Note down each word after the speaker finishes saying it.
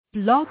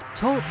Blog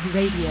Talk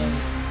Radio.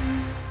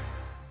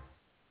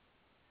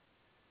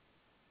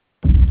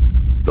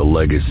 The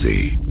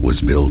legacy was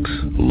built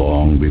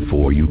long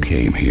before you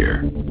came here.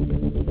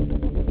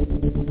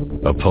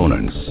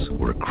 Opponents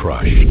were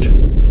crushed.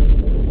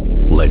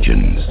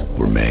 Legends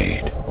were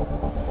made.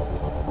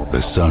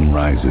 The sun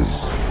rises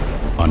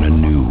on a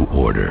new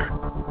order.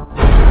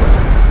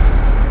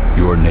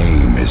 Your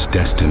name is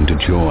destined to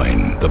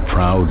join the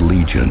proud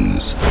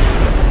legions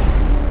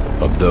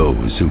of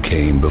those who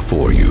came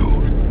before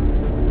you.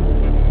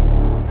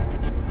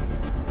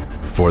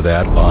 For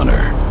that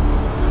honor,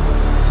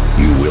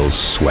 you will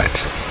sweat.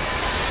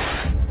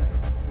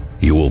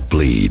 You will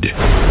bleed.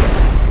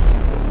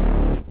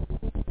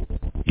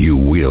 You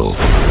will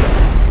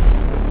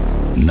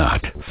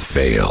not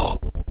fail.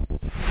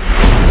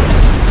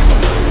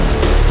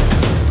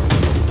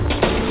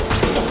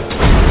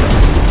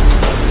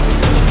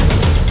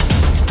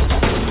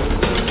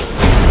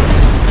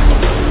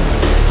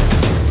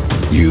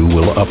 You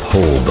will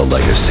uphold the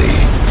legacy.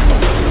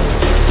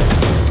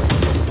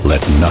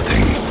 Let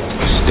nothing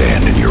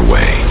stand in your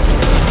way.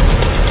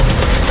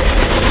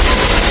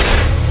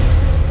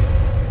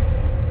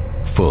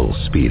 Full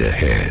speed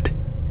ahead.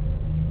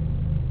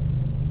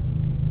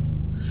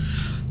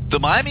 The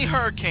Miami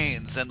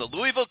Hurricanes and the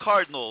Louisville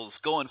Cardinals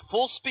going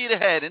full speed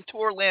ahead into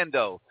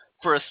Orlando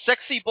for a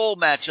sexy bowl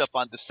matchup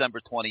on December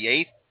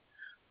 28th.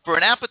 For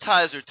an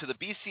appetizer to the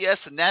BCS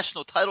and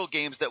national title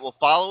games that will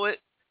follow it,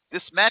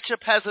 this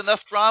matchup has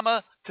enough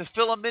drama to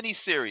fill a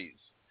mini-series.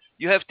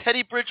 You have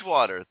Teddy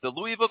Bridgewater, the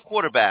Louisville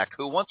quarterback,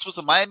 who once was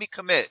a Miami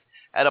commit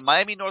at a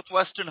Miami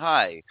Northwestern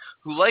High,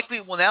 who likely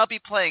will now be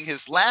playing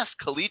his last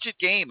collegiate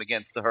game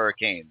against the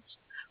Hurricanes.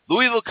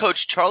 Louisville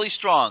coach Charlie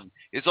Strong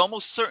is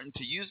almost certain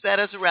to use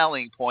that as a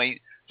rallying point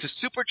to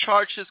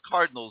supercharge his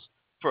Cardinals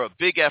for a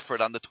big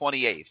effort on the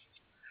 28th.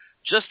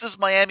 Just as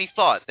Miami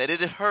thought that it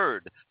had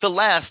heard the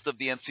last of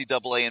the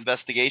NCAA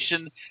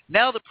investigation,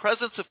 now the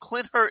presence of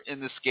Clint Hurt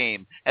in this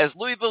game as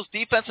Louisville's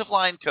defensive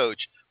line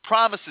coach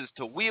promises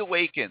to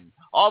reawaken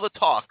all the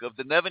talk of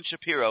the Nevin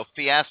Shapiro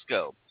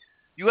fiasco.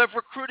 You have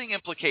recruiting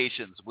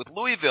implications, with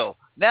Louisville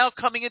now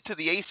coming into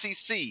the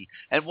ACC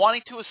and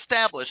wanting to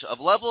establish a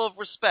level of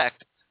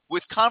respect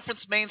with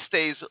conference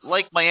mainstays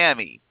like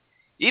Miami.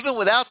 Even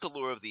without the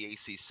lure of the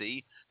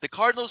ACC, the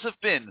Cardinals have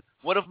been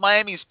one of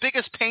Miami's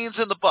biggest pains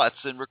in the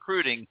butts in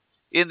recruiting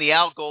in the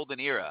Al Golden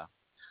era.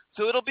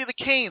 So it'll be the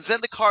Canes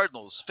and the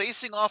Cardinals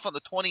facing off on the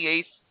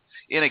 28th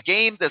in a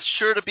game that's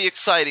sure to be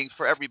exciting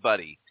for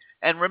everybody.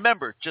 And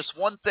remember, just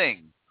one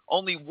thing,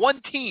 only one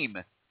team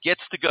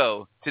gets to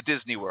go to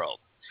Disney World.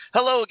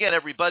 Hello again,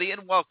 everybody,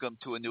 and welcome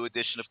to a new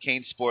edition of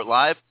CaneSport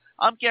Live.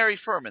 I'm Gary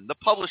Ferman, the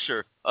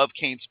publisher of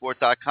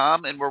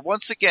CaneSport.com, and we're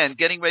once again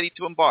getting ready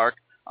to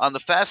embark on the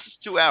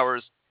fastest 2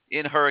 hours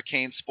in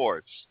Hurricane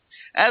sports.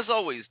 As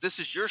always, this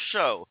is your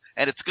show,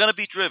 and it's going to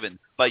be driven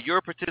by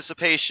your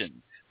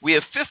participation. We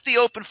have 50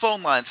 open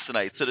phone lines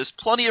tonight, so there's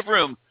plenty of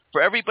room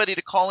for everybody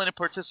to call in and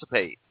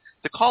participate.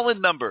 The call-in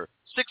number,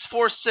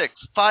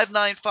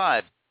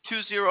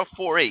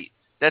 646-595-2048.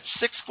 That's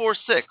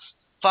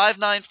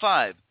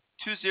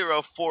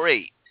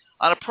 646-595-2048.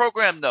 On a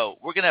program note,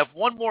 we're going to have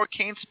one more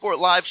CaneSport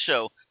Live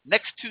show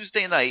next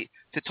Tuesday night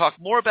to talk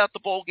more about the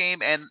bowl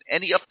game and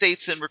any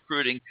updates in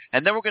recruiting,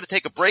 and then we're going to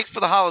take a break for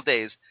the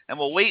holidays, and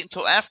we'll wait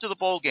until after the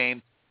bowl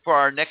game for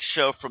our next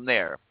show from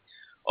there.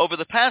 Over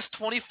the past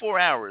 24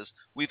 hours,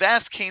 we've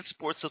asked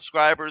CaneSport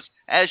subscribers,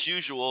 as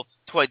usual,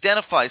 to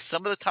identify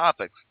some of the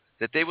topics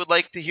that they would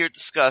like to hear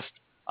discussed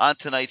on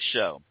tonight's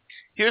show.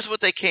 Here's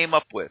what they came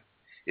up with.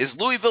 Is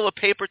Louisville a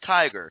paper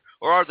tiger,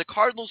 or are the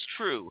Cardinals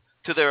true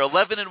to their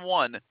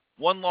 11-1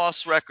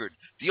 one-loss record,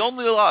 the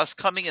only loss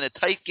coming in a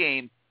tight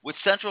game with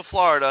Central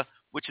Florida,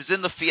 which is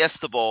in the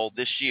Fiesta Bowl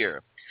this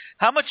year?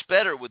 How much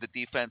better would the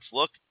defense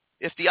look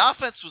if the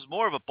offense was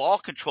more of a ball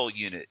control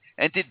unit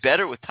and did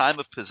better with time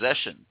of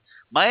possession?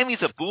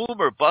 Miami's a boom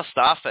or bust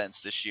offense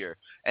this year,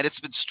 and it's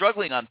been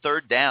struggling on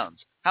third downs.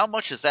 How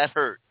much has that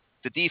hurt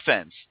the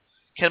defense?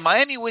 Can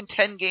Miami win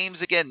 10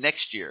 games again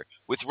next year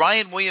with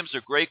Ryan Williams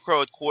or Gray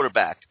Crow at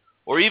quarterback,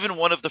 or even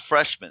one of the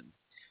freshmen?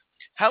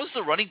 How's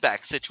the running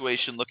back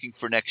situation looking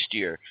for next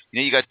year?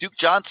 You got Duke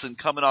Johnson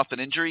coming off an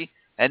injury,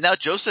 and now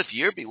Joseph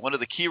Yearby, one of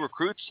the key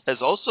recruits,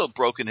 has also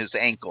broken his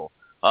ankle.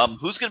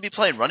 Who's going to be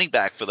playing running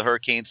back for the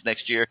Hurricanes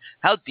next year?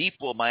 How deep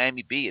will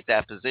Miami be at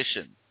that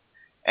position?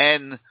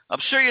 And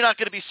I'm sure you're not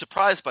going to be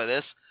surprised by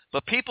this,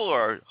 but people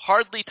are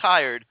hardly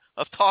tired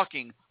of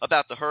talking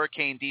about the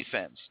Hurricane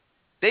defense.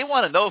 They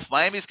want to know if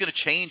Miami's going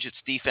to change its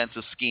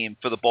defensive scheme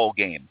for the bowl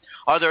game.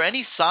 Are there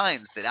any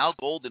signs that Al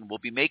Golden will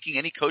be making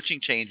any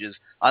coaching changes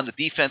on the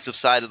defensive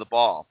side of the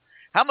ball?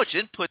 How much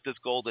input does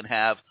Golden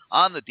have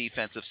on the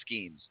defensive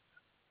schemes?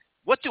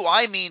 What do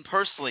I mean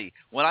personally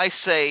when I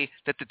say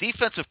that the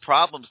defensive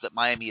problems that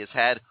Miami has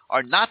had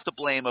are not the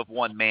blame of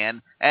one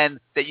man,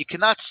 and that you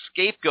cannot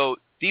scapegoat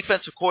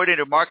defensive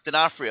coordinator Mark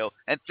D'Onofrio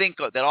and think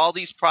that all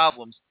these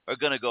problems are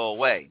going to go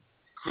away?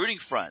 Recruiting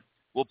front.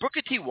 Will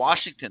Booker T.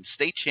 Washington's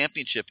state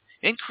championship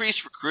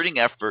increase recruiting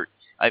effort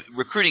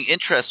recruiting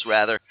interest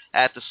rather,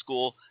 at the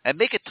school, and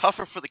make it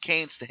tougher for the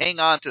Canes to hang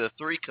on to the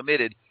 3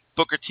 committed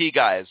Booker T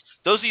guys.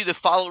 Those of you that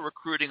follow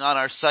recruiting on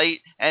our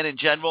site and in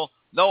general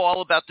know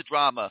all about the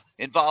drama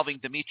involving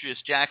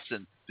Demetrius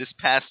Jackson this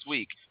past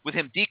week, with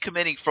him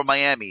decommitting from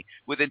Miami,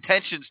 with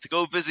intentions to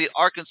go visit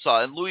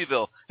Arkansas and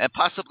Louisville and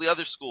possibly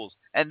other schools,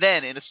 and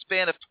then in a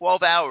span of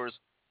 12 hours,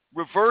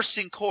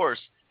 reversing course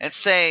and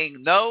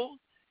saying, no,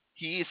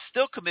 he is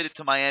still committed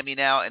to Miami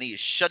now, and he is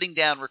shutting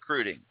down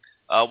recruiting.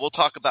 We'll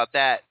talk about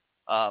that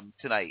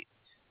tonight.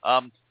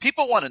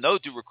 People want to know,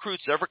 do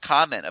recruits ever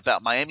comment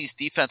about Miami's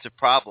defensive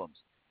problems,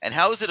 and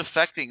how is it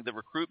affecting the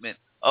recruitment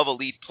of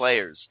elite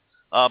players?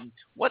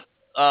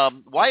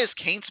 Why is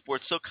CaneSport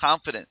so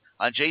confident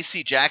on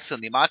J.C. Jackson,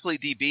 the Immokalee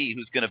DB,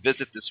 who's going to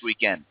visit this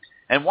weekend?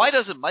 And why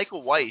doesn't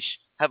Michael Weish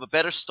have a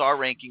better star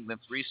ranking than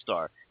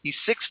 3-star? He's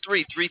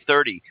 6'3",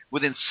 330,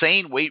 with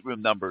insane weight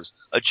room numbers.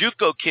 A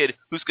JUCO kid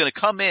who's going to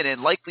come in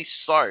and likely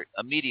start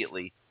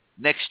immediately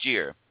next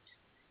year.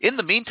 In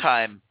the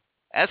meantime,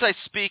 as I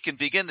speak and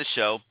begin the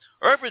show,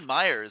 Urban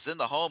Meyer is in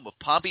the home of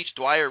Palm Beach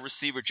Dwyer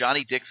receiver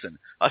Johnny Dixon,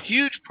 a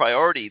huge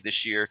priority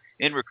this year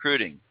in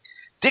recruiting.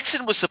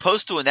 Dixon was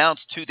supposed to announce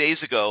 2 days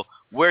ago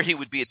where he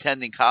would be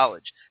attending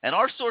college, and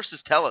our sources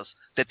tell us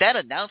that that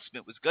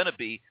announcement was going to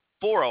be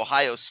for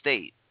Ohio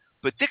State.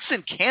 But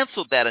Dixon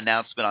canceled that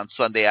announcement on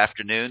Sunday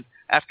afternoon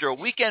after a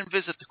weekend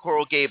visit to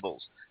Coral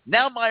Gables.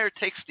 Now Meyer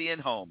takes the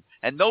in-home,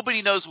 and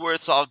nobody knows where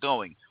it's all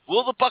going.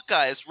 Will the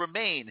Buckeyes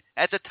remain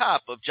at the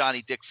top of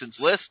Johnny Dixon's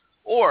list,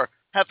 or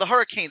have the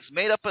Hurricanes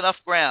made up enough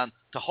ground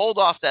to hold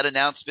off that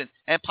announcement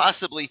and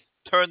possibly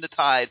turn the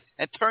tide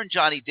and turn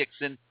Johnny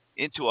Dixon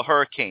into a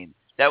Hurricane?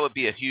 That would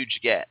be a huge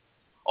get.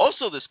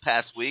 Also this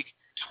past week,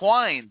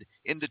 twined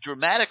in the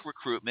dramatic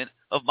recruitment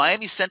of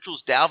Miami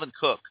Central's Dalvin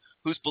Cook,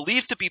 who's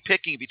believed to be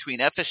picking between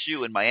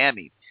FSU and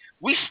Miami.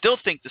 We still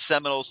think the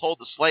Seminoles hold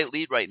a slight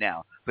lead right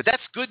now, but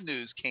that's good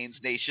news, Canes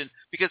Nation,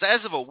 because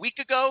as of a week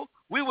ago,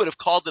 we would have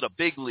called it a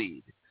big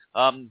lead.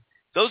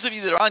 Those of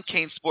you that are on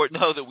CaneSport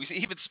know that we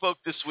even spoke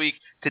this week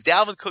to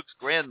Dalvin Cook's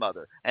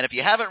grandmother, and if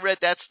you haven't read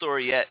that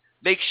story yet,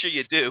 make sure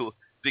you do,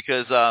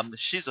 because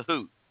she's a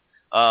hoot.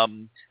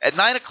 At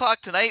 9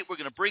 o'clock tonight, we're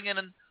going to bring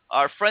in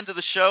our friend of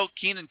the show,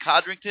 Keenan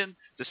Codrington,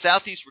 the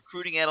Southeast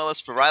recruiting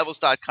analyst for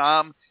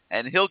Rivals.com,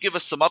 and he'll give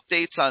us some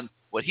updates on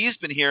what he's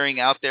been hearing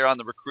out there on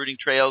the recruiting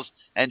trails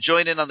and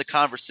join in on the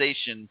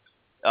conversation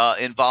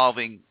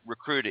involving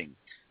recruiting.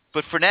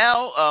 But for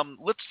now,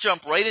 let's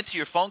jump right into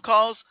your phone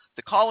calls.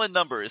 The call-in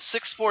number is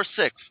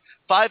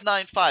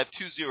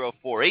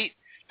 646-595-2048.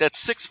 That's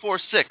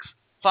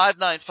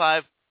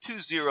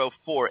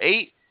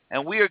 646-595-2048.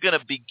 And we are going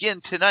to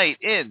begin tonight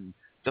in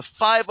the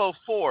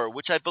 504,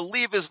 which I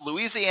believe is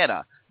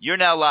Louisiana. You're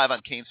now live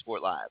on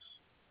CaneSport Live.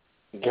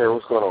 Gary,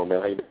 what's going on,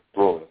 man? How you been?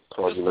 Roland,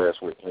 called you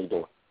last week. How you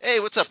doing? Hey,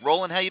 what's up,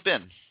 Roland? How you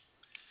been?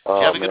 Did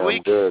you have a good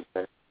week? I'm good,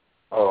 man.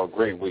 Oh,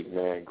 great week,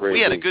 man. Great.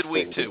 We had a good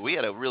week, too. We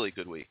had a really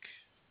good week.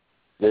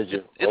 Did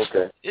you?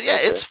 Okay. Yeah,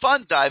 okay. It's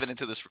fun diving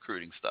into this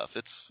recruiting stuff.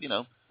 It's,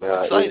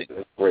 exciting.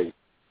 It's great.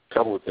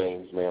 Couple of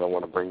things, man, I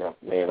want to bring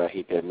up. Man, I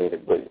hate to admit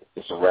it, but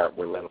it's a wrap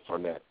with Leonard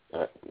Fournette.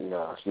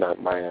 No, it's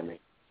not Miami.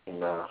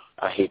 And I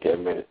hate to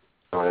admit it.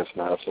 No, it's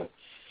not. It's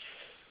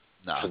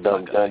a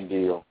done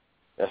deal.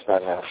 That's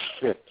not how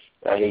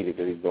I hate it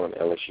that he's going to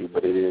LSU,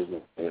 but it is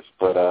what it is.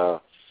 But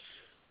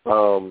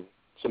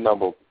it's a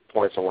number of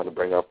points I want to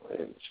bring up,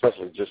 and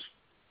especially just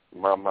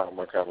my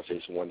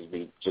conversation wanted to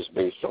be just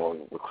based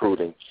on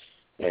recruiting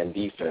and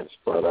defense.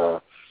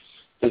 But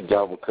this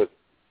Dalvin Cook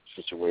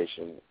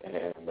situation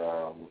and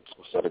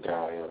what's the other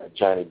guy,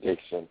 Johnny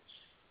Dixon,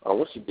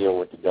 what's the deal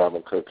with the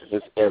Dalvin Cook? Because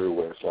it's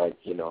everywhere. It's like,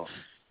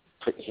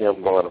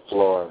 him going to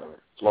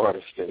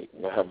Florida State.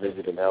 I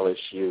visited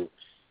LSU.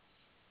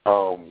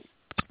 I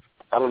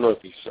don't know if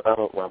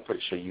I'm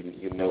pretty sure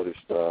you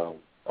noticed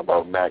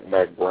about Mac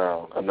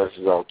Brown. I know this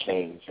is all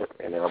Canes,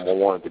 and I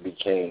want it to be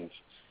Canes,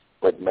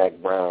 but Mac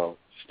Brown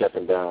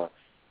stepping down.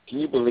 Can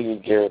you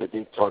believe, Gary, that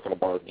they're talking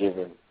about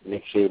giving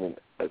Nick Saban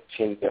a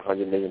 $10 to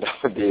 $100 million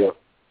deal?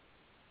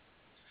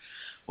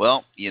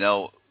 Well,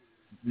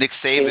 Nick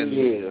Saban. 10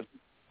 years,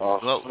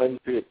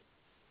 $100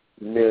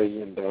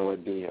 million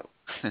deal.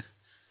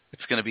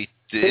 It's going to be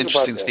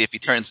interesting to see if he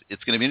turns.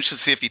 It's going to be interesting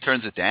to see if he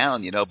turns it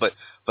down.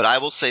 But I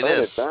will say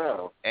this: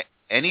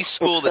 any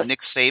school that Nick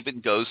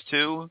Saban goes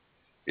to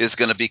is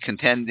going to be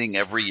contending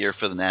every year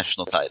for the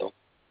national title,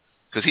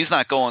 because he's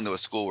not going to a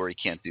school where he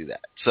can't do that.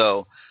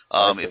 So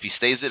if he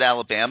stays at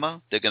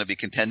Alabama, they're going to be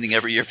contending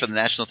every year for the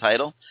national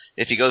title.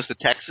 If he goes to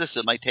Texas,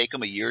 it might take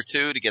him a year or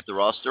two to get the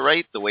roster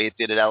right, the way it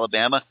did at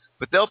Alabama,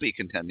 but they'll be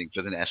contending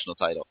for the national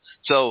title.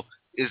 So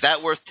is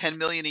that worth $10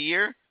 million a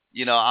year?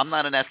 I'm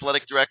not an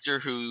athletic director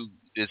who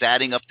is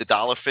adding up the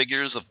dollar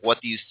figures of what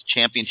these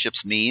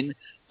championships mean,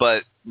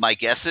 but my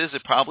guess is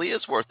it probably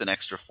is worth an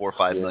extra $4 or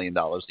 $5 million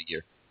a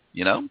year.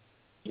 Yeah,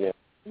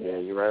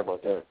 you're right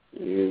about that.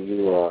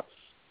 You are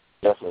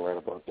definitely right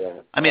about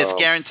that. I mean, it's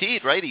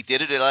guaranteed, right? He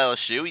did it at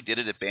LSU. He did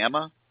it at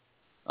Bama.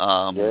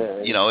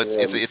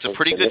 It's a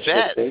pretty good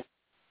bet.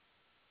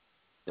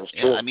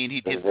 Yeah, I mean,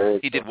 he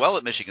did well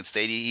at Michigan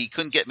State. He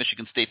couldn't get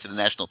Michigan State to the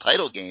national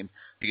title game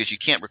because you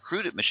can't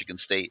recruit at Michigan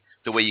State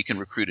the way you can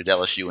recruit at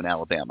LSU and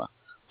Alabama.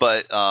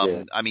 But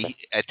I mean,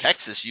 at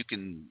Texas, you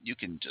can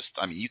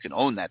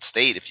own that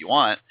state if you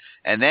want,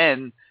 and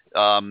then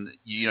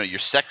you're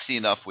sexy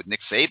enough with Nick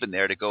Saban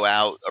there to go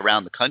out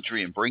around the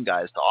country and bring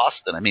guys to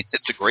Austin. I mean,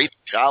 it's a great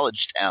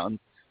college town,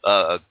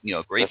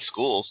 great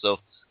school. So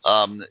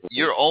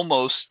you're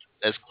almost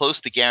as close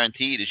to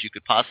guaranteed as you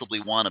could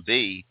possibly want to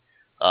be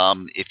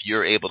if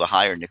you're able to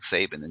hire Nick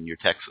Saban and you're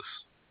Texas.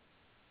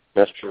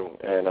 That's true.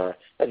 And I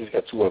just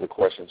got two other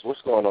questions.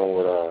 What's going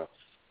on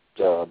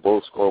with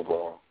Bo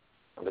Scarborough?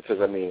 Because,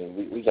 I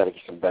mean, we got to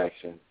get some backs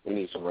in. We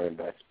need some running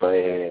backs.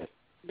 Bad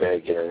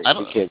Gary. I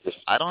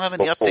don't have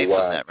any updates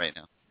on that right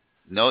now.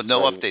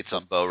 No updates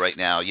on Bo right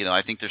now.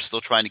 I think they're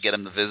still trying to get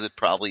him to visit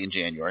probably in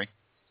January.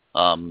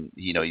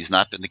 He's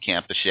not been to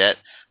campus yet.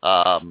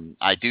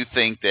 I do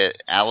think that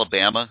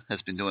Alabama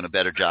has been doing a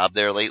better job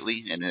there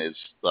lately and has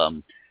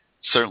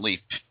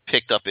certainly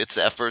picked up its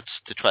efforts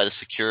to try to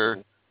secure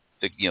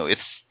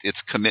its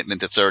commitment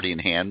that's already in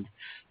hand.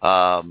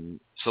 So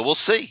we'll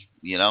see.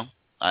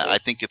 I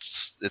think it's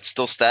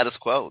still status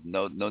quo.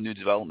 No new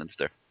developments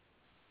there.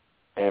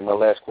 And my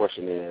last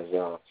question is,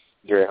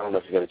 Gary, I don't know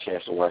if you got a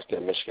chance to watch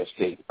that Michigan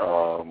State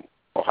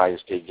Ohio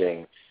State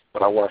game,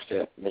 but I watched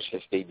that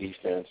Michigan State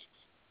defense.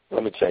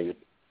 Let me tell you,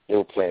 they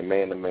were playing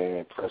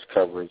man-to-man, press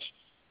coverage.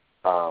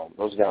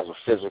 Those guys were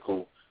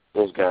physical.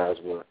 Those guys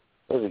were.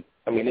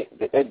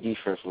 That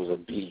defense was a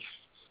beast.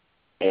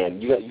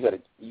 And you got to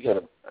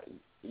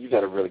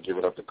really give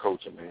it up to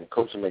coaching, man.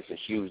 Coaching makes a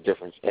huge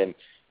difference. And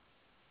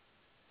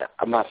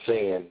I'm not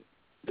saying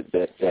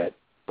that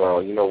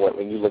well, you know what?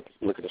 When you look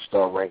at the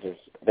star rankings,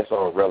 that's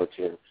all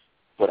relative.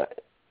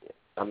 But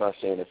I'm not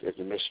saying if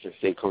the Michigan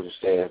State coaching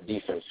staff,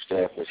 defensive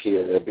staff was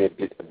here, there'd be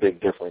a big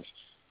difference.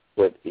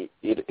 But it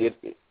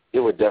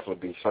would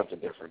definitely be something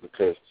different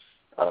because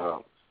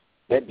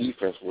that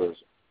defense was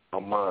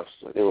a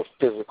monster. They were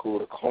physical.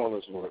 The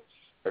corners were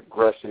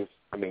aggressive.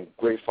 I mean,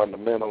 great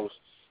fundamentals.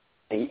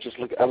 And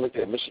I looked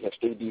at Michigan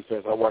State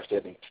defense. I watched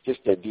that, and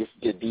just their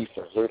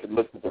defense.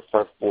 Looked at the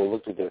front four.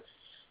 Looked at the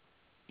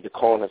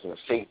corners and the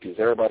safeties.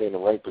 Everybody in the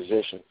right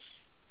position.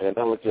 And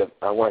I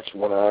watched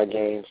one of our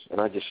games,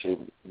 and I just said,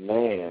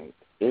 man,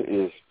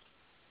 it's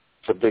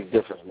a big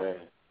difference,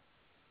 man,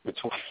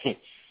 between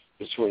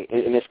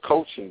and it's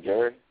coaching,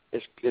 Gary.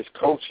 It's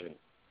coaching,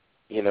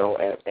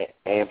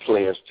 and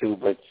players too.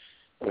 But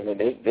I mean,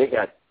 they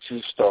got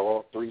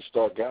 2-star,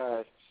 3-star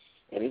guys,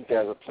 and these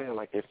guys are playing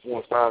like they're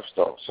 4 and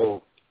 5-star.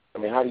 So, I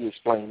mean, how do you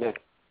explain that?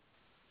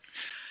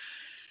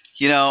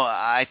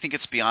 I think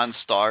it's beyond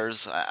stars.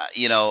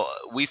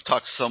 We've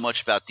talked so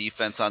much about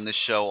defense on this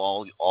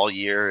show all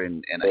year,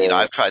 and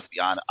I've tried to be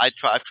honest.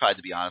 I've tried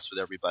to be honest with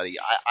everybody.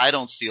 I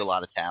don't see a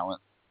lot of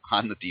talent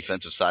on the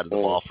defensive side of the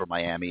ball for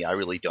Miami. I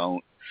really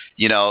don't.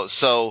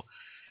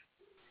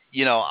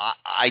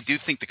 I do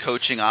think the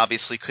coaching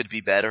obviously could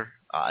be better.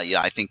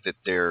 I think that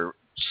their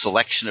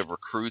selection of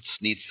recruits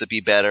needs to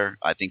be better.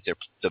 I think their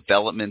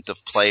development of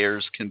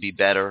players can be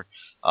better.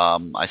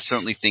 I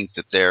certainly think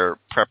that their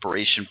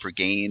preparation for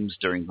games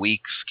during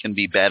weeks can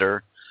be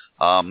better.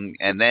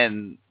 And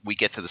then we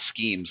get to the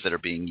schemes that are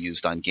being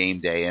used on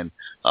game day, and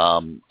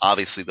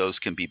obviously those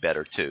can be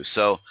better too.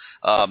 So,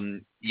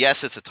 yes,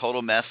 it's a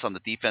total mess on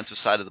the defensive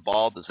side of the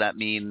ball. Does that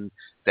mean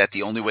that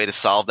the only way to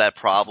solve that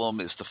problem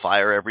is to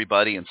fire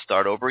everybody and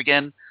start over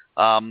again?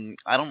 I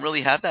don't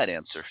really have that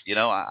answer.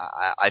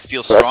 I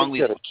feel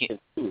strongly that we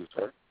can't.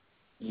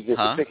 You get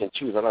to pick and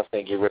choose. I'm not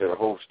saying get rid of the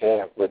whole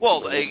staff. But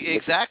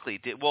exactly.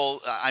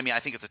 I mean, I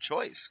think it's a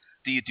choice.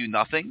 Do you do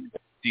nothing?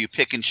 Do you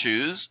pick and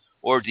choose?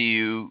 Or do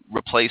you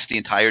replace the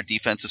entire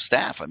defensive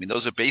staff? I mean,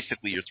 those are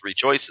basically your 3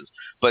 choices.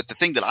 But the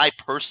thing that I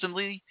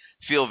personally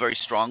feel very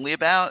strongly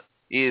about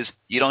is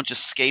you don't just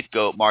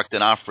scapegoat Mark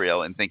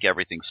D'Onofrio and think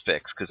everything's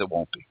fixed, because it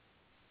won't be.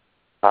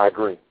 I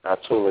agree. I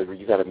totally agree.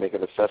 You got to make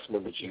an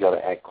assessment, but you got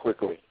to act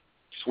quickly,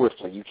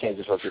 swiftly. You can't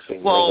just let this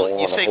thing. Well,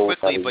 you say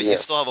quickly, but you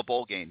still have a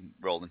bowl game,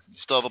 Roland. You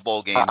still have a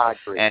bowl game. I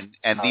agree. And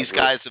these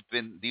guys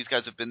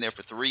have been there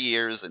for 3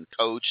 years and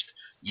coached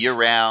year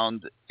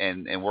round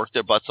and worked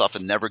their butts off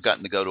and never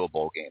gotten to go to a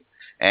bowl game.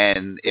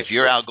 And if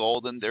you're Al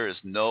Golden, there is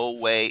no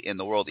way in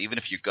the world, even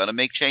if you're going to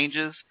make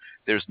changes,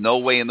 there's no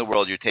way in the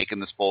world you're taking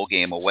this bowl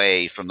game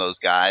away from those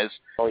guys.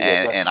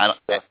 And I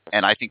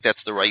think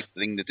that's the right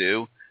thing to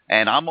do.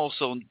 And I'm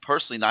also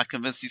personally not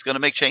convinced he's going to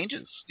make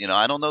changes.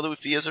 I don't know if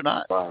he is or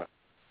not.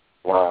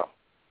 Wow.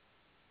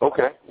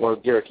 Okay. Well,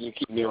 Gary, can you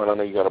keep me on? I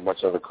know you got a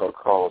bunch of other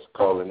calls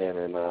calling in,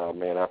 and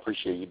man, I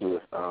appreciate you do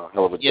a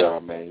hell of a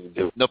job, man. You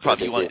do. No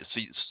problem.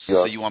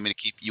 So you want me to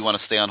keep? You want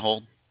to stay on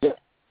hold? Yeah,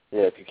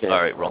 if you can.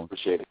 All right, Roland. I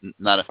appreciate it.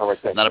 Not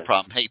a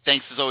problem. Hey,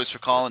 thanks as always for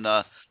calling.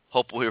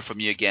 Hope we'll hear from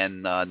you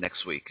again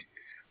next week.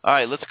 All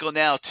right, let's go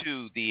now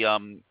to the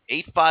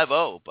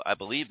 850. I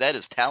believe that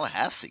is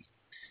Tallahassee.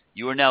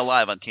 You are now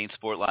live on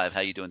CaneSport Live.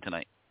 How you doing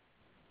tonight?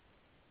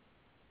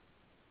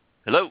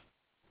 Hello.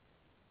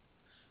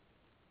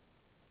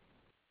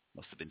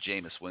 Must have been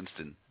Jameis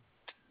Winston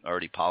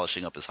already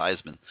polishing up his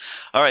Heisman.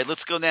 All right,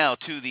 let's go now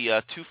to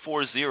the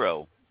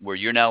 240, where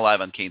you're now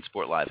live on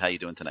CaneSport Live. How you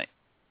doing tonight?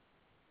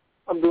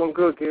 I'm doing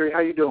good, Gary. How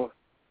you doing?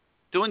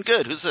 Doing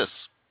good. Who's this?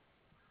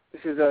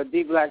 This is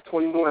D Black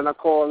 21. I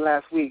called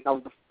last week. I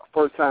was the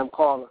first-time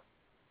caller.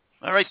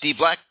 All right, D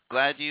Black.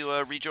 Glad you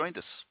rejoined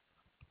us.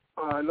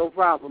 No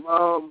problem.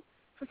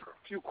 Just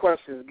a few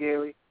questions,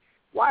 Gary.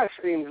 Why it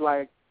seems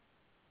like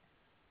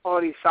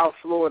all these South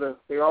Florida,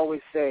 they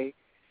always say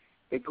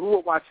they grew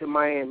up watching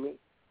Miami,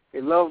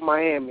 they love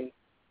Miami,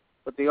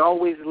 but they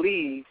always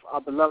leave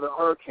our beloved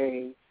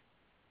Hurricanes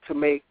to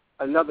make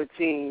another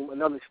team,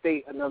 another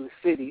state, another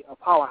city a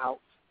powerhouse,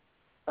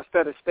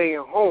 instead of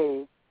staying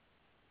home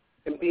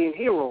and being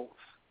heroes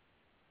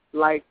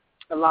like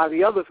a lot of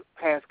the other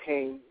past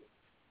Cane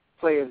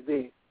players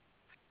did.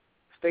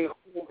 Stay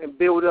home and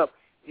build up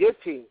your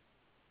team.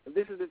 And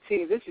this is the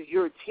team, this is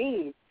your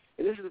team,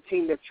 and this is the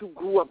team that you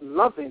grew up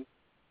loving,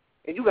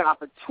 and you got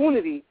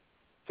opportunity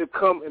to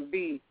come and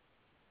be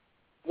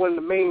one of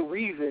the main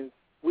reasons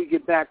we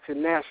get back to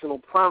national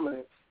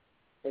prominence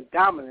and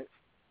dominance.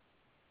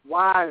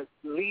 Why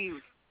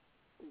leave?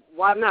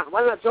 Why not?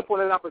 Why not jump on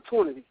that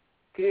opportunity?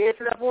 Can you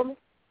answer that for me?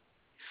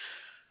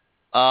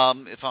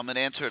 If I'm going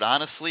to answer it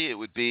honestly, it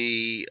would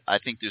be, I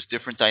think there's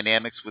different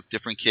dynamics with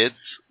different kids.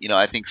 You know,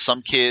 I think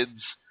some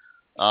kids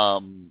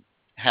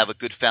have a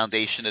good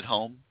foundation at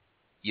home.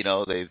 You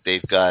know,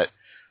 they've got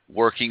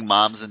working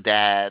moms and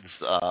dads.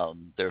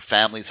 Their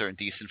families are in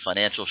decent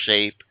financial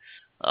shape.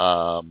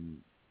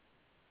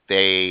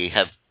 They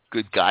have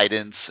good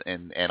guidance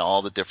and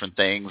all the different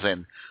things,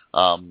 and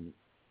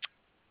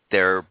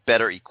they're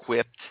better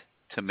equipped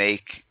to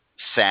make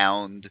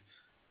sound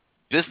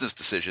business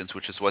decisions,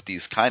 which is what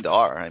these kind of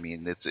are. I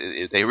mean,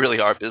 they really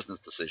are business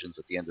decisions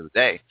at the end of the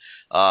day.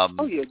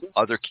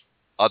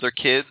 Other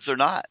kids are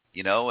not,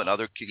 you know, and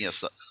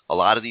so a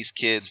lot of these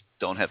kids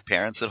don't have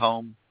parents at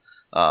home.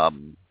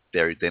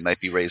 They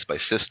might be raised by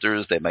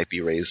sisters. They might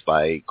be raised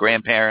by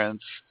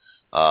grandparents.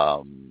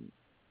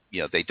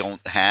 You know, they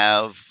don't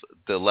have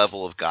the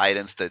level of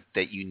guidance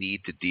that you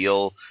need to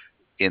deal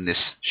in this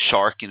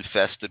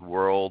shark-infested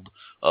world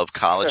of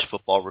college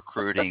football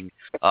recruiting,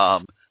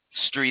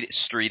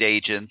 street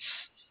agents,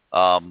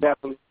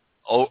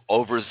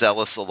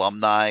 overzealous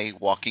alumni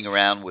walking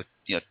around with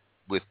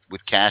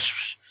cash,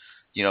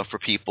 you know, for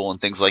people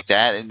and things like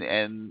that,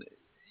 and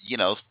you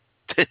know,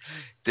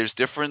 there's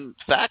different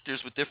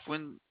factors with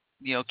different,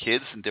 you know,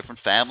 kids and different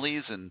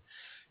families, and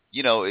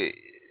you know,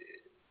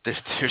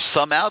 there's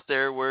some out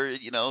there where,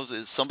 you know,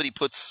 somebody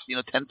puts, you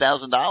know,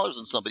 $10,000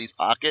 in somebody's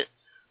pocket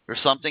or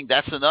something,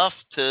 that's enough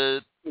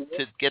to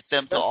get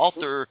them to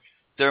alter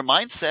their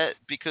mindset,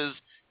 because,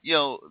 you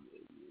know,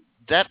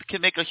 that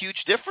can make a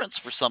huge difference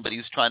for somebody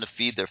who's trying to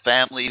feed their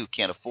family, who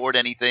can't afford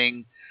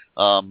anything,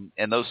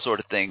 and those sort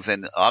of things.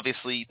 And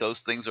obviously those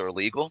things are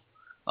illegal,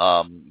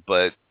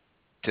 but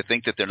to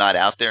think that they're not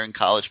out there in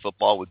college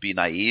football would be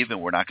naive,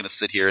 and we're not going to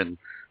sit here and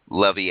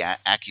levy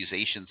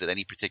accusations at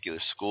any particular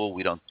school.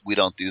 We don't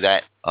do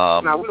that.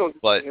 No, we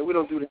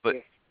don't do that. But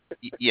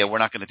yeah, we're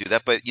not going to do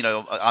that. But you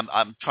know,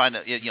 I'm trying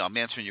to, you know, I'm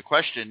answering your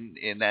question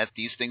in that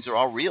these things are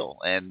all real,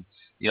 and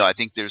you know, I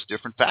think there's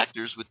different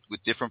factors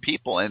with different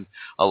people, and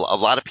a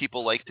lot of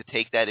people like to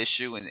take that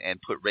issue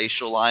and put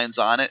racial lines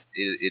on it.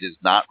 It is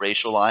not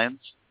racial lines.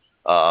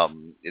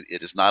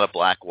 It is not a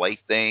black-white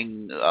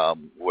thing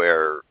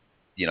where,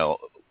 you know,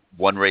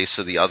 one race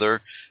or the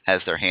other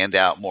has their hand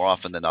out more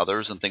often than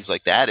others and things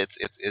like that. It's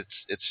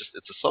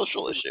a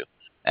social issue,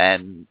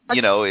 and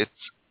you know, it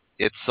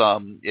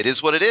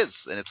is what it is,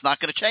 and it's not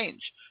going to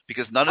change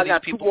because none of these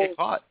people get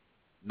caught.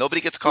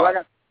 Nobody gets caught.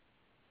 Well,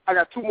 I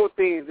got two more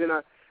things, and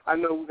I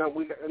know I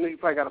know you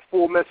probably got a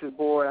full message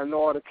board. I know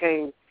all the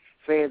Cane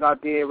fans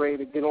out there ready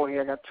to get on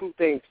here. I got two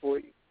things for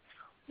you.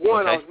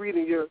 One, okay. I was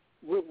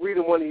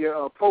reading one of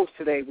your posts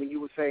today when you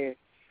were saying,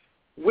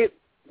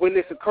 when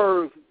this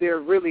occurs,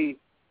 they're really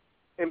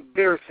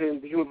embarrassing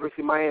the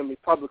University of Miami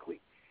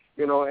publicly,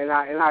 you know, and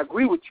I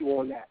agree with you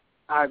on that.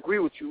 I agree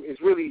with you.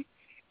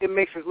 It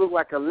makes us look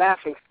like a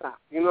laughing stock,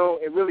 you know.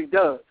 It really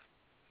does.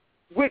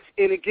 And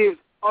it gives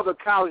other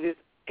colleges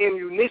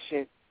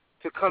ammunition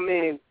to come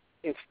in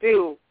and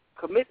steal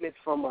commitments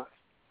from us.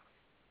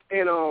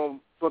 And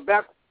but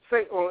back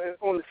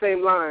on the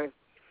same line,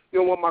 you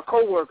know, one of my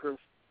coworkers,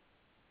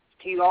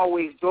 he's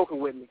always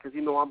joking with me because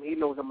he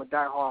knows I'm a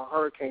diehard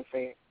Hurricane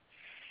fan,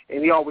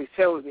 and he always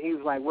tells me, he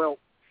was like, well,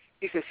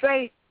 he said,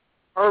 say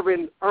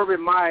Urban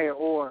Meyer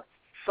or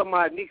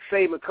somebody, Nick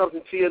Saban, comes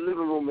into your living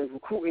room and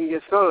recruiting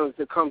your sons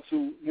to come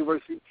to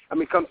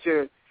come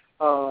to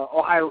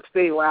Ohio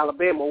State or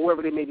Alabama or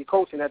wherever they may be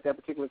coaching at that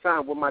particular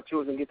time when my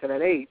children get to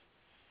that age.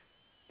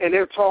 And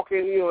they're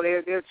talking, you know,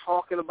 they're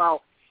talking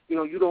about, you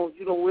know, you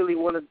don't really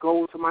want to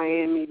go to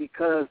Miami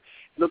because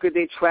look at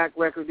their track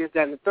record, this,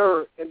 that, and the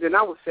third. And then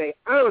I would say,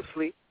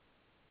 honestly,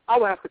 I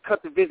would have to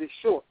cut the visit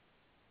short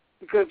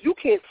because you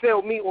can't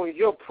sell me on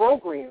your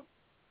program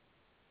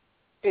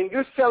and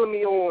you're selling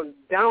me on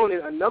down in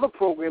another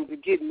program to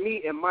get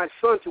me and my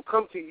son to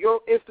come to your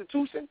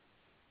institution.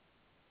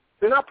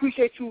 Then I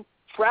appreciate you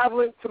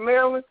traveling to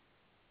Maryland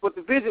but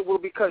the visit will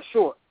be cut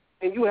short,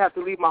 and you have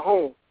to leave my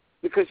home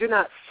because you're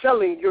not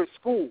selling your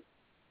school.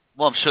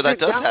 Well, I'm sure that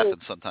does happen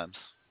sometimes.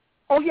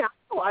 Oh, yeah,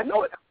 I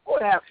know it. I know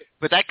it happens.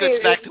 But that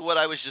goes back to what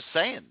I was just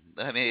saying.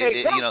 I mean,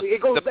 exactly.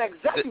 It goes back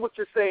exactly what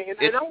you're saying.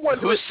 And I'm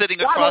wondering, who's sitting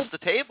across the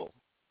table?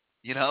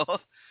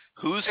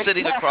 Who's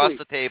sitting across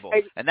the table?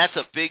 And that's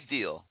a big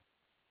deal.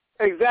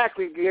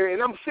 Exactly, Gary.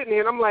 And I'm sitting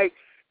here, and I'm like,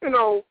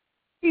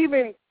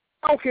 even,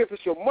 I don't care if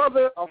it's your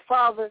mother or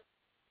father,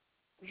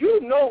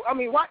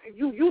 why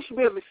you should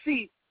be able to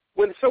see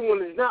when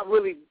someone is not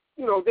really,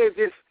 they're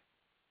just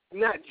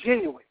not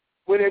genuine,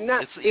 when they're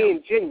not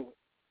being genuine,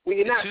 when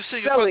you're not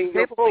selling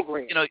your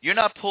program. You're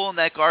not pulling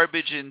that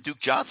garbage in Duke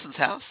Johnson's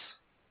house.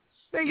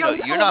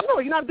 You're not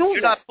doing that.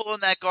 You're not pulling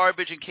that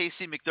garbage in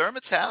Casey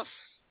McDermott's house.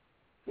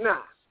 Nah.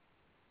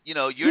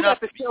 You have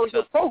to sell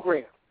your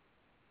program.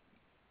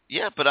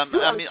 Yeah, but I'm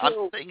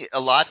saying a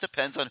lot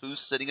depends on who's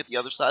sitting at the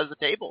other side of the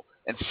table,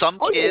 and some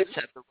kids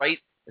have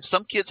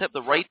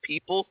the right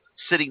people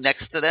sitting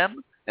next to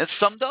them, and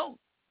some don't.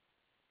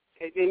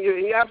 And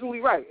you're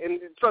absolutely right. And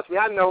trust me,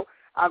 I know.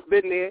 I've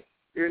been there.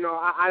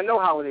 I know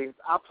how it is.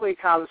 I played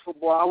college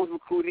football. I was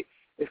recruited.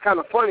 It's kind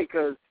of funny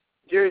because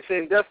Jerry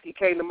Sandusky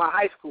came to my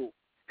high school,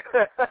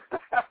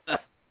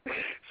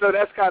 so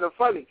that's kind of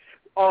funny.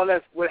 All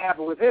that's what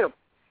happened with him,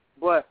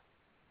 but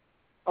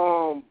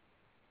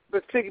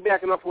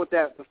piggybacking off what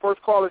the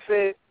first caller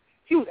said,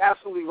 he was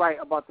absolutely right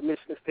about the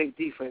Michigan State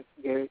defense,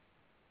 Gary.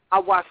 I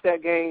watched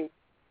that game,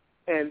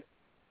 and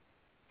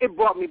it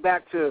brought me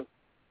back to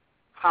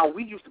how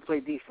we used to play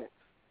defense.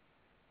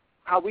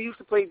 A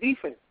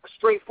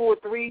straight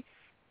 4-3,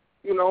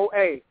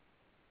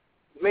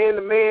 man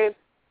to man,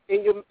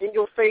 in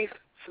your face,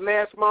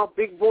 smash mouth,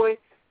 big boy,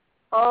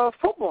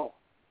 football.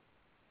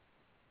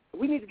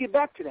 We need to get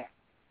back to that.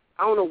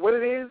 I don't know what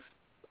it is.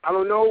 I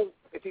don't know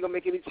if he's gonna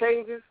make any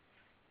changes.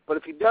 But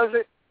if he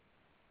doesn't,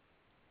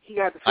 he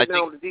got to sit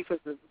down with the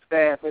defensive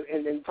staff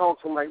and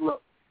talk to him like,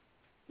 look,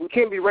 we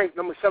can't be ranked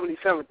number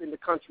 77th in the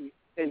country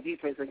in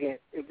defense again.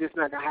 It's just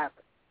not going to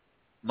happen.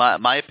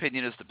 My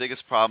opinion is the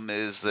biggest problem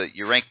is that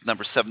you're ranked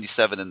number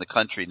 77 in the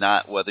country,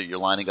 not whether you're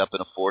lining up in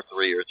a 4-3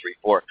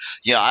 or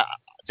 3-4.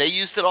 They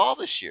used it all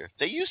this year.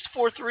 They used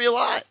 4-3 a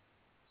lot.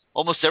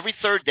 Almost every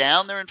third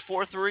down they're in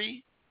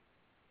 4-3.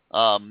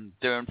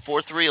 They're in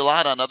 4-3 a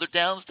lot on other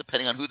downs,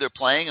 depending on who they're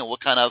playing and what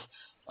kind of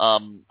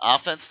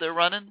offense they're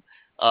running.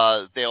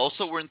 They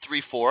also were in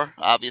 3-4,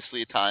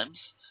 obviously, at times.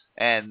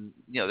 And,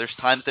 there's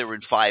times they were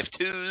in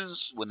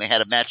 5-2s when they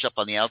had a matchup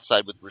on the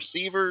outside with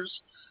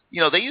receivers.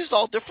 They used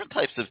all different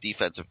types of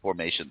defensive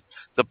formation.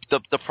 The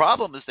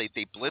problem is they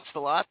blitzed a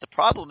lot. The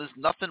problem is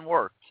nothing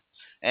worked.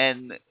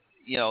 And,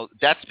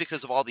 that's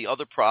because of all the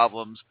other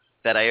problems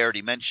that I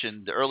already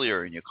mentioned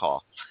earlier in your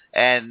call.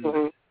 And,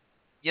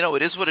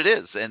 it is what it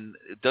is. And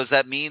does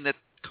that mean that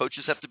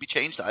coaches have to be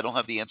changed? I don't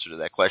have the answer to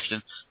that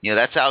question.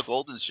 That's Al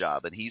Golden's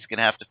job, and he's going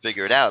to have to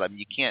figure it out. I mean,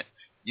 you can't,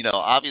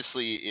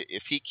 obviously,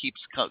 if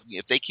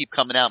they keep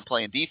coming out and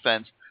playing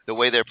defense the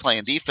way they're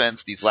playing defense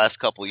these last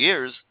couple of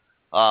years,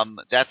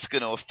 that's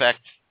going to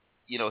affect,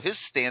 his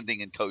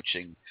standing in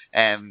coaching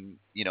and,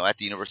 at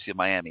the University of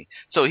Miami.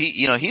 So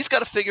he's got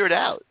to figure it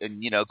out.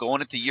 And,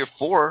 going into year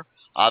 4,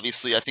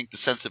 obviously, I think the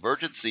sense of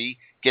urgency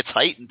gets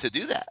heightened to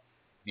do that.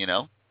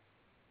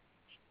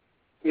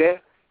 Yeah.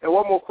 And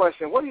one more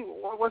question: what are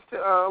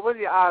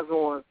your eyes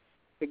on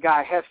the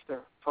guy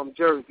Hester from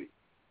Jersey?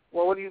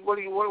 Well, what are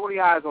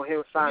your eyes on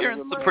him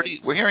signing?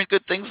 We're hearing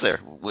good things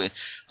there. We're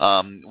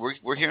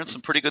hearing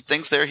some pretty good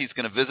things there. He's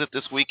going to visit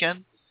this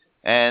weekend,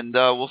 and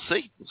we'll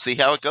see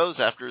how it goes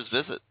after his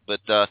visit.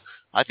 But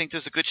I think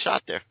there's a good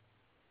shot there.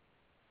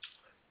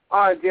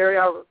 All right, Gary.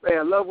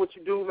 I love what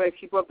you do, man.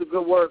 Keep up the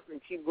good work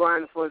and keep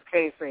grinding for his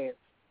Cane fans.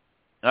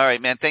 All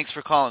right, man. Thanks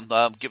for calling.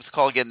 Give us a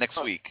call again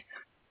next week.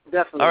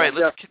 Definitely. All right,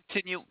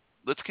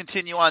 let's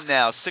continue on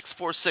now.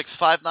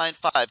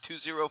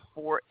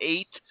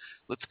 646-595-2048.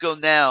 Let's go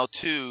now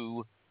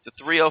to the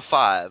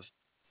 305,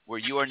 where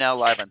you are now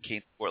live on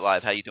CaneSport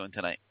Live. How you doing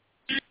tonight?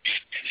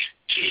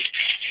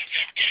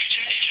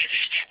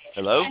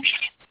 Hello? You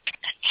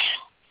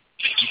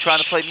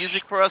trying to play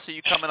music for us, or are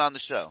you coming on the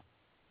show?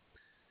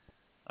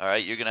 All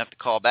right, you're going to have to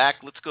call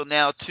back. Let's go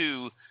now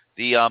to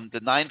the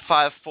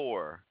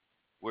 954,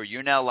 where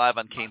you're now live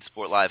on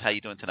CaneSport Live. How you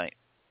doing tonight?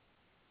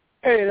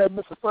 Hey,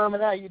 Mr. Ferman,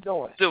 how you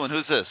doing?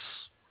 Who's this?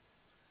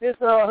 This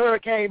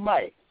Hurricane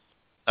Mike.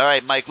 All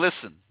right, Mike,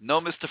 listen. No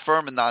Mr.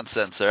 Ferman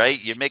nonsense, all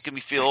right? You're making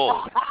me feel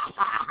old.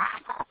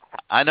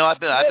 I know I've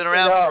been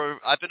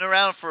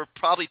around for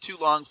probably too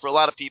long for a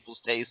lot of people's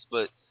taste,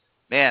 but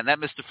man, that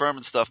Mr.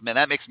 Ferman stuff, man,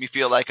 that makes me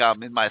feel like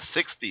I'm in my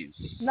 60s.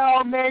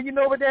 No, man, you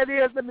know what that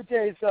is? Let me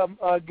tell you something,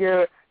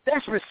 Garrett.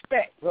 That's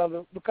respect,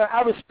 brother, because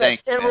I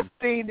respect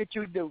everything that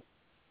you do.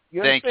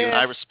 Thank you, and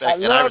I respect. I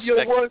love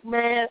your work,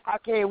 man. I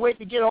can't wait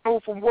to get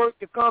home from work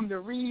to come to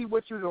read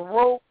what you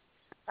wrote.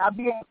 I'll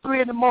be at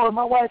 3 in the morning.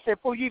 My wife said,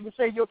 before you even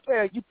say your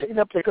prayer, you picking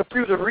up the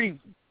computer reading.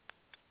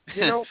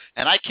 and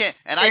I can't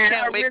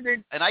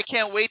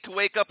wait to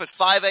wake up at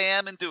 5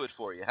 a.m. and do it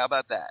for you. How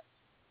about that?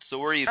 So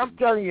we're even. I'm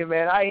telling you,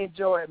 man, I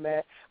enjoy it,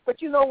 man.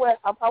 But you know what?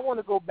 I want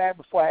to go back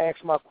before I ask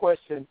my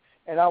question,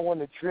 and I want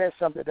to address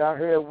something that I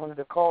heard one of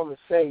the callers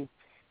say,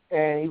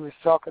 and he was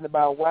talking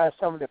about why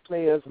some of the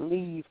players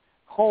leave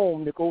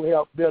home to go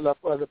help build up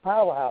other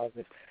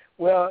powerhouses.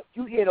 Well,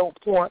 you hit on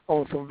point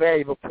on some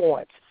valuable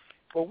points.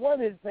 But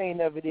one of the things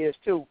of it is,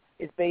 too,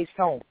 is based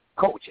on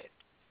coaching,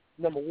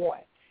 number one.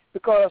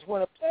 Because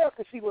when a player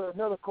can see what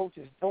another coach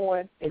is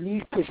doing, and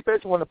these,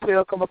 especially when a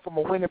player comes up from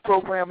a winning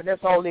program and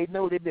that's all they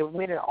know, they've been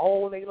winning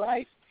all their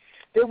life,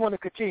 they want to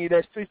continue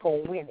that streak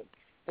on winning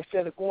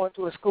instead of going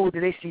to a school that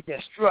they see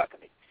they're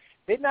struggling.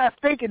 They're not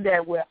thinking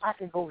that, well, I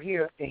can go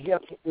here and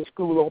help get this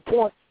school on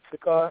point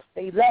because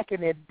they lacking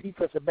their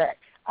defensive back.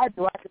 I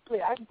can play.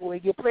 I can go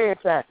and get playing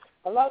time.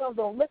 A lot of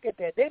them don't look at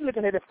that. They're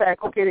looking at the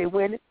fact, okay, they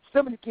win it.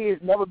 Some of the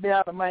kids never been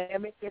out of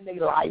Miami in their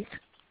life,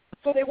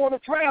 so they want to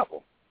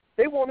travel.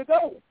 They want to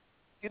go.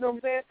 You know what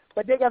I'm saying?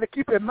 But they got to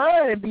keep in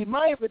mind and be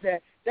mindful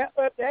that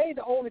they ain't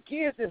the only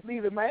kids that's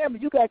leaving Miami.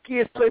 You got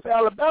kids play for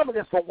Alabama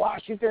that's from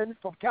Washington,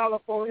 from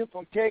California,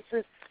 from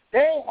Texas. They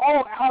ain't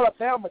all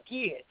Alabama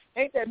kids.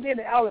 Ain't that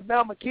many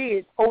Alabama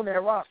kids on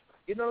that roster.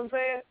 You know what I'm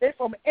saying? They're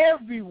from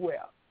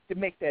everywhere to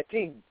make that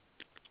team.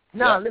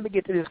 Now, Let me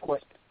get to this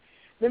question.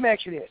 Let me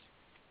ask you this.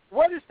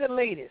 What is the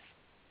latest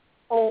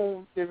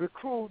on the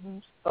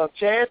recruiting of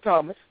Chad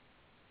Thomas,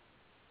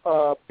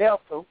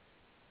 Bethel,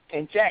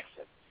 and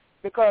Jackson?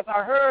 Because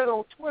I heard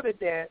on Twitter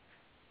that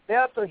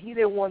Bethel, he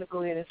didn't want to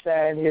go in and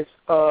sign his,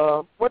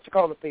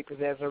 papers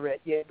as I read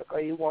yet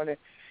because he wanted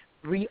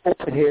to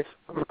reopen his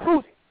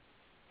recruiting.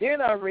 Then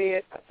I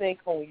read, I think,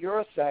 on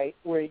your site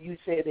where you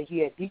said that he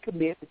had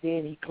decommitted, but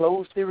then he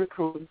closed the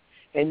recruiting,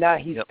 and now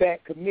he's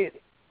back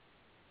committed.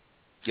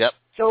 Yep.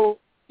 So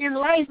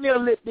enlighten me a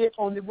little bit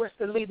on what's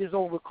the latest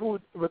on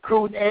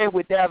recruiting and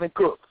with Dalvin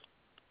Cook.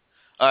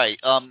 All right.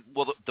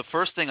 Well, the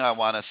first thing I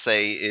want to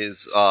say is,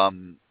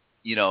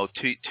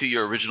 to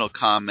your original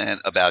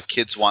comment about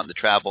kids wanting to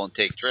travel and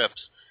take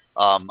trips,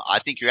 I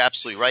think you're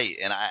absolutely right,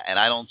 and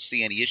I don't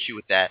see any issue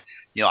with that.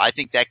 I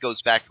think that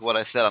goes back to what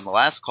I said on the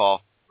last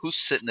call. Who's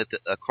sitting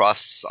across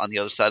on the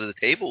other side of the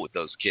table with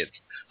those kids?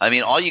 I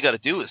mean, all you got to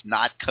do is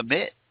not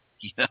commit.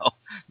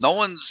 No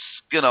one's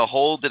going to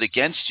hold it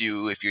against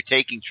you if you're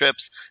taking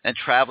trips and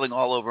traveling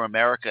all over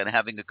America and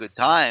having a good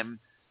time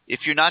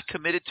if you're not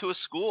committed to a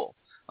school.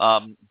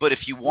 But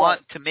if you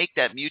want to make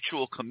that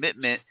mutual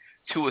commitment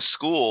to a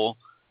school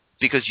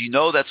because you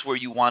know that's where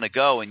you want to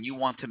go and you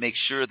want to make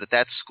sure that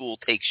that school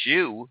takes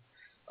you,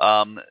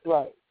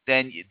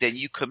 then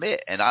you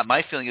commit. And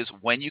my feeling is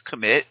when you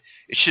commit,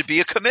 it should be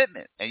a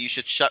commitment, and you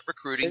should shut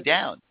recruiting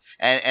down.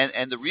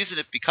 And the reason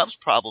it becomes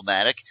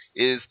problematic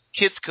is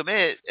kids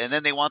commit, and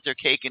then they want their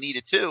cake and eat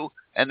it too,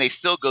 and they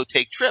still go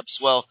take trips.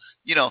 Well,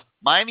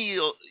 Miami,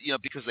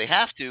 because they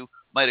have to,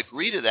 might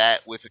agree to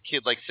that with a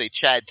kid like, say,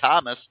 Chad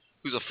Thomas,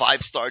 who's a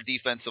 5-star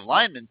defensive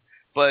lineman,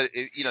 but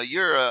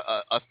you're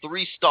a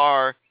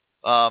 3-star,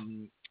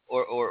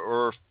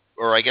 or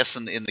I guess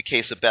in the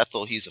case of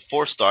Bethel, he's a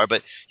 4-star,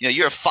 but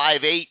you're a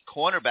 5'8"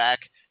 cornerback.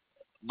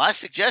 My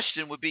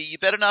suggestion would be you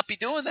better not be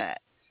doing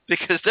that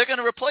because they're going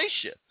to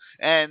replace you.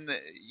 And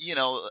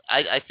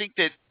I think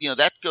that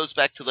that goes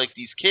back to like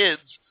these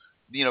kids,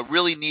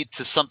 really need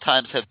to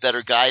sometimes have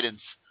better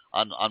guidance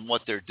on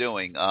what they're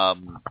doing.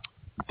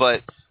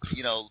 But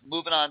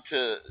moving on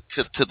to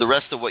the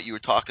rest of what you were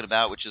talking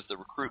about, which is the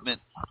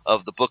recruitment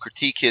of the Booker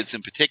T kids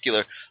in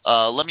particular,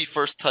 let me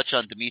first touch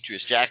on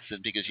Demetrius Jackson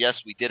because, yes,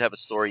 we did have a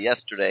story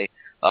yesterday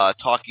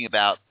talking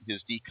about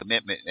his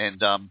decommitment.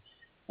 And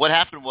what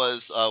happened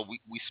was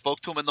we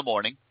spoke to him in the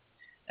morning,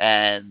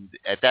 and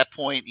at that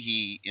point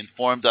he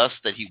informed us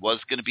that he was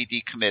going to be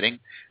decommitting,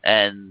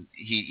 and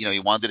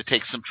he wanted to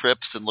take some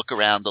trips and look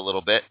around a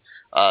little bit.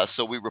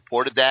 So we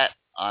reported that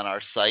on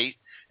our site.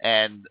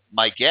 And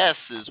my guess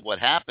is what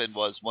happened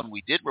was when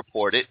we did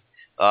report it,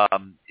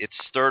 it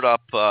stirred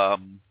up,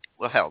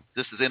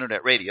 this is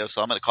internet radio, so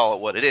I'm going to call it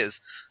what it is.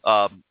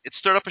 It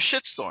stirred up a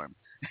shitstorm.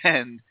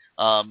 And,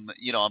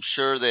 I'm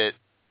sure that,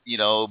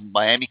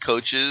 Miami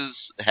coaches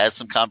had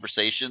some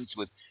conversations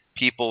with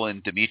people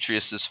in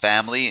Demetrius's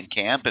family in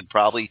camp and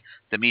probably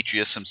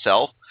Demetrius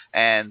himself.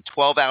 And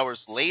 12 hours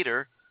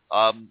later,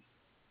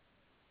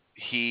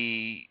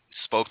 he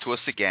spoke to us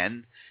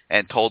again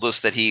and told us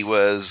that he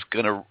was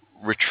going to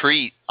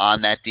retreat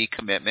on that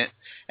decommitment,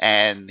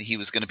 and he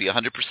was going to be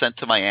 100%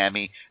 to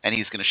Miami, and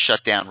he's going to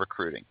shut down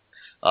recruiting.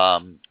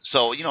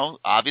 So,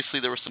 obviously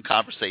there were some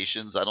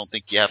conversations. I don't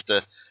think you have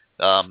to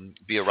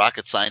be a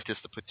rocket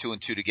scientist to put 2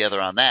 and 2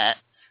 together on that.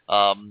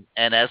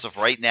 And as of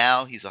right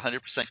now, he's 100%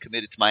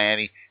 committed to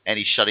Miami, and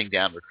he's shutting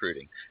down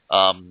recruiting.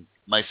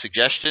 My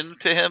suggestion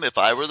to him, if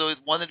I were the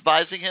one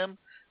advising him,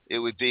 it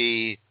would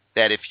be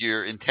that if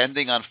you're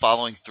intending on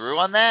following through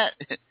on that,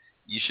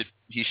 he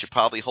should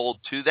probably hold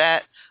to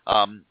that.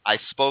 I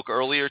spoke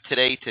earlier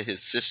today to his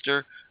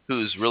sister,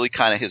 who's really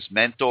kind of his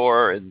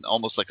mentor and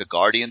almost like a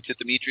guardian to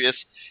Demetrius,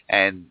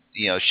 and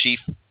she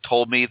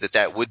told me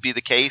that would be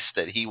the case,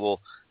 that he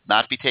will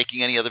not be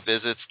taking any other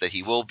visits, that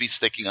he will be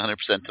sticking 100%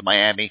 to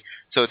Miami.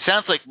 So it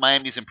sounds like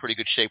Miami's in pretty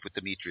good shape with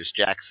Demetrius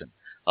Jackson.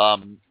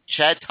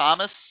 Chad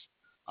Thomas,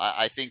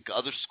 I think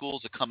other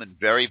schools are coming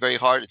very, very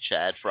hard at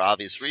Chad for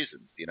obvious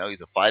reasons. He's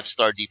a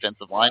 5-star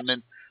defensive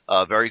lineman,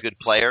 a very good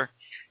player.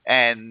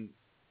 And,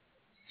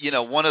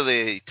 one of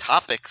the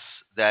topics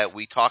that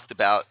we talked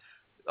about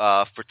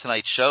for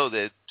tonight's show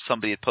that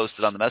somebody had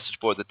posted on the message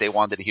board that they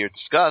wanted to hear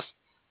discussed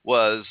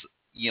was,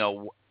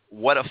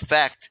 what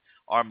effect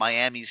are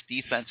Miami's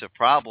defensive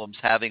problems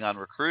having on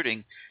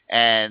recruiting,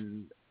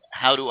 and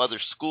how do other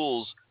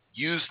schools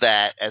use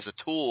that as a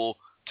tool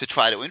to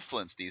try to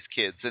influence these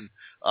kids? And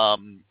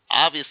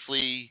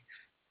obviously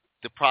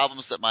the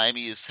problems that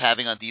Miami is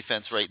having on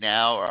defense right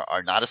now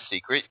are not a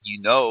secret.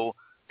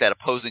 That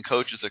opposing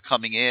coaches are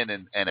coming in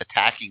and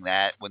attacking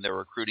that when they're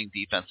recruiting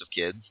defensive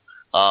kids.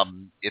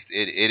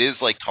 It is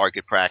like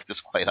target practice,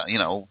 quite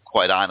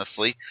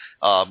honestly.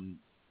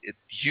 It's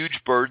a huge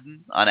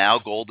burden on Al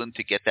Golden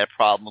to get that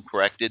problem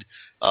corrected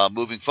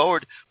moving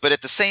forward. But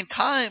at the same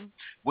time,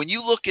 when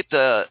you look at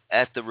the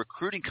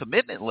recruiting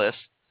commitment list,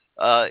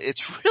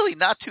 it's really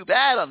not too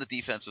bad on the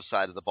defensive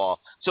side of the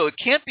ball. So it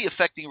can't be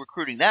affecting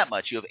recruiting that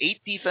much. You have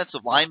 8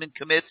 defensive linemen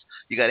commits.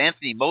 You got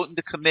Anthony Moten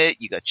to commit.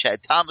 You got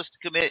Chad Thomas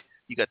to commit.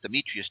 You got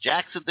Demetrius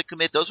Jackson to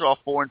commit. Those are all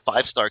 4- and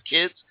 5-star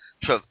kids.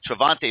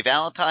 Travante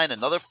Valentine,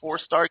 another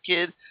 4-star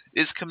kid,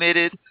 is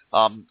committed.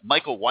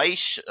 Michael Weish,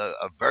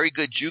 a very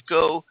good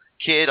JUCO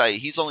kid.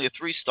 He's only a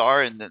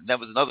 3-star, and that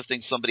was another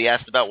thing somebody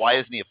asked about. Why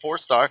isn't he a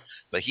 4-star?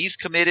 But he's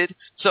committed.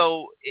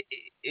 So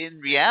in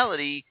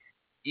reality,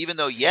 even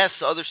though, yes,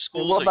 other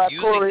schools are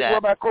using that. What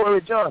about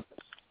Corey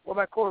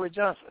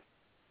Johnson?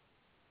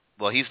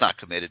 Well, he's not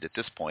committed at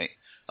this point.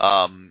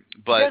 But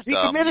yes, he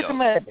committed to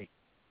Miami.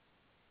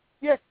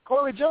 Yes,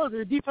 Corey Johnson,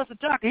 the defensive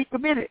tackle, he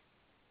committed.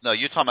 No,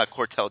 you're talking about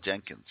Cortell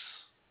Jenkins.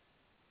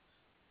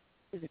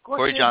 Is it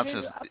Corey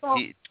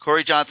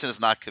Johnson is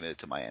not committed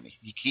to Miami.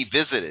 He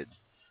visited,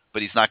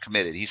 but he's not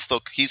committed. He's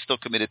still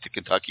committed to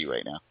Kentucky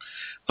right now.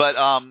 But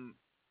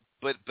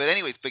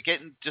anyways,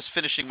 just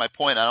finishing my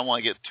point. I don't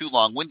want to get too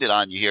long-winded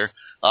on you here.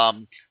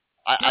 No,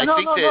 I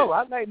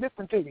like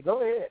listening to you.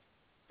 Go ahead.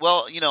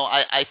 Well,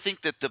 I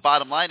think that the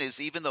bottom line is,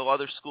 even though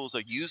other schools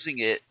are using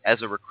it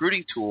as a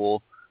recruiting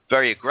tool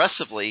very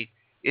aggressively,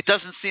 it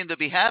doesn't seem to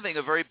be having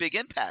a very big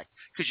impact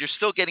because you're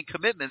still getting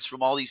commitments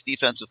from all these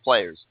defensive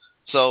players.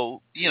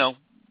 So,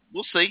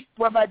 we'll see.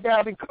 What about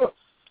Dalvin Cook?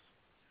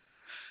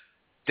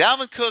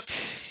 Dalvin Cook,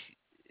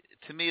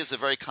 to me, is a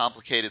very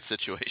complicated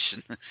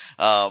situation.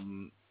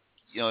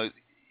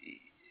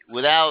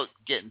 Without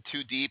getting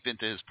too deep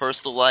into his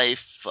personal life,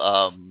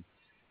 I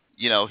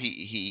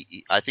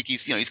think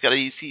he's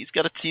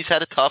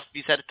had it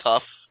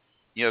tough,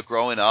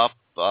 growing up.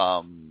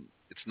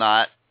 It's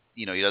not,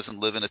 he doesn't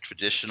live in a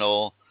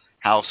traditional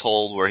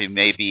household where he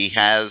maybe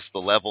has the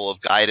level of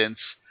guidance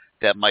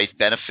that might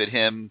benefit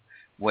him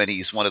when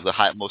he's one of the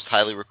most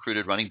highly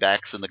recruited running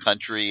backs in the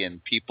country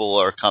and people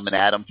are coming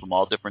at him from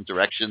all different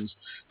directions.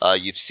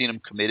 You've seen him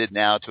committed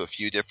now to a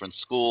few different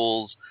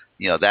schools.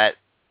 That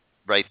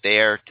right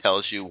there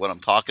tells you what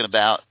I'm talking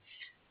about.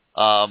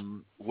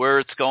 Where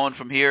it's going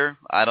from here,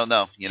 I don't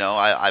know.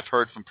 I've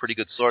heard from pretty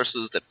good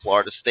sources that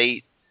Florida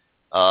State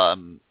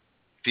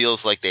feels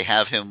like they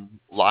have him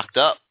locked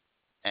up,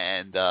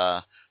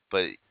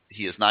 but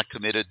he is not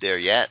committed there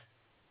yet.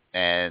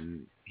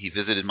 And he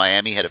visited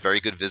Miami, had a very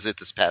good visit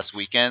this past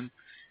weekend,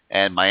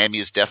 and Miami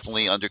is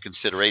definitely under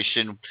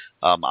consideration.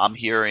 I'm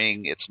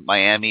hearing it's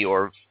Miami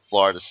or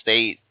Florida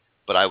State,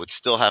 but I would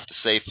still have to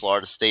say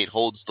Florida State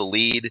holds the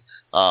lead,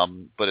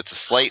 but it's a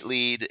slight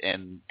lead,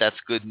 and that's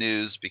good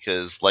news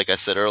because, like I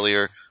said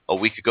earlier, a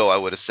week ago I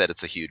would have said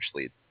it's a huge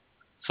lead.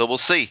 So we'll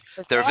see.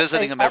 They're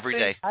visiting him every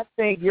day. I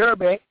think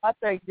Yerby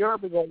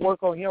going to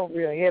work on him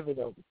real heavy,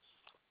 though.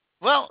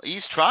 Well,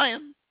 he's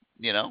trying.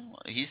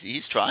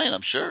 He's trying,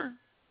 I'm sure.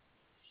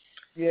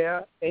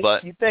 Yeah.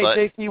 But you think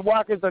J.C.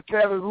 Watkins or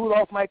Travis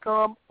Rudolph might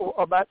come?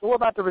 What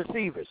about the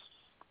receivers?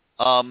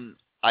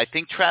 I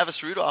think Travis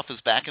Rudolph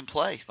is back in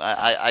play.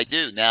 I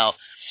do. Now,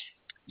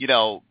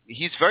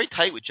 he's very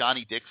tight with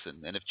Johnny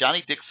Dixon. And if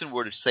Johnny Dixon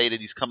were to say that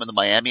he's coming to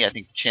Miami, I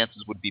think the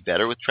chances would be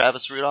better with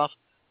Travis Rudolph.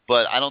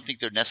 But I don't think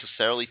they're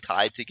necessarily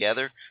tied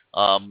together.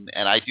 And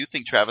I do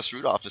think Travis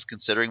Rudolph is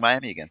considering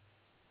Miami again.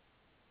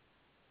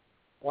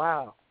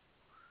 Wow.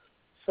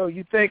 So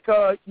you think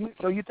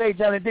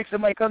Johnny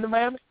Dixon might come to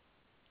Miami?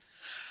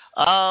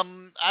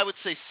 I would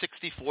say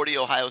 60-40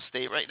 Ohio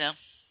State right now.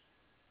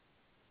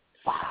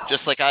 Wow.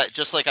 Just like I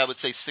would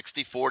say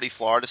 60-40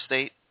 Florida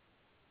State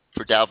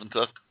for Dalvin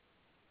Cook.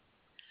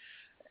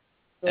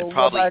 So and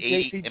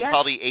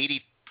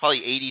probably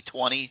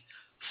 80-20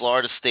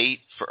 Florida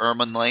State for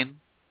Erman Lane.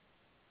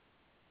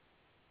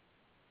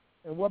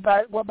 And what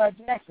about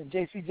Jackson,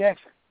 J.C.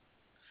 Jackson?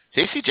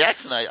 J.C.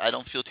 Jackson, I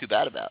don't feel too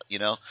bad about.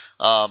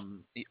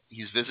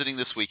 He's visiting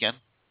this weekend,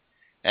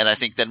 and I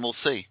think then we'll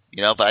see.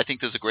 But I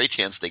think there's a great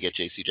chance they get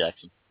J.C.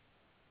 Jackson.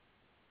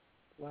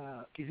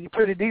 Wow, is he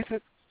pretty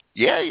decent?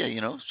 Yeah.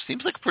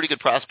 Seems like a pretty good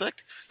prospect.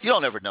 You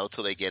don't ever know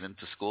till they get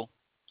into school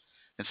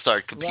and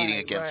start competing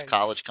against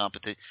college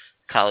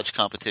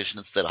competition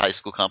instead of high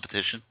school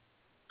competition.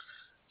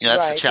 That's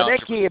right. the challenge.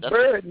 That kid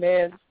Bird,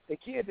 man, the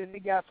kid that they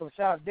got from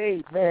South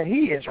Dade, man,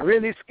 he is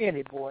really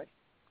skinny, boy.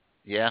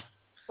 Yeah.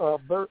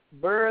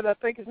 Bird, I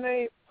think his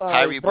name.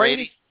 Tyree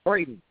Brady.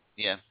 Brady.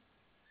 Yeah.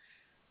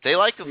 They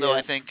like him though.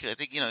 Yeah. I think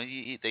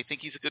they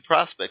think he's a good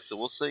prospect. So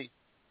we'll see.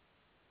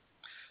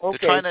 Okay.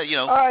 They're trying to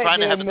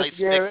right, have a nice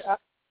Garrett,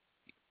 mix.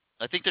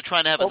 I think they're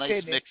trying to have a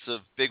nice then. mix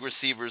of big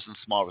receivers and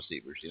small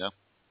receivers.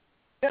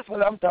 That's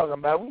what I'm talking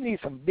about. We need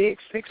some big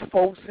 6'4",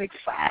 6'5".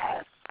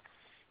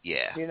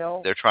 Yeah.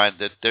 They're trying.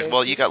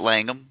 Well, you got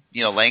Langham.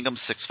 Langham's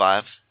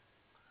 6'5".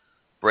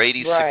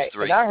 Brady's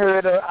 6'3". And I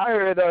heard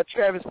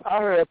Travis. I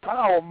heard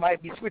Powell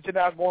might be switching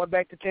out, going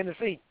back to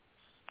Tennessee.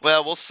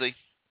 Well, we'll see.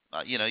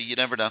 You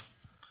never know.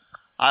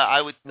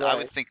 I would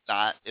think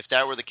not. If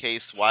that were the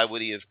case, why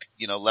would he have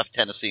left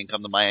Tennessee and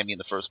come to Miami in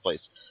the first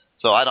place?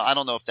 So I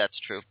don't know if that's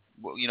true.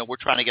 We're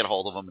trying to get a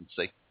hold of him and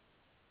see.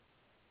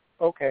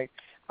 Okay.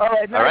 All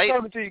right. Nice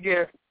talking to you,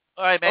 Gary.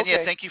 All right, man. Okay.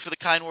 Yeah, thank you for the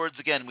kind words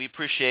again. We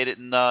appreciate it,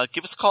 and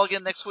give us a call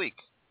again next week.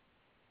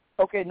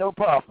 Okay, no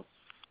problem.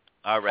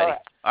 All right.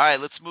 All right,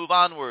 let's move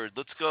onward.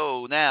 Let's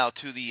go now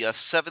to the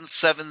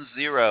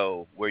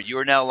 770, where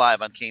you're now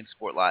live on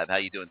CaneSport Live. How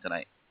you doing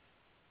tonight?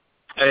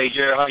 Hey,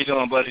 Gary. How you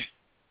doing, buddy?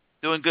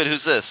 Doing good.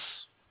 Who's this?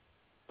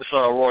 It's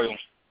Royal.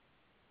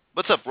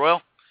 What's up,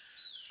 Royal?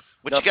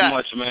 What Not you got? Not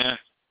much, man.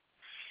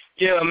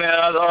 Yeah,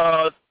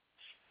 man.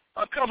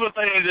 A couple of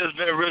things that's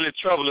been really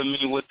troubling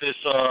me with this,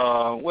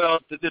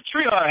 the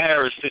Treon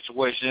Harris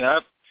situation.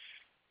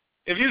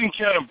 If you can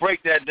kind of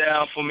break that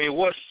down for me,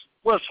 what's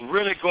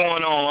really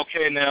going on?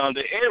 Okay, now,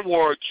 the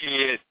Edward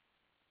kid,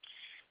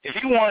 if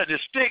he wanted to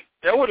stick,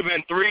 there would have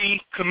been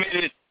 3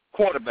 committed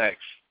quarterbacks.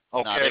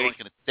 Okay. No,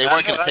 they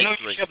weren't going to take 3. I know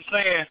you kept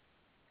saying,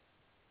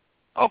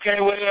 okay,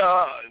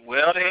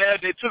 well,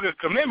 they took a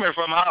commitment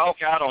from him.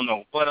 Okay, I don't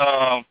know. But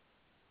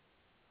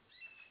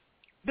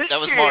that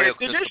was Mario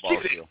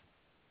Cristobal's deal.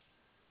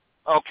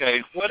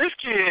 Okay, well, this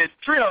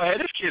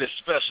kid is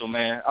special,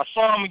 man. I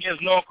saw him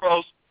against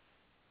Norcross,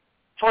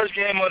 first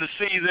game of the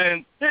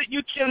season.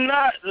 You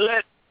cannot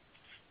I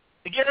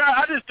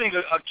just think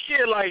a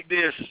kid like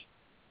this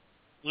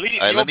leaving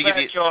your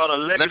backyard,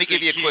 let me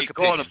give you a quick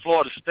opinion. Going to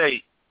Florida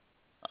State.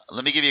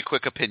 Let me give you a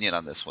quick opinion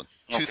on this one.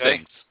 Two Okay.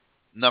 things.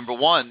 Number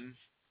one,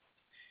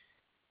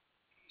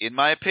 in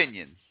my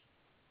opinion,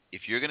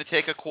 if you're going to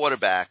take a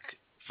quarterback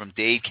from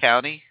Dade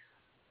County,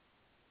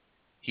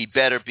 he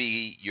better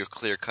be your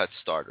clear-cut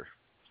starter.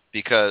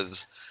 Because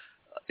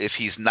if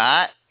he's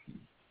not,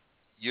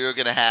 you're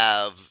going to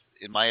have,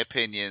 in my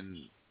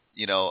opinion,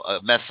 a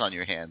mess on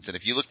your hands. And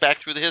if you look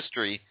back through the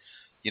history,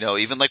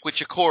 even like with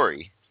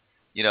Jacory,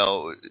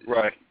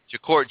 right.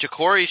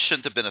 Jacory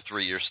shouldn't have been a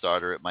 3-year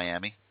starter at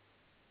Miami.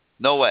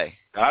 No way.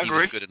 I agree.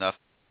 He was good enough.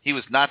 He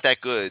was not that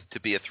good to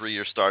be a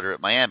 3-year starter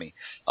at Miami.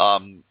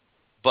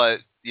 But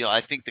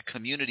I think the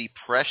community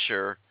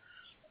pressure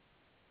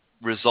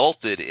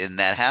resulted in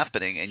that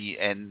happening,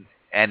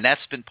 and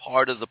that's been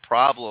part of the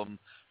problem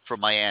for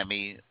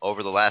Miami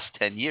over the last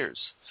 10 years.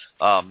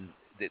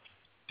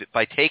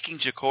 By taking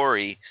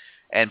Jacory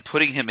and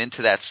putting him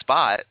into that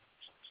spot,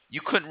 you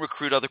couldn't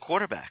recruit other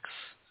quarterbacks.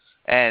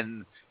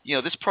 And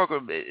this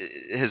program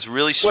has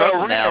really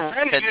struggled now.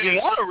 Randy didn't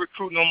want to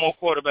recruit no more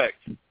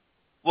quarterbacks.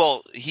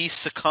 Well, he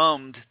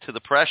succumbed to the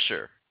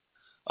pressure,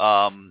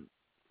 and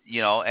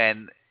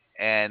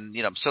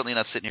I'm certainly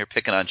not sitting here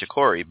picking on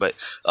Jacory, but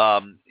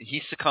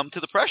he succumbed to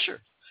the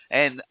pressure.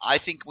 And I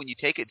think when you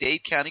take a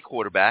Dade County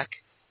quarterback,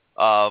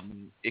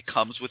 it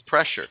comes with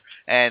pressure.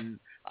 And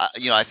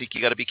I think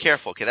you got to be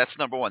careful. Okay, that's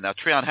number one. Now,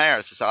 Treon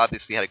Harris has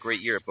obviously had a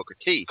great year at Booker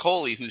T.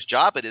 Coley, whose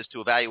job it is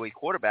to evaluate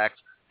quarterbacks,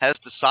 has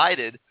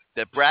decided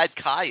that Brad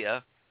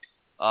Kaya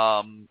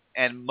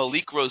and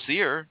Malik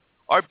Rozier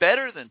are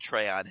better than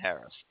Treon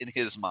Harris in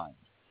his mind.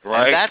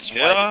 Right.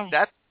 And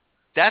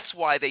that's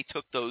why they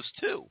took those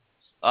two.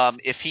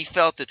 If he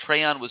felt that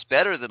Treon was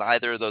better than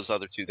either of those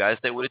other two guys,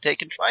 they would have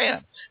taken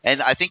Treon.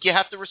 And I think you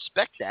have to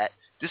respect that.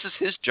 This is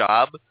his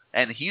job,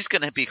 and he's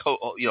going to be,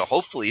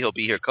 hopefully he'll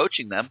be here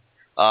coaching them.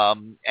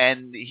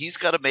 And he's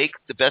got to make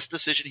the best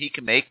decision he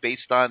can make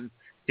based on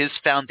his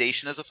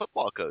foundation as a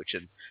football coach.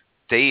 And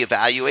they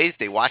evaluate,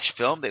 they watch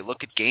film, they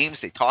look at games,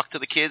 they talk to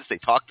the kids, they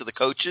talk to the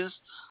coaches,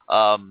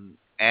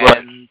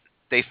 and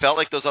they felt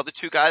like those other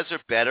two guys are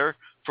better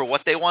for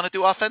what they want to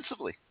do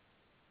offensively.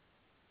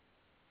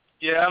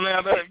 Yeah, I mean, I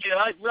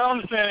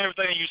understand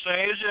everything you're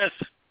saying. It's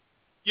just,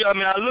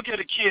 I look at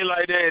a kid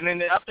like that, and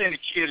then I think the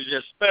kid is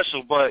just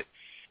special, but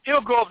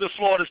he'll go up to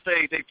Florida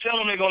State. They tell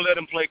him they're going to let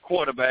him play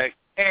quarterback.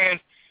 And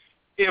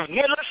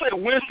let's say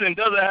Winston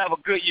doesn't have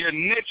a good year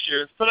next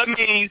year, so that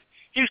means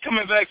he's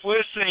coming back for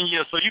his senior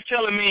year. So you're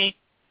telling me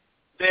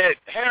that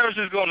Harris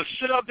is going to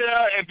sit up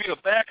there and be a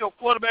backup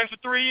quarterback for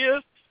 3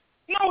 years?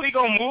 No, he's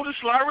going to move to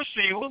slot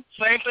receiver.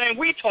 Same thing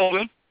we told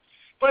him.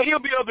 But he'll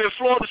be up at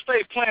Florida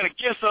State playing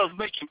against us,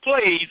 making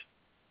plays,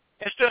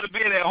 instead of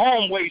being at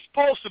home where he's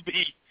supposed to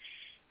be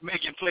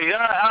making plays.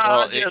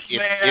 If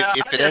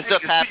it ends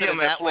up happening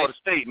that way, Florida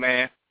State,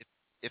 man.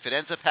 If it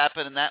ends up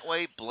happening that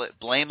way,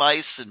 blame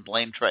Ice and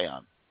blame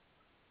Treon.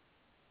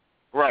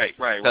 Right.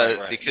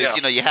 Because yeah.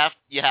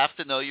 you have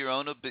to know your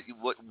own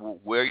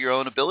where your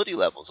own ability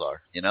levels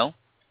are.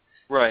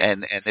 Right.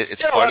 And it's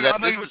part of that. I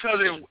mean, because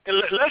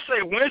let's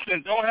say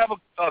Winston don't have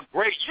a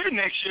great year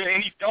next year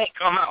and he don't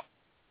come out.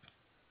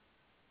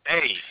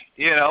 Hey,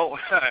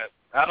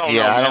 I don't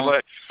know.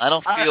 I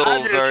don't feel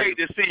I just hate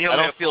to see him. I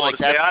don't feel like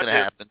that's going to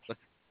happen. But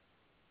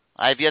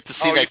I've yet to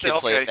see that kid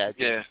play a bad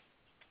game.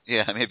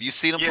 Yeah, I mean, have you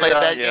seen him play a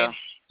bad game?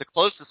 The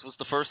closest was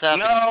the first half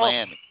against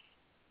Miami.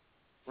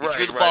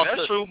 Right.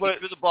 That's true, but he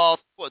threw the ball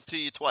to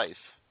you twice.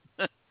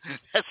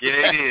 He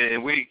did.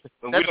 And we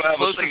don't have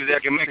a safety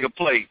that can make a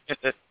play.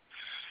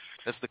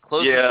 That's the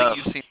closest thing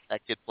you've seen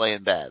that kid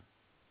playing bad.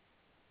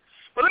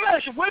 But let me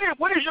ask you, what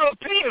is your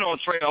opinion on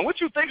Trayon?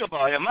 What you think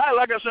about him?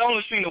 Like I said, I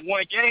only seen the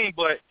one game,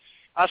 but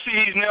I see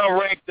he's now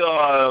ranked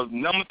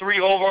number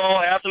 3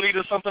 overall athlete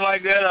or something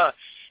like that.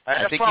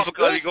 That's probably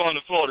because he's going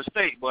to Florida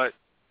State, but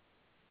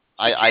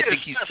I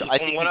think he's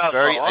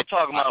very. I'm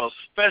talking about a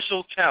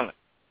special talent.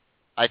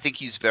 I think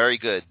he's very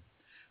good,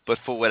 but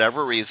for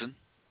whatever reason,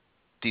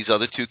 these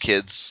other two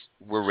kids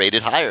were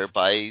rated higher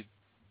by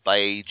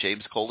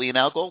James Coley and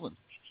Al Golden.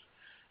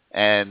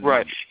 And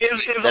right, is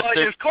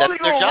Coley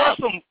going to run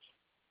some?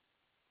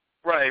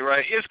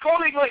 Right. Is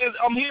Coley going?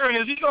 I'm hearing.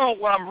 Is he going?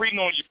 What I'm reading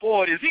on your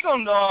board. Is he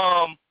going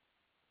to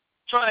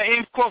try to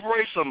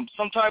incorporate some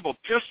type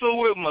of pistol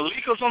with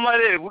Malik or something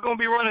like that? We're going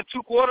to be running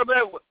 2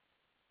 quarterbacks.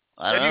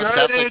 Have you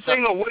heard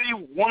anything, or what do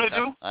you want to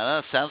do? I don't know.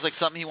 It sounds like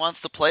something he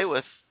wants to play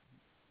with.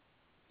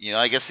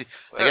 I guess he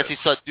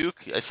saw Duke.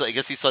 I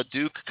guess he saw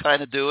Duke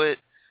kind of do it.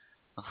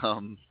 I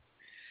don't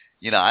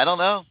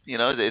know.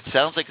 It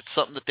sounds like it's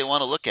something that they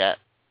want to look at.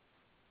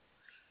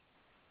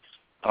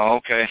 Oh,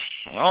 okay.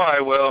 All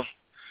right. Well,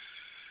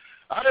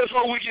 I just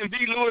hope we can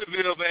beat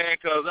Louisville, man,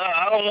 because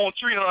I don't want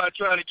Treon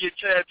trying to get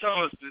Chad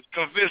Thomas to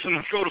convince him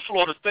to go to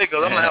Florida State,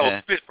 because I'm going to have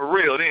a fit for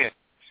real then.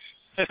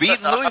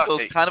 Beating Louisville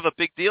is kind of a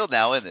big deal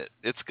now, isn't it?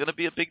 It's going to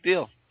be a big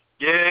deal.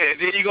 Yeah,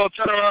 then you're going to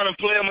turn around and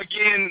play them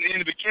again in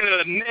the beginning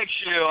of next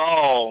year.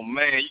 Oh,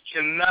 man, you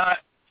cannot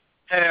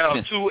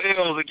have 2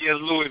 L's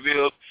against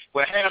Louisville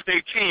with half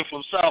their team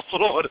from South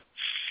Florida.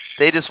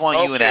 They just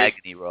want you in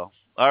agony, Ro.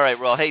 All right,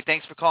 Ro. Hey,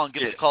 thanks for calling.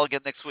 Give us a call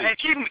again next week. Hey,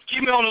 keep me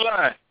on the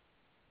line.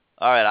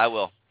 All right, I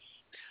will.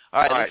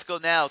 All right, let's go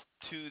now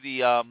to the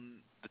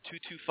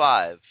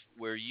 225,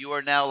 where you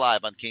are now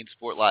live on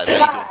CaneSport Live.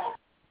 How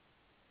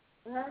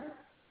you doing?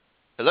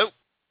 Hello?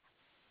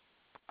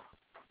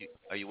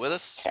 Are you with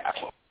us?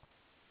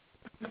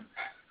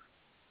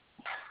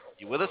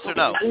 You with us or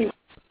no?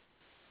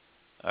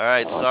 All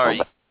right,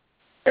 sorry.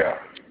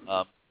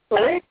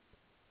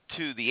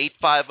 To the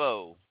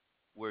 850,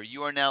 where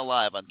you are now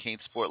live on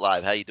CaneSport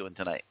Live. How you doing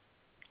tonight?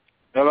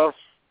 Hello?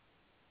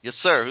 Yes,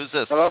 sir. Who's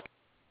this? Hello?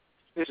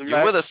 This is You're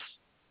Max. with us.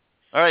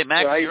 All right,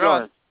 Max, you're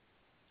on.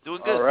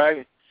 Doing good. All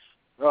right.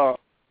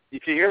 You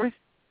can hear me?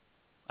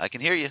 I can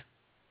hear you.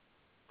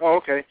 Oh,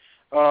 okay.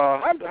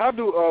 How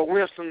do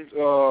Winston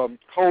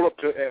hold up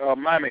to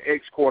Miami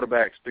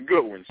ex-quarterbacks, the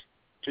good ones,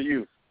 to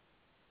you?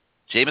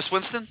 Jameis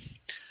Winston?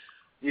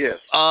 Yes.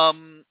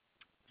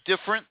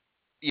 Different.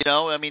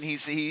 I mean, he's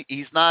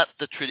not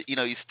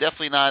he's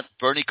definitely not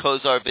Bernie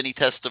Kosar, Vinny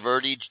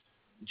Testaverde,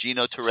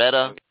 Gino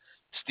Torretta,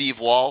 Steve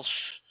Walsh.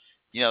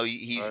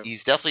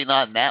 He's definitely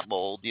not in that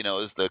mold.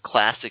 As the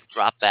classic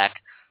drop back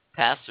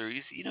passer.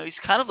 He's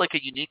kind of like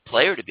a unique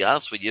player, to be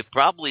honest with you.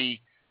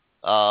 Probably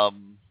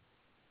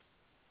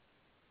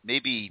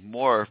maybe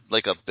more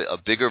like a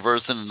bigger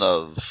version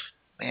of,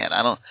 man,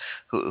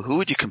 who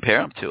would you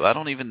compare him to? I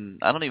don't even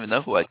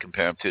know who I'd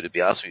compare him to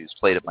be honest with you. He's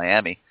played at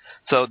Miami.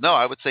 So no,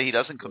 I would say he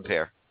doesn't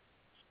compare.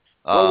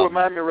 What would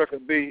Miami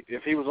record be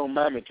if he was on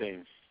Miami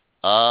team?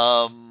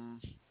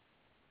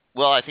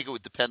 Well, I think it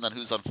would depend on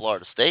who's on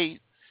Florida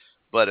State.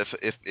 But if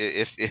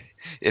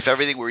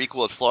everything were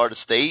equal at Florida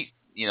State,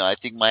 I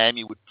think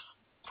Miami would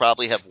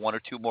probably have 1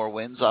 or 2 more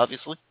wins,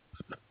 obviously.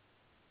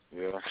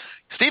 Yeah.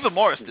 Stephen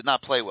Morris did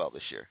not play well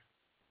this year.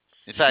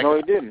 In fact, no,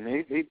 he didn't.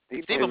 He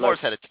Stephen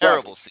Morris had a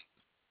terrible season.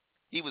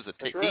 He was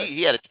right.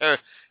 he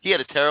had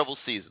a terrible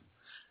season,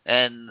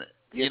 and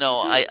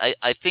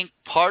I think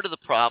part of the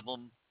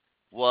problem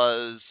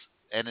was,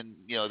 and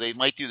they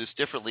might do this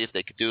differently if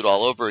they could do it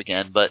all over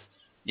again, but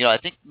I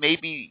think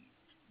maybe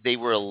they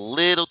were a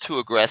little too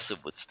aggressive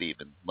with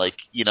Stephen. Like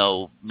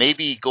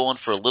maybe going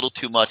for a little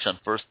too much on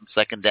first and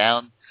second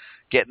down,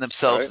 getting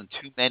themselves in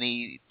too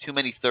many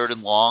 3rd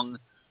and long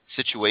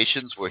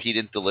situations where he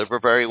didn't deliver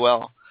very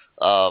well.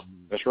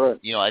 That's right.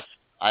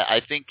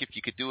 I think if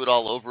you could do it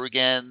all over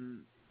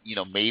again,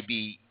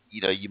 maybe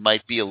you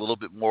might be a little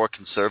bit more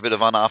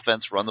conservative on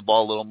offense, run the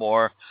ball a little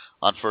more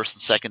on first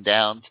and second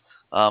downs.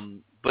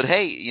 But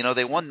hey,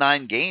 they won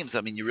 9 games.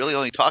 I mean, you're really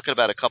only talking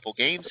about a couple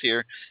games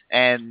here,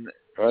 and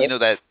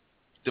that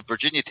the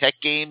Virginia Tech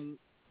game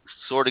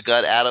sort of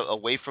got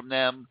away from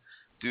them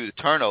due to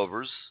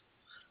turnovers.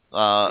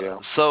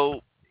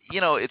 So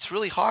it's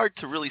really hard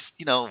to really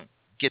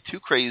get too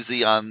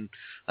crazy on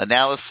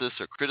analysis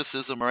or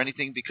criticism or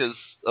anything because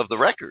of the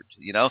record,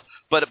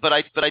 But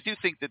I do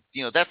think that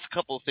that's a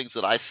couple of things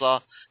that I saw.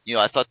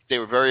 I thought that they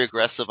were very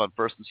aggressive on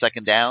first and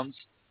second downs.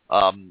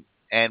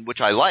 and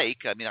which I like.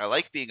 I mean, I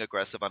like being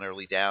aggressive on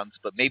early downs,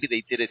 but maybe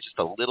they did it just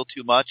a little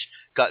too much,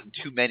 got in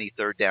too many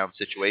third down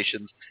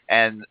situations.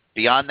 And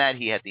beyond that,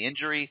 he had the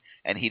injury,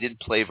 and he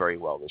didn't play very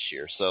well this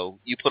year. So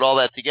you put all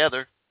that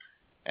together,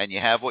 and you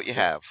have what you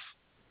have.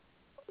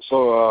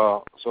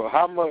 So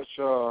how much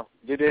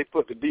did they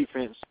put the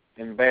defense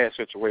in bad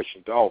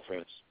situations, the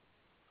offense?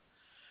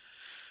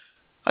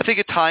 I think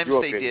at times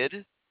they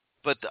did,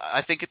 but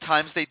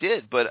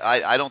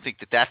I don't think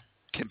that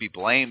can be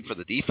blamed for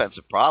the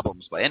defensive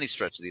problems by any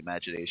stretch of the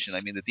imagination.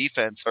 I mean, the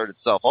defense hurt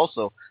itself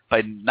also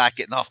by not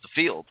getting off the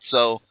field.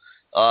 So,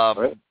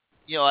 right.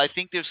 I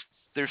think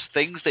there's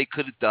things they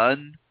could have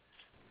done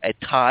at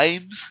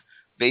times,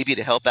 maybe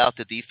to help out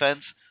the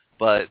defense,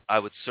 but I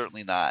would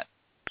certainly not,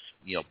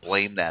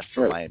 blame that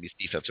for Miami's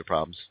defensive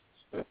problems.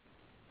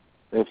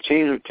 If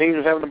teams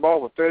are having the ball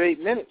for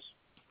 38 minutes,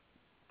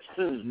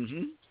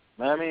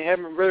 Miami ain't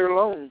having it very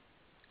long.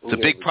 It's a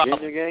big problem,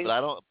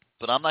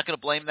 but I'm not going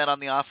to blame that on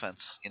the offense.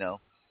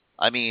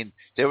 I mean,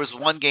 there was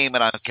one game,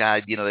 and they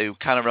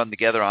kind of run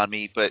together on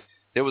me, but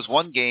there was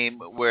one game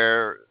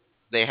where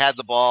they had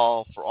the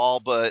ball for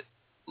all but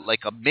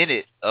like a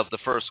minute of the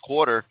first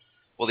quarter.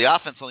 Well, the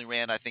offense only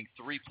ran, I think,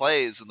 3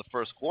 plays in the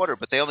first quarter,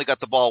 but they only got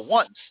the ball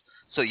once.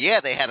 So,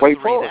 yeah, they had a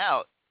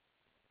 3-and-out.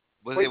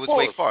 It was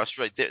Wake Forest,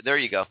 right? There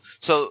you go.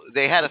 So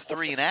they had a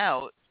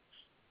 3-and-out,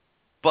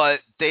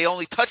 but they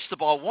only touched the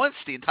ball once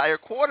the entire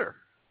quarter.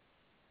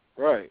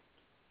 Right.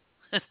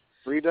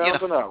 3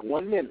 downs and out,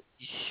 1 minute.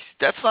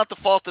 That's not the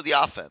fault of the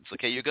offense,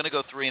 okay? You're going to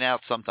go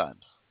 3-and-out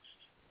sometimes.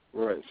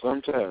 Right,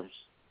 sometimes.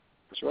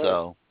 That's right.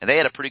 So, and they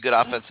had a pretty good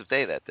offensive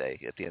day that day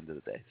at the end of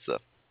the day. So,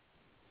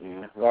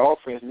 yeah, the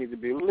offense needs to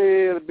be a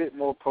little bit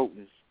more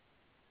potent.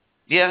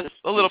 Yeah,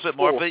 a little bit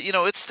more, but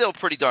it's still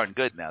pretty darn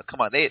good now. Come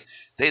on, they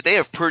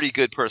have pretty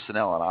good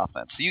personnel on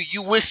offense.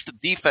 You wish the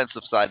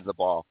defensive side of the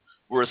ball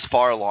were as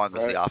far along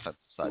as the offensive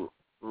side.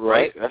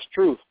 Right, that's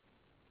true.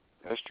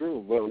 That's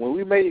true. But when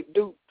we made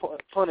Duke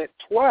punt it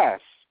twice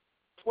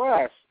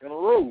in a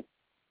row,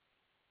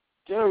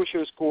 then we should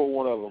have scored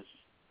one of them.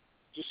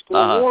 Just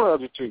scored one of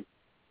the two.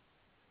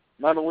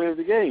 Not to win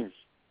the game.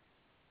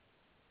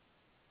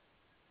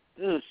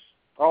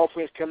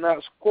 Offense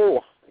cannot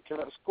score. It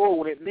cannot score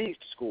when it needs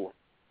to score.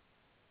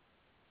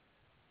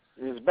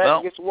 When it's back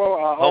against the wall,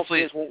 our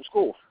offense won't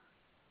score.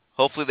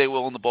 Hopefully they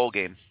will in the bowl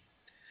game.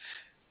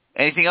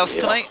 Anything else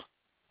tonight?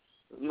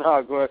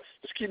 No, go ahead.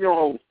 Just keep me on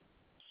hold.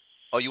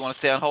 Oh, you want to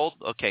stay on hold?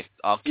 Okay,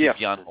 I'll keep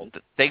you on hold.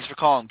 Thanks for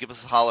calling. Give us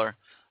a holler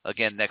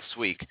again next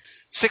week.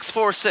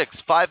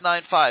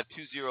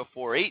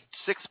 646-595-2048.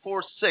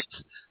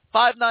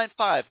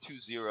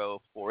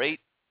 646-595-2048.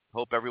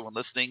 Hope everyone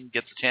listening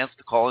gets a chance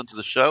to call into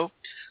the show.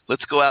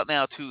 Let's go out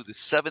now to the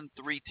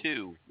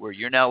 732, where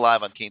you're now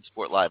live on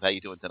CaneSport Live. How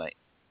you doing tonight?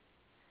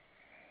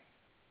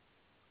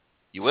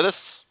 You with us?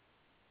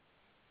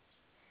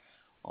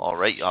 All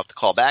right, you'll have to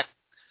call back.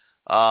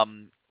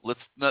 Let's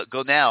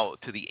go now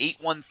to the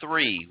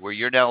 813, where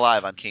you're now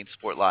live on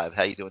CaneSport Live.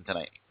 How you doing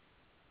tonight?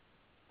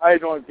 How you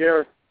doing,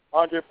 Gary?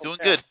 Andre from Doing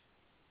Tampa. good.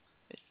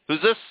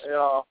 Who's this?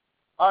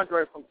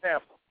 Andre from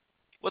Tampa.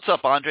 What's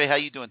up, Andre? How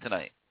you doing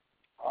tonight?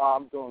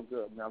 I'm doing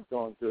good, man. I'm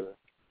doing good.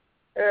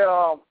 Hey,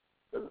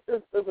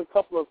 there's a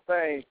couple of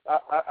things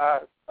I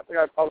think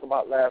I talked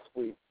about last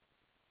week.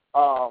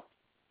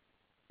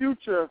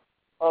 Future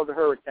of the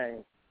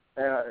Hurricanes,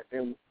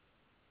 and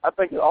I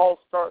think it all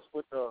starts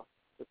with the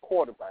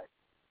quarterback.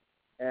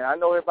 And I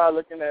know everybody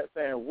looking at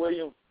saying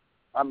Williams.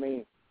 I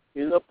mean,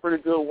 he looked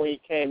pretty good when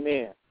he came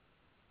in,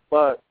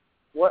 but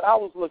what I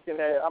was looking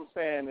at, I'm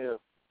saying is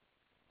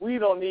we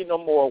don't need no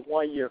more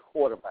one-year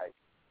quarterback.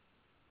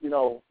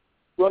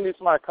 We'll need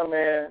somebody to come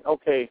in,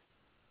 okay,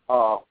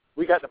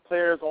 we got the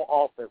players on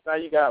offense. Now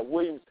you got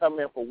Williams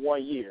coming in for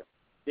 1 year.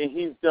 Then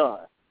he's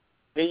done.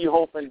 Then you're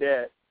hoping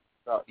that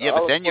but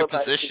then you're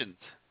positioned.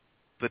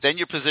 But then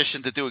you're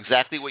positioned to do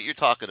exactly what you're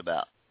talking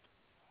about.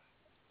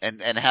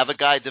 And have a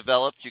guy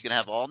developed. You can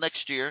have all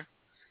next year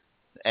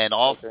and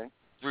all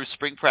through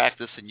spring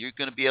practice, and you're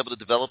going to be able to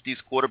develop these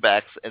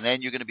quarterbacks, and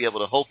then you're going to be able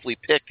to hopefully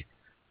pick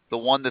the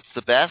one that's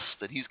the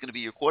best, and he's going to be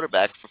your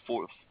quarterback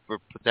for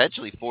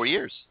potentially 4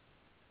 years.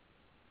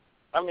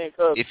 I mean,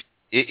 cause,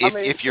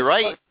 if you're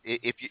right,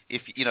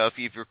 if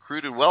you've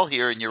recruited well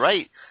here, and you're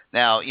right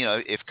now,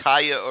 if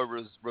Kaya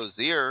or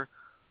Rozier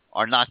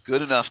are not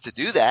good enough to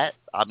do that,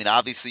 I mean,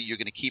 obviously you're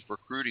going to keep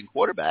recruiting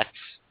quarterbacks.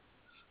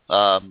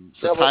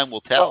 Time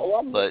will tell.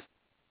 I'm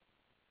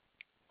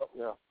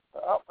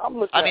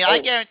looking. I mean, I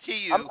guarantee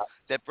you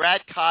that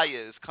Brad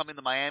Kaya is coming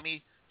to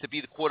Miami to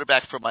be the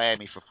quarterback for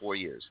Miami for 4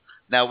 years.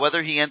 Now,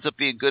 whether he ends up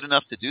being good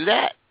enough to do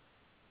that,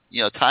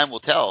 time will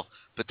tell.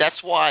 But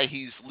that's why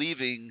he's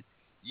leaving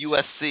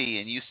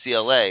USC and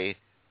UCLA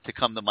to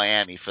come to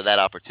Miami for that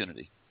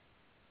opportunity.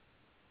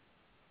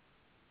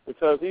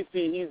 Because he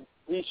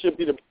should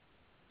be the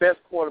best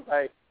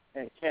quarterback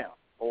in camp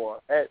or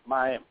at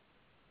Miami.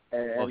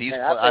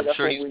 I'm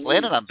sure he's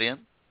planning on being.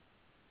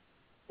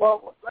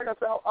 Well, like I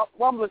said,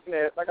 I'm looking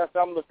at.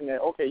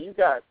 Okay, we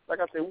got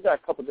a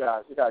couple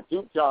guys. We got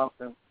Duke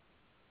Johnson.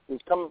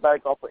 who's coming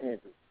back off of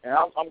injury. And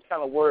I'm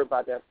kind of worried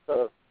about that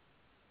because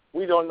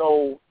we don't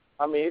know.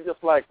 I mean, it's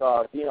just like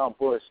Deion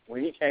Bush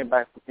when he came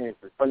back from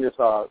injury, from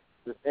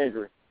this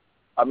injury.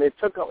 I mean,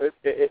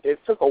 it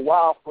took a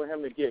while for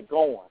him to get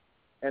going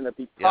and to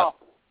be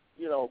confident,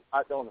 you know,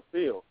 out there on the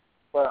field.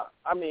 But,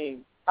 I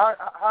mean,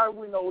 how do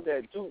we know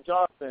that Duke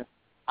Johnson,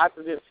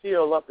 after this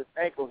heel up his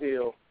ankle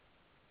heel,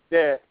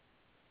 that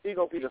he's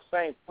going to be the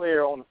same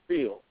player on the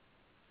field?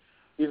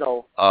 You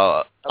know,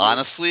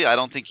 honestly, I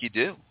don't think you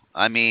do.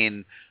 I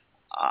mean,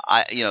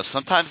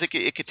 sometimes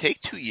it could take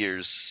 2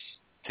 years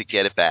to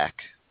get it back.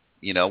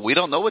 You know, we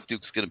don't know what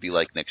Duke's going to be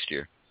like next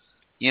year.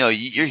 You know,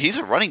 he's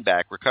a running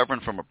back recovering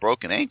from a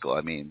broken ankle.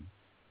 I mean,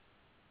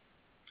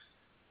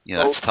 you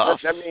know, that's tough.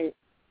 I mean,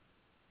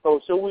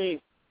 so should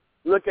we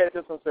look at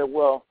this and say,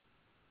 well,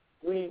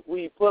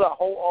 we put our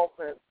whole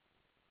offense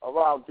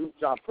around Duke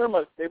Johnson? Pretty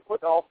much, they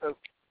put the offense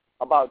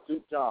about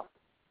Duke Johnson.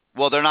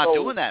 Well, they're not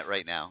doing that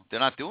right now. They're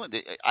not doing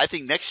it. I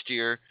think next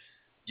year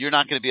you're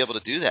not going to be able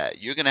to do that.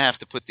 You're going to have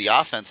to put the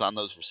offense on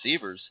those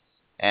receivers,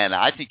 and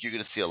I think you're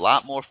going to see a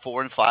lot more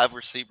 4 and 5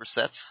 receiver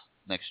sets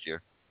next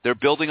year. They're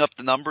building up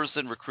the numbers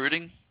in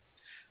recruiting.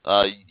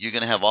 You're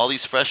going to have all these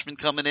freshmen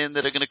coming in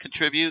that are going to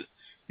contribute.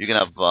 You're going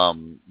to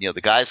have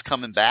the guys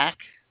coming back,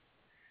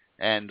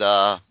 and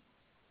I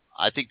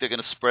think they're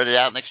going to spread it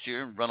out next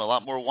year and run a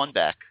lot more one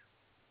back.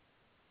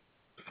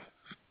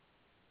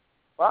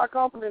 Well, how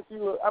confident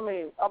you? I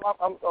mean,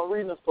 I'm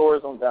reading the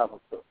stories on Dalvin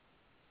Cook,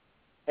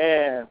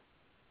 and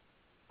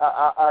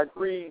I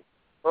agree.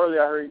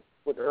 Earlier, I heard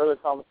with the earlier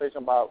conversation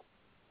about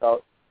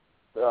the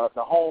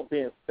home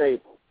being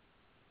stable,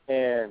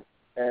 and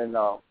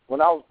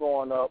when I was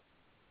growing up,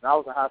 when I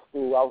was in high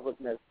school, I was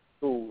looking at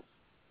schools.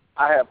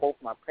 I had both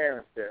my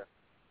parents there.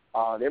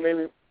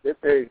 They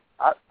say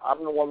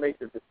I'm the one to make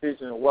the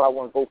decision of where I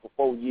want to go for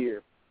 4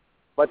 years,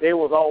 but they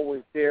was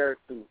always there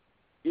to,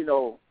 you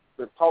know,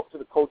 to talk to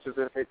the coaches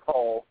if they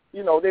call.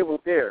 You know, they were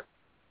there,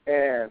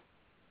 and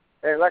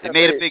like it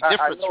made a big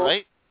difference,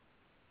 right?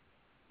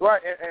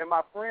 Right, and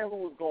my friend who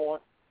was going,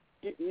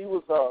 he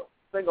was a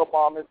single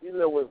mom. He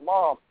lived with his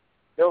mom.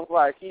 It was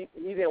like he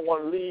didn't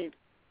want to leave.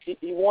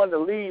 He wanted to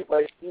leave,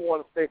 but he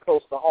wanted to stay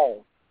close to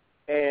home.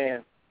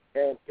 And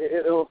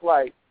it was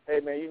like, hey,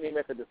 man, you need to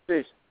make a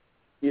decision.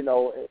 You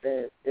know,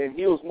 and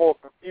he was more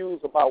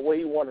confused about where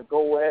he wanted to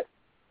go at.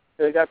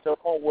 So it got to a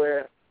point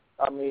where,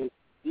 I mean,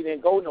 he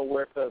didn't go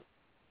nowhere because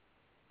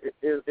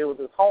it was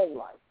his home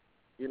life.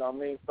 You know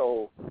what I mean?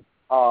 So,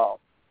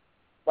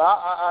 but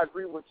I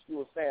agree with what you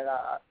were saying.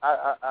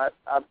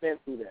 I've been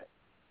through that.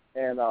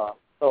 And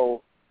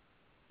so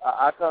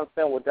I can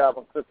understand where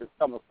Dalvin Cook is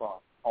coming from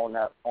on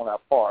that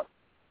part.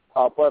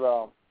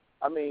 But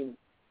I mean,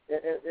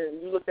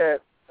 and you look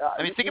at.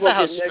 Think about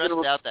how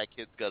stressed out that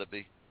kid's got to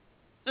be.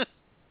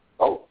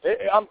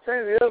 I'm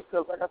saying it is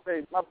because, like I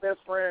say, my best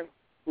friend,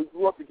 we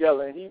grew up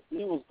together, and he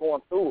was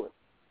going through it.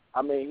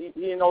 I mean, he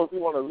didn't know if he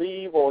wanted to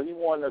leave or he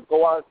wanted to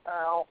go out of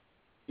town.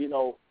 He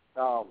was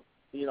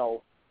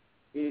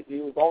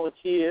only a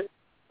kid,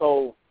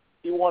 so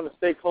he wanted to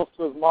stay close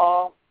to his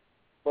mom.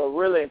 But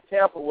really, in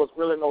Tampa was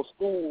really no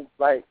school.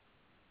 Like,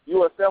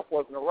 USF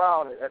wasn't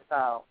around at that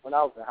time when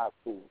I was in high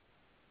school.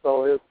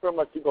 So it was pretty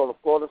much you go to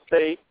Florida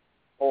State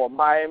or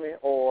Miami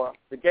or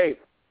the Gators,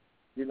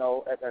 you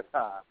know, at that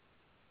time.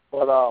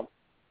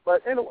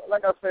 But anyway,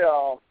 like I said,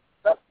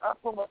 I'm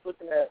pretty much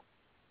looking at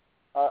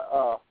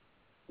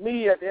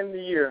me at the end of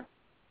the year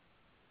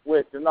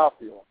with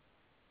D'Onofrio.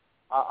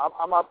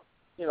 I'm up,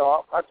 you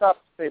know, I try to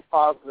stay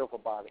positive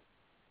about it.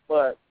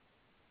 But,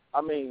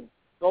 I mean,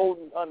 go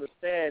and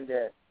understand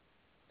that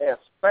as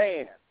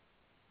fans,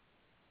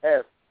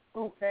 as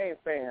true Cane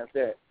fans,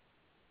 that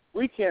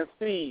we can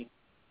see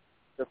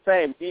the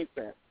same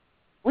defense.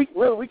 We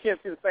can't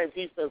see the same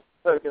defense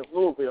against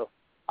Louisville.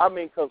 I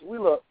mean, because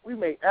we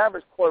make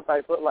average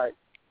quarterbacks look like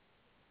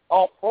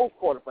all-pro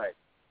quarterbacks.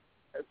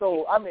 And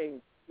so, I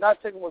mean,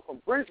 not taking away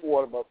from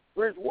Bridgewater, but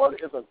Bridgewater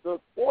is a good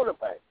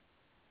quarterback,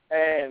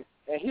 and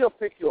he'll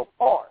pick you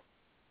apart.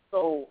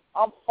 So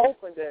I'm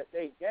hoping that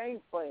their game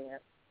plan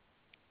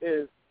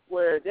is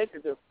where they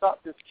can just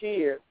stop this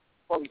kid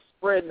from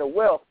spreading the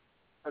wealth,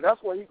 and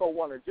that's what he's going to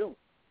want to do.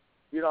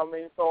 You know what I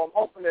mean? So I'm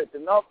hoping that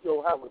D'Onofrio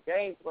will have a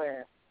game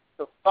plan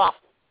to stop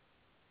it.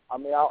 I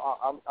mean,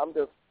 I'm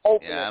just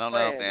hoping. Yeah, I don't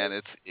know,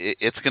 man.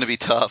 It's going to be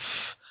tough.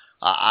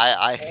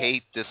 I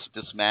hate this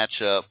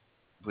matchup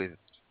with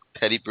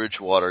Teddy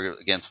Bridgewater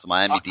against the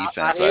Miami defense.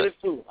 I hate it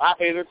too.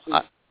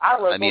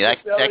 I mean,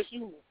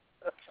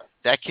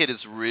 that kid is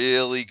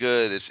really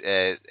good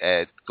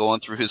at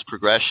going through his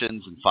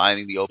progressions and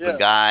finding the open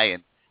guy,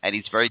 and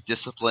he's very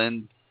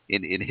disciplined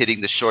in hitting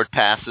the short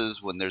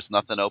passes when there's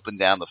nothing open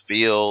down the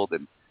field.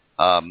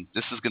 And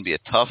this is going to be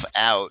a tough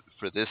out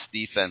for this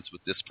defense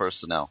with this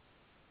personnel.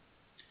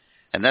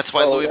 And that's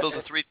why Louisville's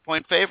a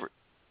 3-point favorite.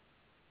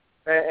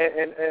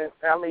 And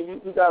I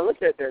mean, you got to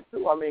look at that,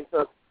 too. I mean,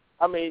 because,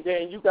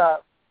 then you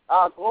got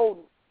our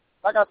Golden.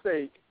 Like I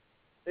say,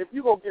 if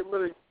you go get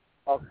rid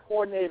of a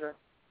coordinator,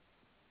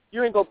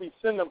 you ain't going to be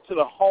sending them to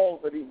the homes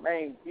of these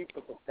main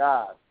defensive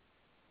guys.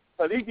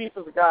 So these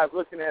defensive guys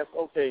looking at,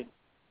 okay,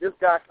 this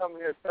guy coming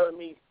here telling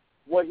me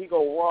what he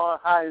gonna run,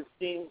 how his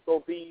team's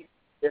gonna be,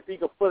 if he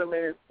could put him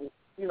in his,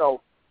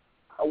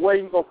 where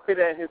he gonna fit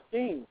in his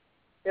team.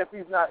 If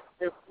he's not,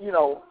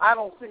 I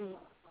don't see,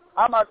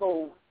 I'm not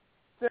gonna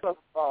send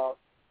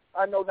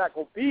I know not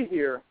gonna be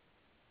here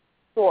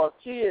for a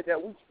kid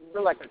that we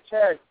feel like a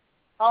Chad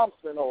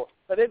Thompson or,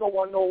 so they're gonna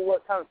want to know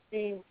what kind of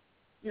team,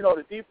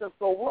 the defense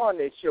gonna run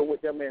this year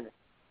with them in it.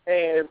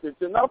 And if the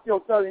D'Onofrio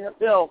telling them,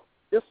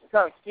 this is the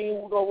kind of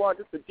scheme we're gonna run,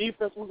 this is the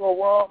defense we're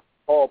gonna run,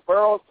 or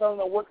Burrow's telling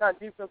them what kind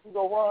of defense we're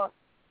gonna run.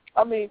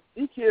 I mean,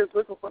 these kids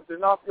looking for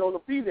D'Onofrio to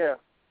be there,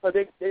 so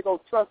they gonna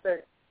trust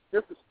that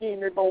this is the scheme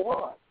they're gonna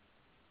run.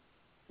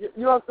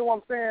 You understand what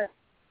I'm saying?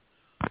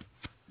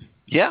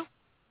 Yeah.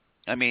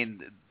 I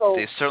mean, so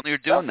they certainly are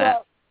doing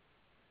that.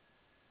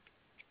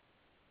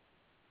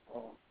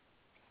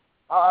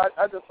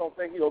 I just don't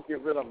think he'll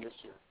get rid of him this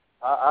year.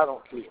 I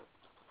don't see it.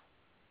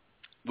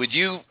 Would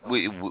you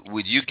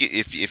get,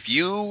 if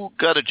you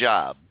got a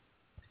job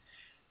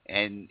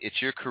and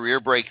it's your career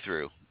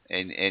breakthrough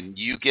and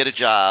you get a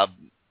job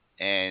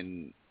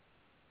and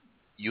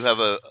you have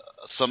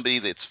somebody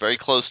that's very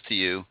close to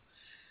you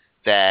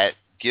that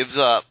gives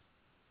up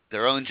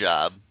their own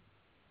job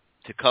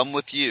to come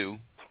with you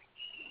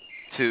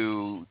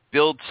to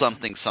build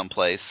something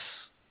someplace,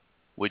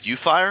 would you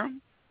fire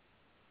him?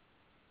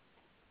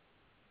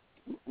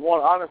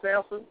 Want an honest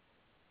answer?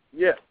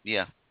 Yes.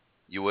 Yeah,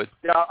 you would.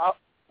 Yeah,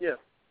 yes.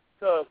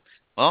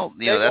 Well,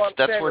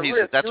 that's where he's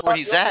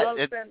at.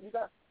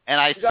 And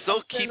I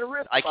still keep.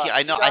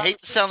 I know. I hate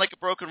to sound like a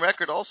broken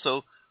record,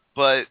 also,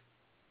 but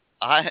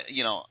I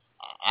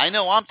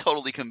know I'm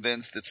totally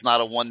convinced it's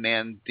not a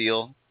one-man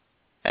deal.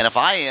 And if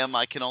I am,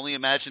 I can only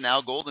imagine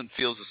Al Golden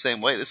feels the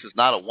same way. This is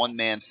not a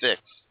one-man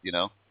fix.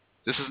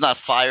 This is not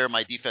fire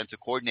my defensive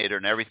coordinator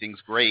and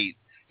everything's great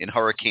in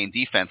Hurricane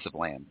defensive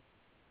land.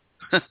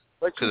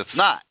 Because it's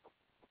not.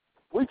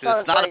 Because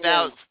it's not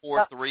about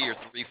 4-3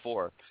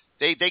 or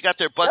 3-4. They got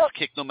their butts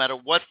kicked no matter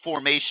what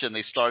formation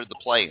they started to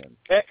play in.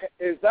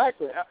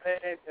 Exactly.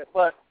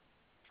 But,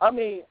 I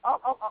mean,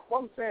 what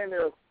I'm saying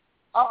is,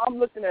 I'm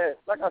looking at,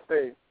 like I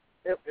say,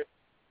 if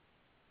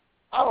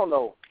I don't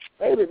know.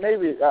 Maybe.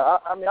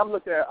 I'm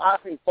looking at. I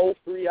think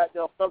 4-3 out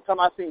there. Sometimes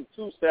I think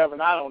 2-7.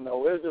 I don't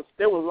know. It was just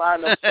they was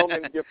lined up so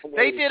many different ways.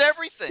 They did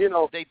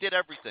everything. They did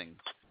everything.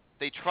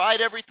 They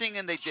tried everything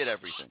and they did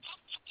everything.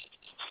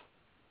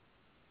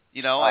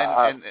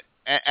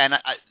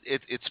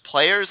 It's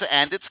players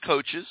and it's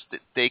coaches.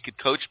 They could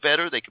coach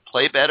better. They could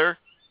play better.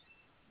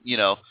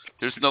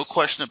 There's no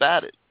question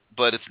about it.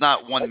 But it's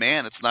not one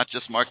man. It's not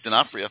just Mark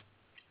D'Onofrio.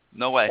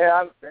 No way. Yeah, I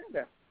understand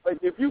that. But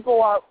if you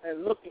go out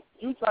and look,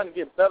 you trying to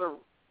get better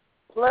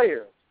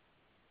players.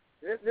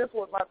 This is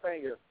what my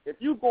thing is. If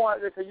you go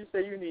out there because you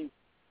say you need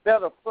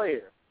better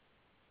players,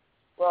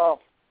 well,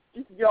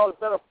 you can get all the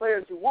better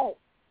players you want.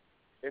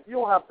 If you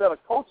don't have better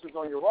coaches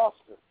on your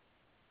roster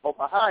or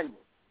behind you,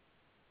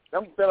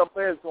 them better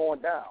players going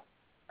down.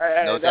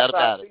 No doubt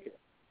about it.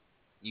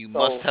 You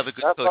must have a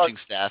good coaching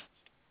staff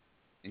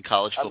in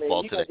college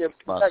football today.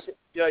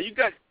 You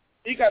got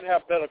to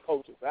have better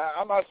coaches.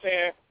 I'm not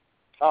saying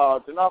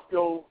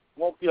D'Onofrio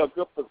won't be a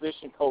good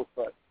position coach,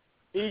 but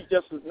he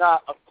just is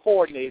not a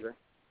coordinator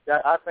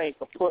that I think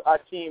could put our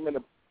team in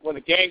when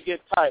the game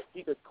gets tight,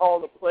 he could call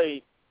the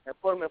play and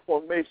put them in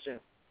formation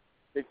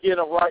to get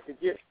them right, to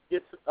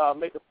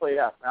make the play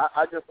happen.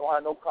 I just don't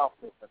have no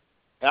confidence in him.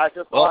 And I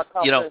just don't have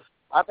confidence.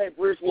 I think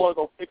Bridgewater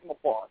will pick them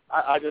apart.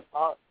 I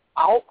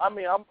hope. I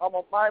mean, I'm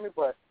on Miami,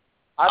 but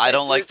I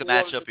don't like the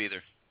matchup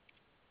either.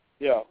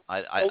 Yeah.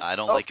 I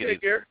don't like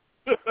it either.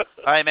 All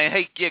right, man.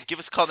 Hey, give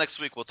us a call next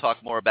week. We'll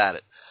talk more about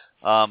it.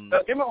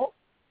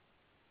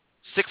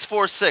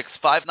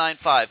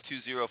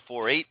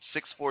 646-595-2048.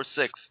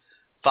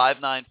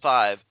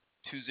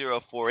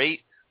 646-595-2048.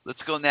 Let's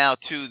go now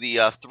to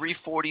the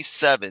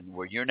 347,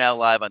 where you're now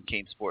live on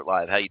CaneSport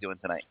Live. How you doing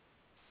tonight?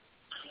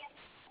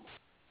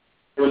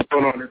 What's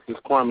going on? This is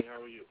Kwame.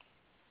 How are you?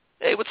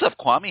 Hey, what's up,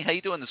 Kwame? How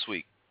you doing this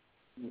week?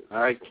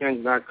 I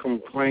cannot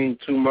complain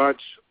too much.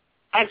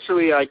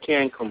 Actually, I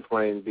can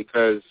complain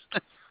because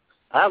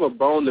I have a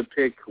bone to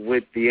pick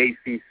with the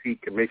ACC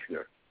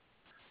commissioner.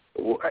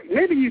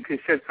 Maybe you can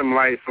shed some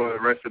light for the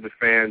rest of the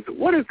fans.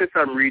 What is this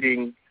I'm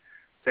reading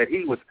that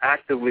he was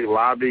actively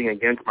lobbying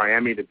against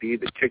Miami to be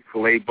the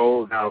Chick-fil-A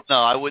Bowl? Now,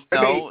 no, I would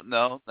no.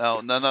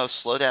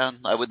 Slow down.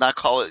 I would not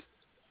call it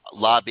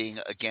lobbying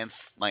against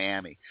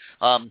Miami.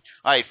 All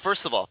right,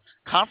 first of all,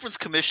 conference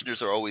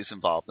commissioners are always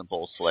involved in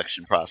bowl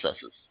selection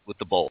processes with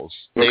the bowls.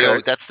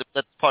 That's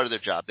part of their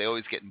job. They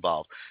always get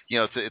involved.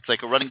 It's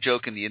like a running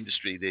joke in the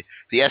industry.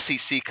 The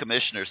SEC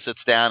commissioner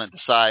sits down and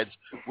decides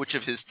which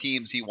of his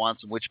teams he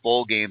wants in which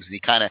bowl games, and he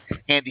kind of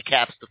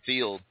handicaps the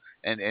field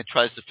and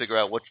tries to figure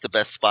out what's the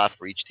best spot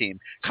for each team.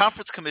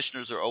 Conference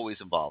commissioners are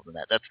always involved in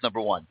that. That's number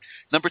one.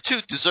 Number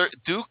two,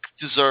 Duke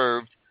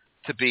deserved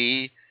to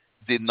be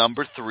the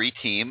number 3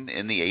 team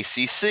in the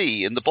ACC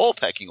in the bowl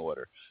pecking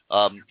order.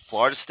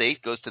 Florida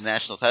State goes to the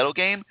national title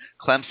game.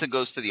 Clemson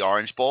goes to the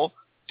Orange Bowl.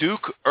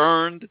 Duke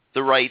earned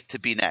the right to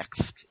be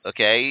next.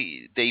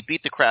 Okay, they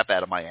beat the crap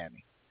out of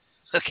Miami.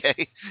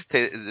 Okay,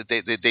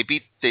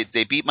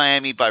 they beat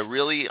Miami by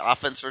really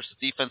offense versus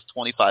defense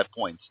 25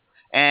 points.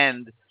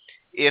 And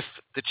if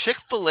the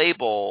Chick-fil-A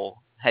Bowl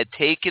had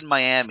taken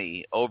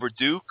Miami over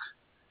Duke,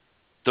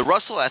 the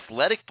Russell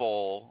Athletic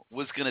Bowl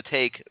was going to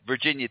take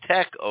Virginia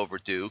Tech over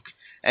Duke,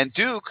 and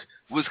Duke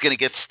was going to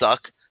get stuck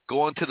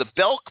going to the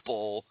Belk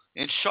Bowl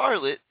in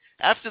Charlotte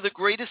after the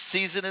greatest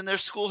season in their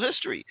school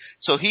history.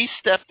 So he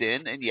stepped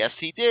in, and yes,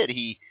 he did.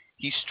 He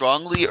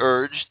strongly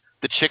urged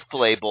the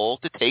Chick-fil-A Bowl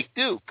to take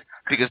Duke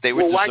because they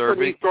were deserving. Why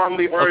couldn't he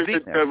strongly urge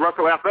the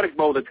Russell Athletic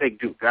Bowl to take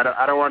Duke?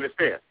 I don't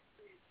understand.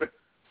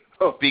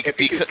 If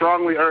he could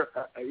strongly urge,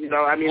 I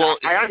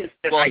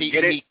understand. I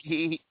get it.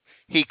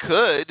 He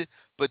could,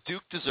 but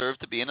Duke deserved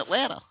to be in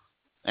Atlanta,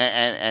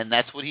 and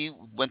that's what he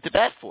went to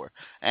bat for,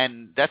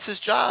 and that's his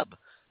job.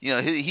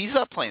 He's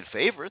not playing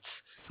favorites.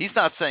 He's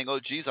not saying, "Oh,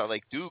 geez, I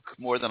like Duke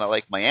more than I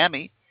like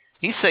Miami."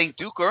 He's saying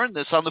Duke earned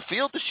this on the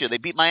field this year. They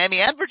beat Miami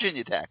and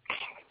Virginia Tech.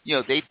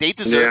 They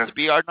deserve to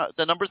be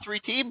the number 3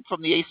 team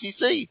from the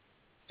ACC,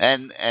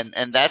 and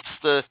that's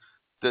the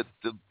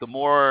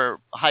more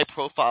high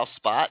profile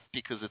spot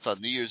because it's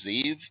on New Year's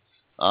Eve.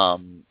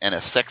 And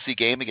a sexy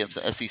game against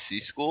an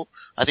SEC school.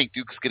 I think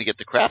Duke's going to get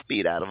the crap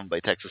beat out of them by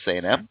Texas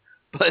A&M,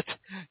 but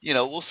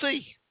we'll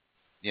see.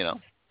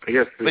 I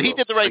guess but he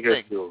did the right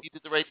thing. He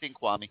did the right thing,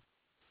 Kwame.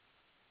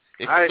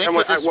 If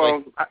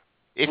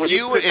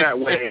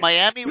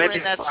Miami were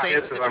in that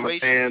same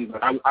situation,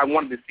 I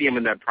wanted to see him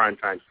in that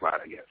primetime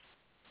slot. I guess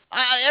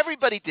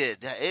everybody did.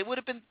 It would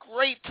have been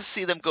great to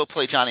see them go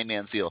play Johnny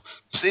Manziel.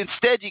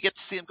 Instead, you get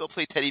to see him go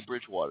play Teddy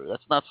Bridgewater.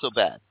 That's not so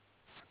bad.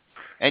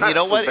 And you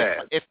know what?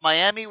 If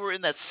Miami were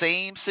in that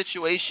same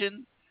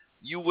situation,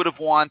 you would have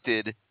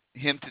wanted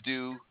him to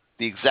do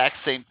the exact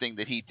same thing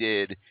that he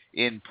did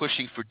in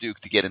pushing for Duke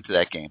to get into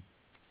that game.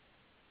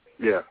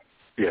 Yeah,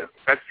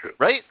 that's true.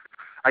 Right?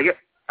 I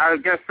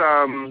guess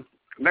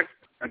next,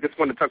 I just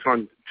want to touch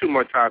on 2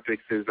 more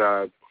topics. Is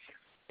I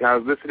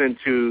was listening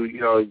to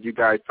you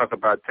guys talk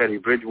about Teddy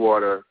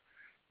Bridgewater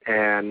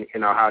and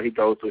how he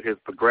goes through his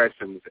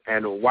progressions,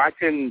 and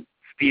watching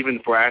Stephen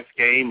Black's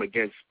game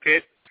against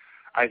Pitt.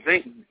 I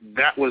think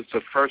that was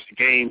the first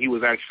game he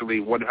was actually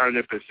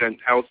 100%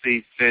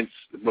 healthy since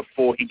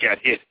before he got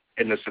hit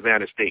in the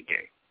Savannah State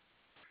game.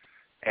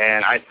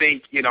 And I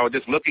think,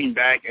 just looking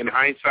back in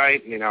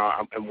hindsight,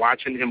 and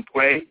watching him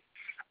play,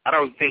 I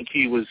don't think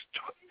he was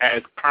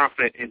as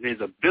confident in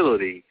his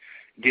ability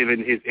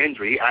given his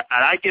injury.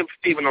 I give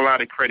Stephen a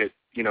lot of credit,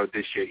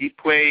 this year. He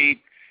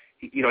played,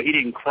 he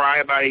didn't cry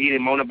about it, he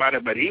didn't moan about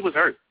it, but he was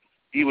hurt.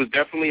 He was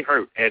definitely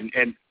hurt.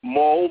 And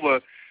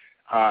moreover,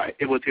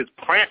 it was his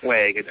plant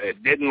leg.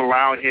 It didn't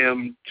allow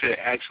him to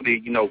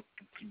actually,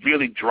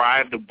 really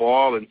drive the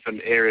ball in some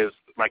areas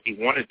like he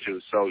wanted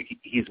to. So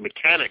his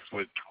mechanics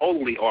were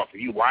totally off.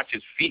 If you watch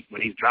his feet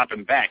when he's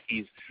dropping back,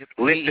 he's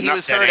lifting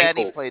up that ankle. He was hurt and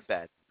he played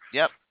bad.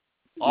 Yep.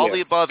 All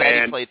the above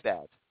and he played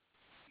bad.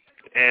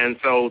 And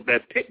so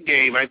that Pitt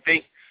game, I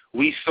think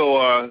we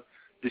saw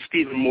the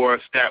Stephen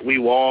Morris that we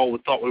all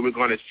thought we were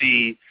going to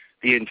see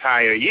the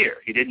entire year.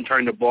 He didn't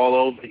turn the ball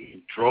over.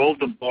 He drove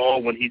the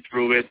ball when he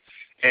threw it.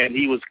 And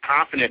he was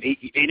confident.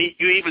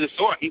 You even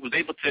saw it. He was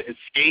able to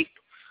escape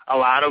a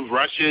lot of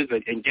rushes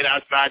and get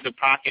outside the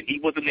pocket. He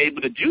wasn't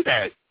able to do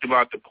that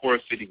throughout the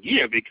course of the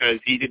year because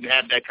he didn't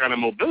have that kind of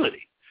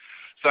mobility.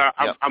 So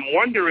I'm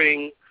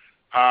wondering,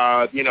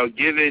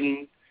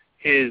 given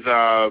his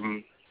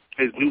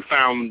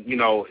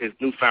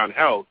newfound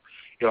health,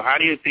 how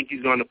do you think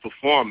he's going to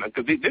perform?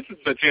 Because this is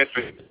a chance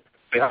for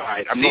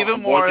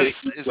Stephen Morris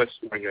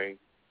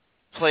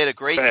played a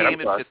great game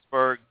in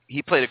Pittsburgh.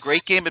 He played a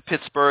great game at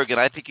Pittsburgh, and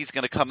I think he's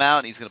going to come out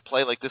and he's going to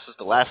play like this is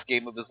the last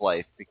game of his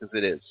life because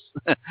it is.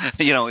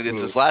 It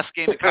is his last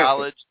game in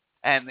college,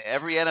 and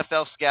every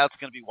NFL scout's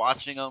going to be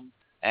watching him,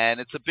 and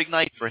it's a big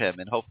night for him,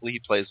 and hopefully he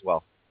plays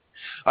well.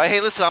 All right,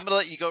 hey, listen, I'm going to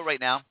let you go right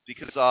now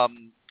because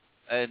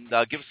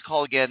give us a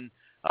call again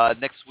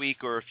next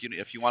week, or if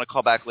you want to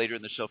call back later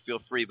in the show, feel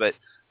free. But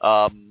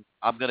I'm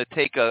going to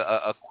take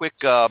a quick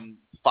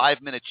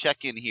 5-minute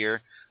check-in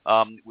here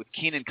with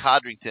Keenan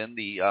Codrington,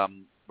 the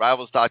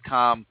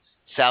Rivals.com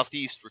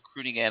Southeast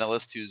recruiting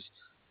analyst, who's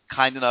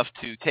kind enough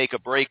to take a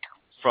break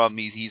from.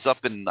 He's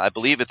up in, I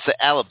believe it's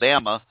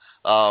Alabama,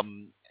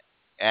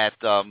 at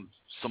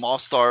some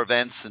all-star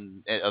events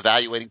and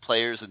evaluating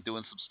players and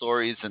doing some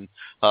stories. And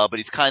but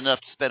he's kind enough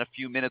to spend a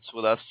few minutes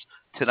with us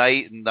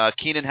tonight. And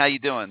Keenan, how you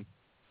doing?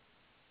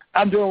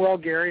 I'm doing well,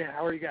 Gary.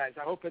 How are you guys?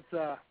 I hope it's.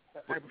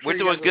 We're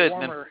doing good,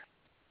 man.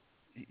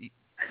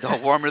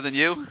 Warmer than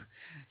you?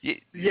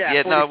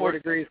 Yeah, 44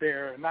 degrees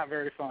there. Not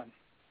very fun.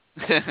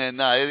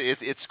 No,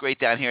 it's great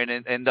down here,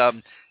 and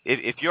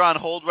if you're on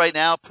hold right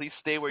now, please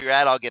stay where you're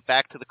at. I'll get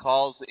back to the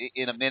calls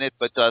in a minute,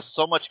 but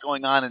so much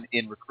going on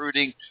in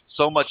recruiting,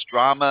 so much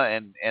drama,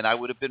 and I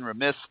would have been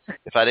remiss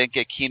if I didn't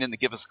get Keenan to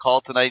give us a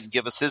call tonight and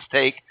give us his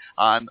take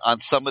on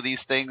some of these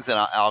things, and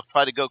I'll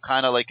try to go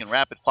kind of like in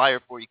rapid fire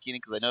for you,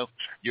 Keenan, because I know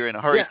you're in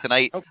a hurry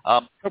tonight.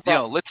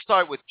 Let's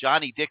start with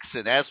Johnny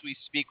Dixon. As we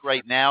speak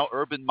right now,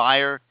 Urban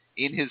Meyer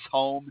in his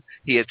home.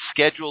 He had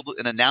scheduled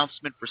an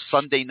announcement for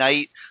Sunday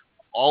night.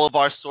 All of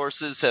our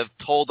sources have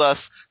told us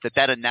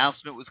that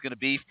announcement was going to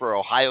be for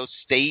Ohio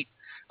State.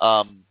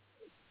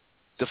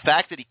 The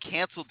fact that he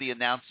canceled the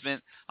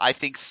announcement, I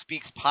think,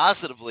 speaks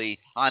positively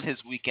on his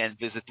weekend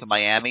visit to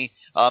Miami.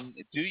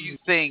 Do you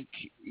think,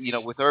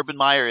 with Urban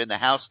Meyer in the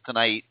house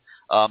tonight,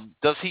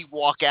 does he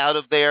walk out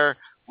of there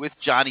with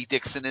Johnny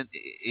Dixon,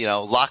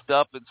 locked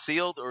up and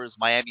sealed, or is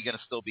Miami going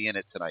to still be in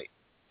it tonight?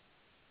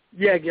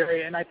 Yeah,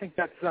 Gary, and I think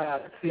that's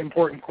the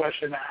important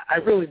question. I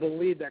really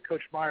believe that Coach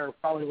Meyer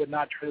probably would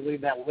not try to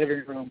leave that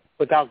living room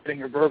without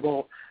getting a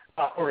verbal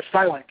or a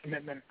silent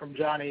commitment from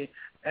Johnny,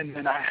 and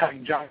then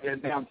having Johnny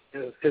announce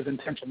his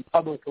intention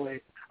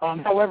publicly.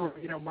 However,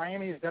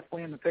 Miami is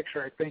definitely in the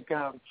picture. I think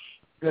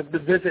the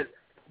visit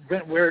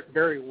went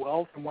very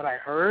well from what I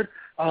heard,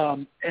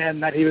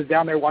 and that he was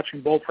down there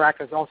watching bull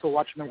practice, also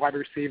watching the wide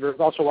receivers,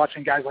 also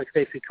watching guys like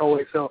Stacey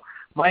Coley. So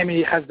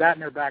Miami has that in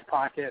their back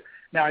pocket.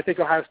 Now, I think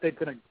Ohio State's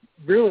done a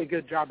really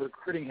good job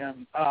recruiting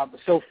him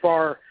so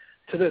far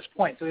to this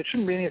point. So it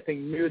shouldn't be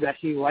anything new that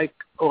he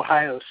liked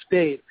Ohio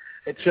State.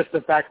 It's just the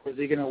fact that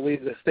he's going to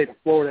leave the state of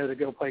Florida to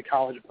go play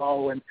college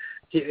ball. And,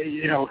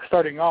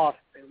 starting off,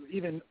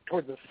 even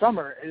towards the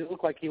summer, it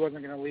looked like he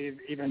wasn't going to leave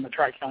even the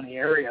Tri-County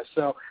area.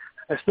 So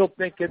I still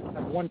think it's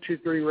a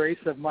 1-2-3 race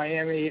of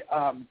Miami,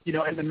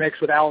 in the mix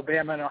with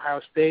Alabama and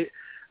Ohio State.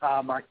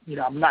 I'm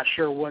not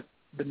sure what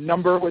the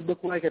number would look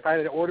like if I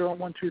had to order on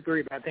 1, 2,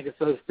 3, but I think it's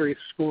those three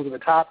schools at the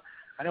top.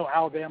 I know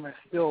Alabama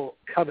still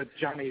covets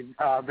Johnny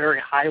very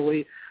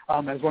highly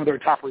as one of their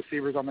top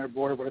receivers on their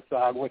board with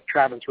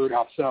Travis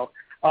Rudolph. So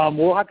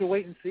we'll have to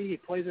wait and see. He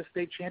plays a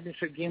state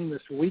championship game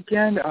this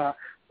weekend.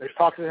 There's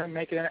talks of him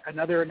making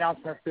another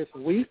announcement this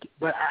week.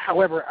 But,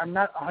 however, I'm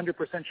not 100%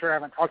 sure. I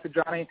haven't talked to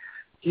Johnny.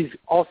 He's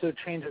also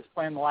changed his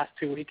plan the last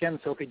 2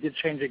 weekends, so if he did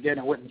change again,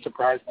 it wouldn't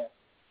surprise me.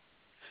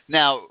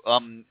 Now,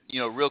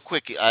 real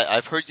quick,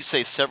 I've heard you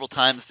say several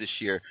times this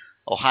year,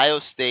 Ohio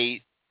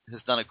State has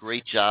done a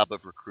great job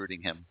of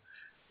recruiting him.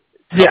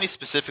 Tell me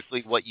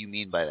specifically what you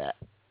mean by that.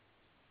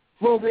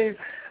 Well, they've.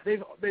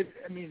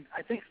 I mean,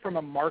 I think from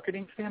a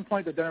marketing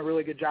standpoint, they've done a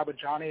really good job with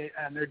Johnny,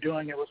 and they're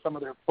doing it with some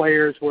of their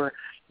players. Where,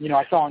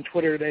 I saw on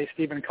Twitter today,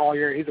 Stephen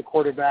Collier, he's a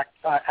quarterback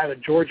out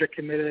of Georgia,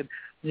 committed.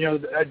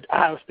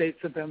 Ohio State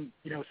sent him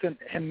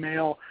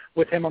mail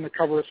with him on the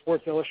cover of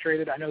Sports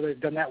Illustrated. I know they've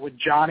done that with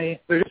Johnny.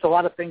 There's just a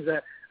lot of things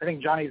that I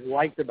think Johnny's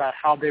liked about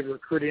how they've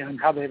recruited him and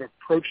how they've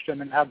approached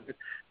him and how they've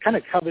kind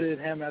of coveted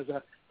him as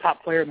a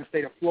top player in the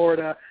state of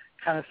Florida,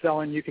 kind of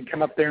selling you can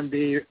come up there and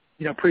be,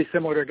 pretty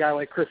similar to a guy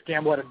like Chris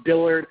Gamble out of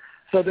Dillard.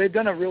 So they've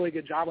done a really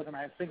good job with him.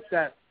 I think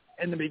that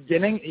in the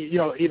beginning,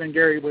 even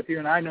Gary, with you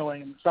and I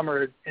knowing in the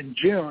summer in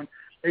June,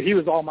 he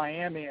was all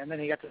Miami, and then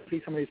he got to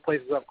see some of these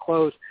places up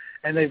close,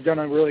 and they've done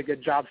a really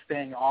good job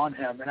staying on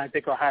him. And I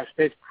think Ohio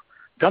State's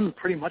done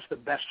pretty much the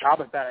best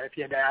job at that, if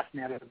you had to ask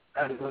me,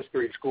 out of those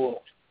three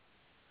schools.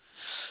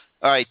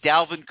 All right,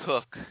 Dalvin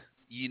Cook.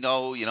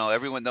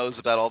 Everyone knows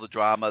about all the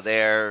drama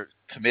there.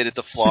 Committed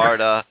to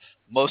Florida,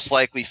 most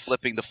likely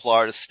flipping to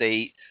Florida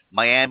State.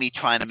 Miami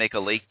trying to make a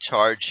late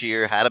charge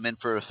here. Had him in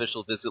for an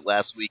official visit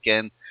last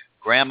weekend.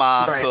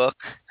 Grandma Cook,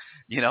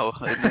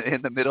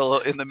 in the middle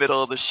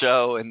of the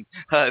show, and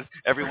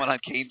everyone on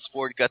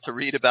CaneSport got to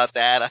read about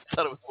that. I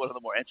thought it was one of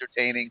the more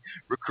entertaining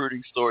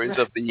recruiting stories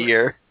of the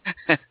year.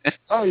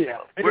 Oh yeah,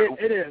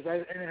 it is,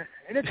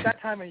 and it's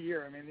that time of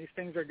year. I mean, these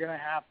things are going to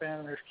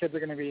happen. There's kids are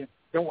going to be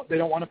they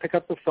don't want to pick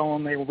up the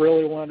phone. They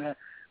really want to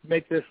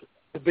make this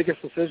the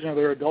biggest decision of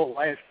their adult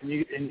life, and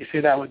you see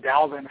that with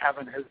Dalvin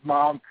having his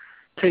mom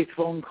take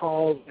phone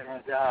calls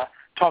and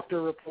talk to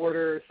a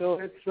reporter. So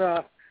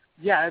it's.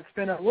 It's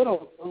been a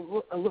little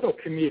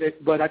comedic,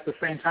 but at the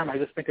same time, I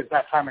just think it's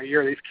that time of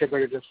year. These kids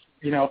are just,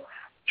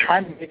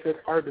 trying to make this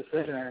hard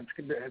decision, and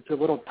it's a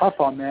little tough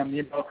on them,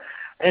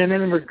 And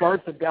then in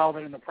regards to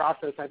Dalvin in the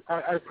process,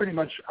 I'm pretty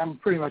much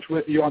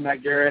with you on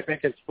that, Gary. I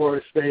think it's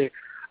Florida State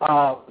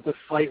with a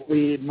slight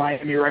lead,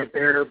 Miami right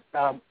there,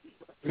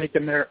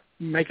 making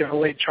a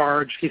late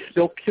charge. He's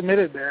still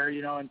committed there,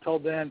 Until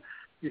then,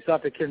 you still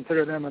have to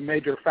consider them a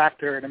major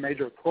factor and a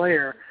major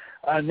player.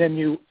 And then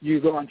you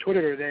go on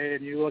Twitter today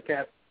and you look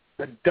at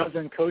the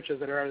dozen coaches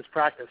that are at his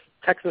practice.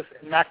 Texas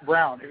and Mac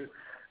Brown,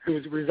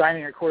 who's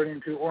resigning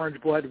according to Orange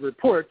Blood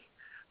reports,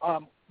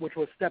 which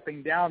was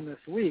stepping down this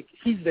week.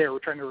 He's there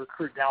trying to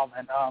recruit Dalvin.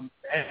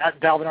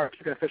 And Dalvin already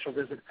took an official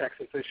visit to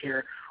Texas this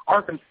year.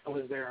 Arkansas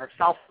was there.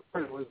 South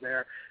Florida was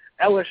there.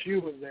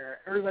 LSU was there.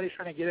 Everybody's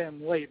trying to get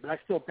in late, but I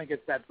still think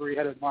it's that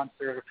three-headed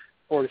monster,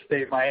 Florida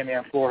State, Miami,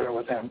 and Florida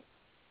with him.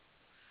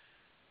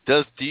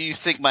 Do you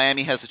think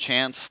Miami has a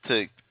chance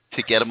to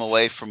get him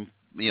away from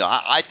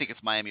I think it's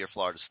Miami or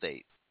Florida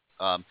State.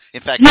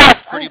 In fact,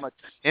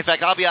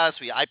 I'll be honest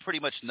with you. I pretty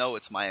much know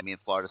it's Miami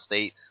and Florida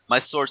State.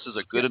 My sources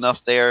are good enough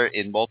there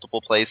in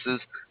multiple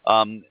places.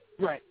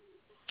 Right.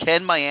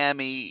 Can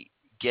Miami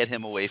get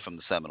him away from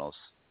the Seminoles?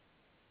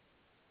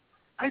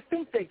 I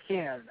think they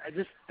can. I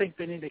just think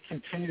they need to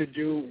continue to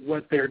do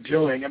what they're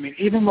doing. I mean,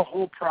 even the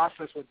whole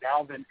process with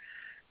Dalvin,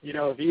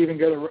 if you even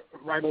go to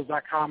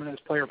Rivals.com and his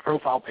player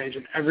profile page,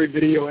 and every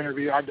video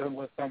interview I've done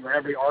with him or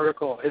every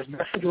article, his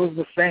message was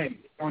the same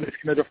when he's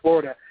committed to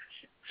Florida.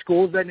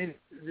 Schools that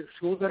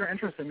are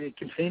interested in me,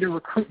 continue to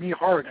recruit me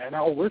hard, and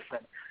I'll listen.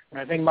 And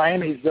I think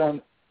Miami's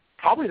done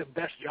probably the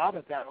best job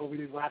at that over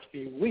these last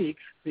few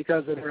weeks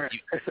because of their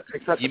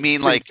excessive. You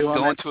mean like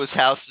going to his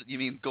house? You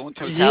mean going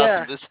to his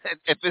house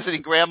and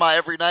visiting Grandma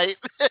every night?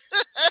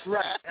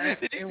 Right.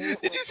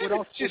 What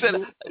else she said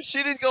she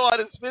didn't go on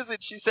his visit.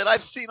 She said,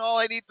 "I've seen all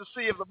I need to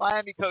see of the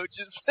Miami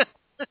coaches."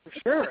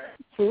 Sure,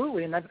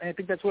 absolutely, and I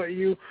think that's what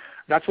you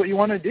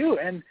want to do.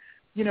 And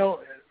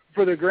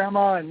for the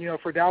grandma and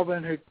for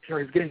Dalvin, who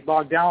is getting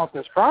bogged down with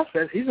this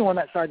process, he's the one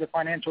that signed the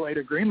financial aid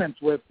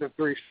agreements with the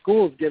 3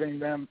 schools, giving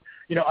them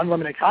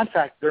unlimited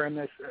contact during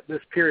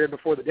this period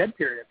before the dead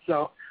period.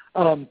 So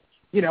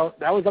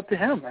that was up to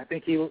him. I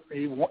think he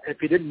if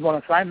he didn't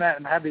want to sign that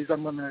and have these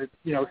unlimited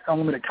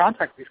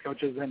contact with these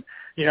coaches, then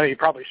he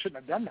probably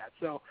shouldn't have done that.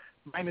 So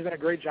Miami's done a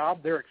great job.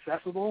 They're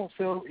accessible.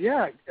 So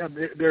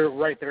they're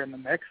right there in the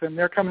mix, and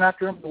they're coming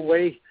after him the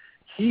way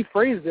he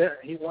phrased it.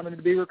 He wanted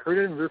to be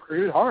recruited and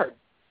recruited hard.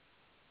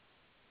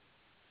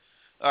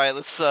 All right,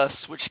 let's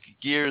switch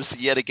gears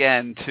yet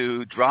again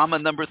to drama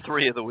number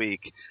 3 of the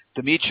week,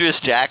 Demetrius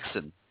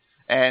Jackson.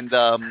 And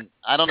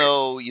I don't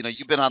know,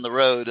 you've been on the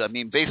road. I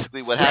mean,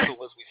 basically what happened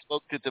was we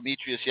spoke to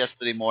Demetrius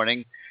yesterday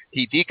morning.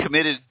 He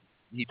decommitted.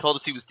 He told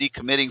us he was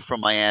decommitting from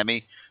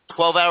Miami.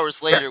 12 hours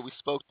later, we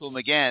spoke to him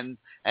again,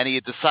 and he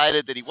had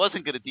decided that he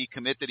wasn't going to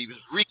decommit, that he was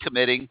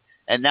recommitting,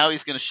 and now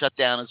he's going to shut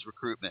down his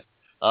recruitment.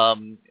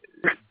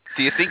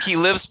 Do you think he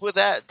lives with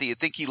that? Do you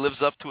think he lives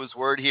up to his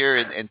word here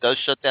and does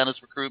shut down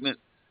his recruitment?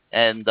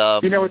 And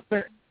it's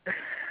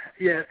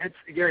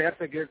Gary.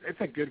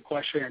 It's a good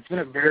question. It's been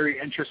a very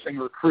interesting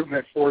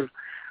recruitment for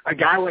a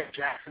guy like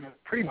Jackson who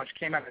pretty much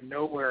came out of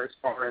nowhere as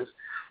far as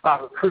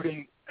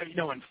recruiting.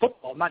 In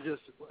football, not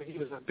just he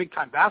was a big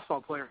time basketball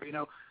player.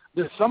 But,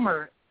 this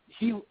summer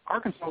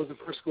Arkansas was the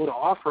first school to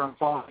offer him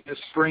following a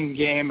spring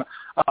game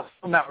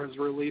film that was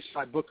released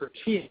by Booker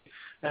T.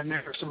 And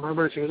there were some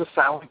rumors he was a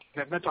silent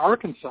commitment to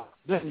Arkansas.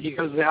 Then he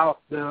goes out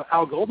the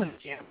Al Golden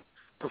camp,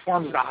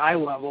 performs at a high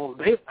level.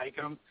 They like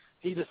him.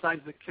 He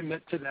decides to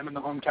commit to them in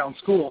the hometown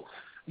school.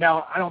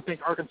 Now, I don't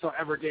think Arkansas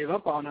ever gave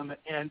up on him,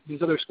 and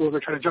these other schools are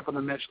trying to jump on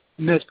the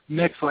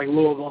mix like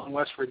Louisville and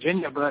West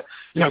Virginia. But,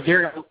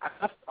 Gary, I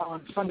left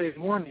on Sunday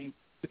morning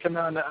to come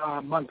down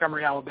to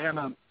Montgomery,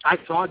 Alabama. I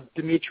saw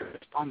Demetrius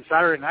on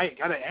Saturday night,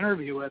 got an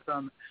interview with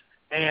him,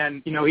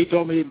 and, he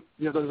told me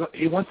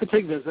he wants to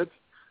take visits.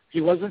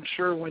 He wasn't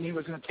sure when he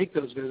was going to take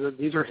those visits.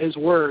 These are his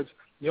words.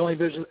 The only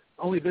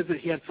visit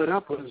he had set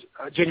up was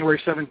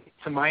January 7th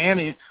to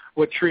Miami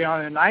with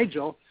Treon and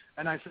Nigel.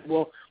 And I said,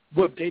 well,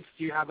 what dates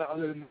do you have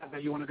other than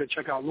that you want to go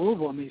check out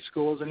Louisville and these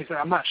schools? And he said,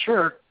 I'm not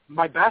sure.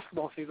 My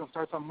basketball season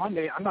starts on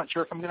Monday. I'm not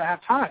sure if I'm going to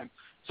have time.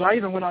 So I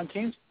even went on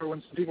CaneSport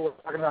when some people were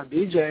talking about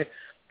DJ,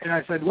 and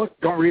I said, look,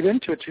 don't read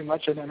into it too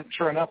much. And then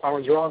sure enough, I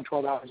was wrong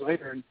 12 hours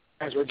later, and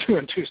as we're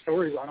doing 2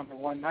 stories on him in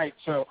one night.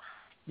 So,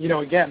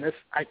 again,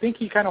 I think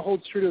he kind of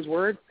holds true to his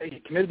word. He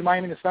committed to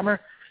Miami in the summer.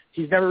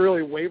 He's never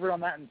really wavered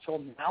on that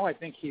until now. I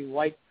think he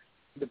liked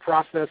the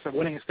process of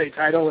winning a state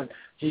title, and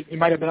he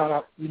might have been on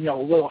a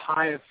little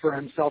high for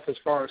himself as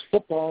far as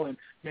football, and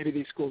maybe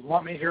these schools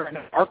want me here. I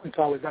know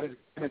Arkansas was at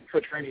his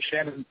coach Randy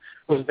Shannon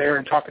was there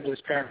and talking to his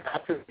parents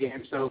after the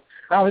game. So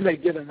not only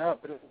they've given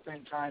up, but at the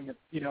same time,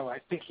 I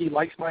think he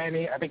likes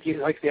Miami. I think he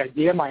likes the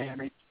idea of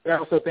Miami. But I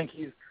also think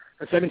he's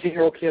a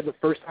 17-year-old kid the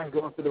first time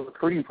going through the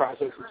recruiting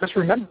process. Just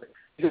remember,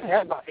 he only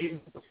had about 8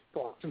 months of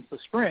football since the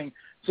spring,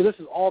 so this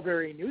is all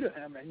very new to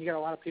him. And you got a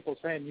lot of people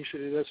saying you should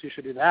do this, you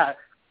should do that.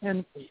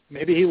 And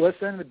maybe he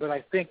listened, but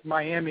I think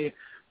Miami,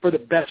 for the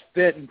best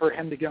fit and for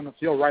him to get on the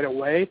field right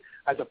away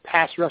as a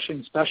pass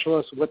rushing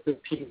specialist with the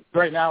team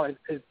right now,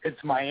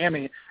 it's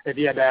Miami, if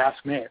you had to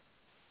ask me.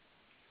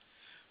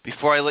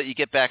 Before I let you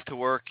get back to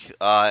work,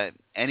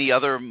 any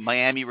other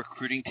Miami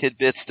recruiting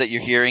tidbits that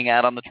you're hearing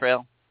out on the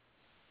trail?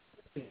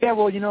 Yeah,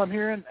 well, I'm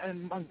here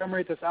in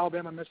Montgomery at this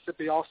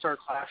Alabama-Mississippi All-Star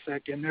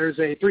Classic, and there's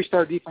a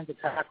 3-star defensive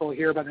tackle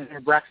here by the name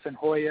of Braxton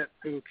Hoyt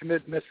who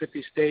committed to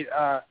Mississippi State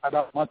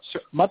about a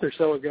month or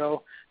so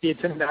ago. He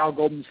attended the Al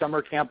Golden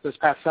summer camp this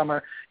past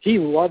summer. He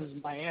loves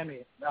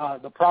Miami.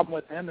 The problem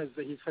with him is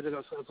that he said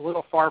it's a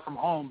little far from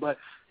home, but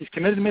he's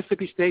committed to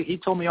Mississippi State. He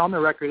told me on the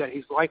record that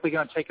he's likely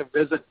going to take a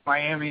visit to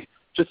Miami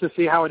just to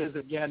see how it is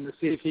again, to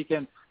see if he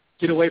can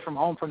get away from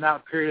home from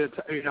that period,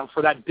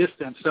 for that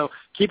distance. So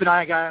keep an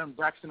eye on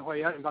Braxton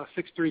Hoyt, about a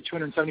 6'3",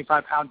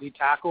 275-pound D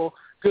tackle,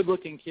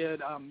 good-looking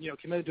kid,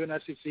 committed to an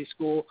SEC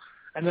school.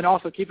 And then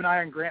also keep an eye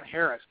on Grant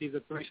Harris. He's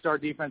a 3-star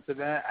defensive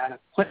end at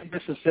Clinton,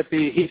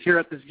 Mississippi. He's here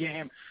at this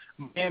game.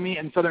 Miami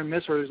and Southern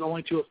Miss are his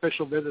only 2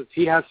 official visits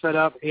he has set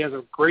up. He has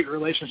a great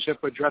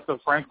relationship with Drexel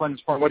Franklin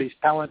from what he's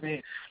telling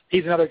me.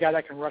 He's another guy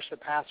that can rush the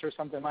passer,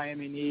 something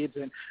Miami needs.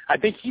 And I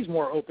think he's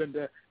more open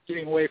to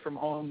getting away from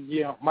home,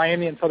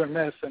 Miami and Southern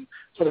Miss. And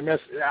Southern Miss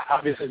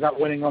obviously is not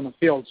winning on the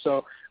field.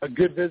 So a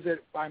good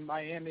visit by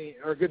Miami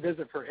or a good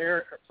visit for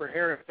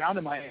Harris down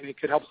to Miami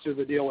could help seal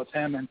the deal with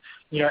him. And,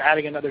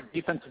 adding another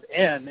defensive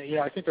end,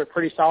 I think they're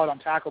pretty solid on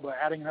tackle, but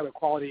adding another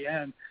quality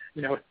end,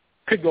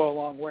 could go a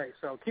long way.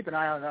 So keep an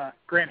eye on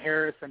Grant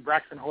Harris and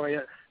Braxton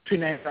Hoyt, 2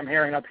 names I'm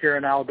hearing up here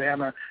in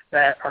Alabama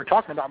that are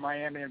talking about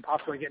Miami and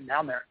possibly getting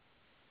down there.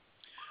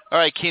 All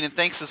right, Keenan,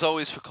 thanks as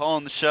always for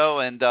calling the show,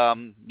 and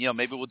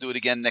maybe we'll do it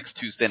again next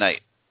Tuesday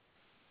night.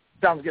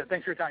 Sounds good.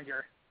 Thanks for your time,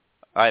 Gary.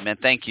 All right, man,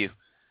 thank you.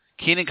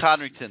 Keenan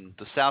Conrington,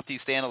 the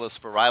Southeast analyst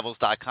for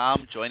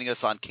Rivals.com, joining us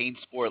on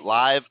CaneSport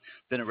Live.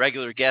 Been a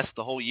regular guest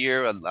the whole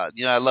year, and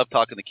I love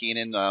talking to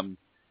Keenan.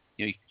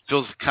 He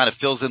kind of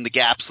fills in the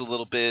gaps a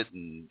little bit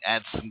and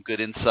adds some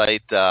good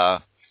insight,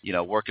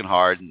 working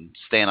hard and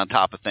staying on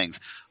top of things.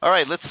 All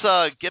right, let's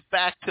get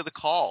back to the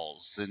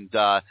calls and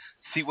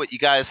see what you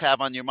guys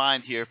have on your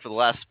mind here for the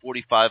last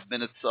 45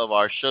 minutes of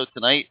our show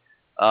tonight.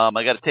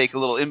 I got to take a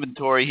little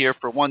inventory here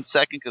for 1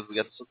 second because we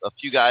got a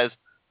few guys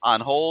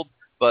on hold.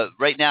 But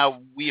right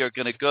now we are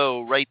going to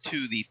go right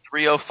to the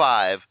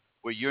 305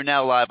 where you're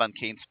now live on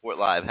CaneSport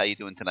Live. How you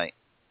doing tonight?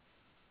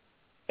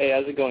 Hey,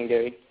 how's it going,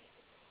 Gary?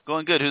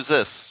 Going good. Who's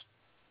this?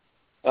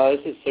 This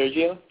is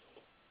Sergio.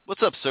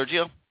 What's up,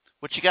 Sergio?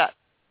 What you got?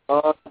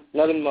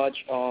 Nothing much.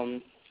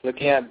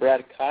 Looking at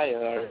Brad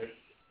Kaya,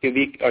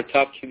 our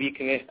top QB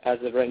commit as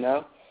of right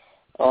now.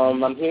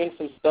 I'm hearing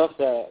some stuff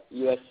that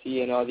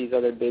USC and all these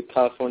other big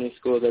California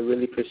schools are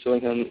really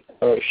pursuing him.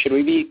 Or should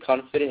we be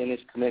confident in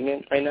his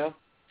commitment right now?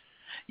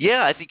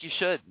 Yeah, I think you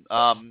should.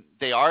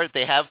 They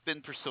have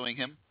been pursuing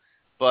him,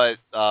 but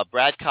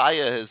Brad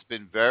Kaya has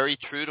been very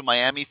true to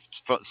Miami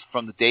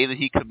from the day that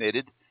he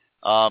committed.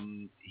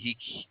 He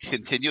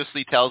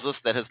continuously tells us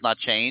that has not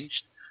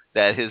changed,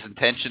 that his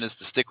intention is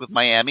to stick with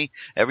Miami.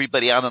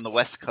 Everybody out on the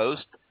West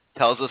Coast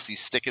tells us he's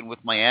sticking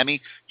with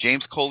Miami.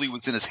 James Coley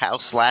was in his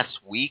house last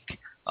week,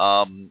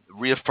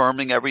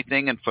 reaffirming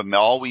everything, and from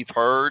all we've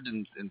heard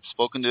and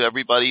spoken to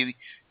everybody,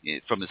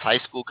 from his high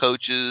school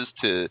coaches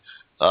to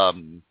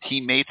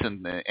teammates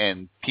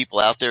and people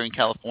out there in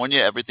California,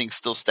 everything's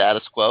still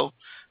status quo.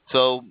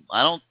 So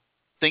I don't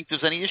think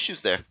there's any issues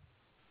there.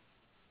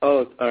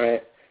 Oh, all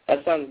right.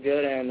 That sounds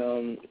good.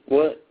 And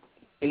what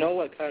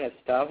kind of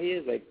style he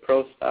is, like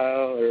pro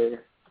style, or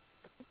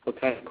what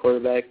kind of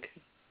quarterback?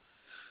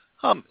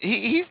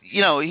 He's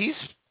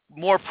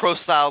more pro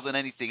style than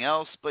anything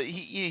else, but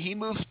he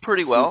moves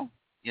pretty well.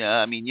 Yeah,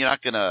 I mean, you're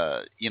not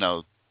gonna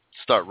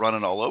start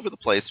running all over the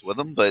place with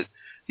him, but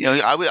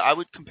I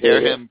would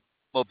compare him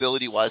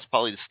mobility wise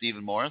probably to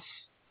Stephen Morris.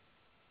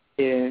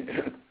 Yeah.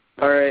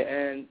 All right.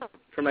 And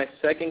for my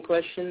second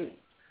question,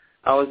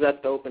 I was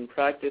at the open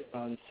practice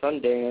on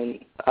Sunday, and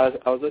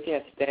I was looking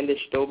at Standish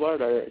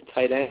Stobart, our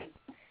tight end,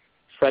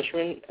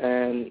 freshman,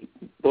 and,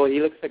 boy,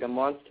 he looks like a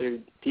monster.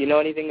 Do you know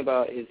anything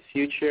about his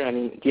future? I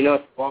mean, do you know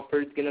if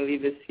Walford's going to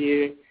leave this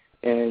year?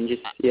 And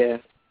just, yeah.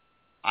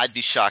 I'd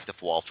be shocked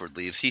if Walford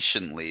leaves. He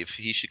shouldn't leave.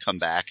 He should come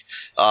back.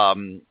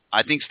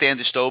 I think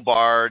Standish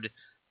Stobart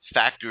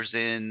factors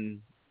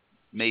in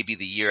maybe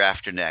the year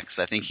after next.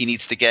 I think he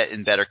needs to get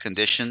in better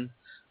condition.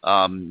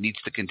 Needs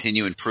to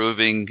continue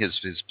improving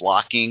his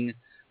blocking,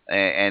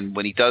 and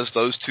when he does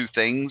those two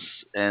things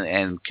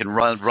and can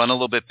run a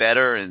little bit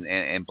better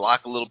and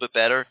block a little bit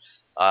better,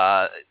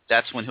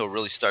 that's when he'll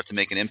really start to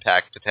make an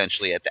impact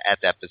potentially at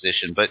that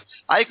position. But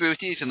I agree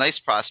with you; he's a nice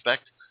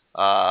prospect.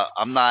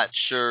 I'm not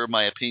sure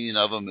my opinion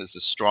of him is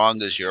as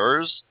strong as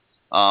yours,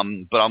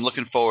 but I'm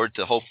looking forward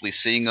to hopefully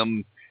seeing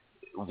him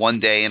one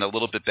day in a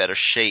little bit better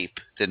shape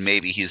than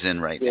maybe he's in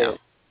right now.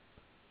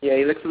 Yeah,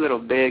 he looks a little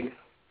big.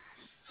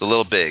 A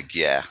little big,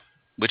 yeah.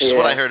 Which is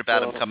what I heard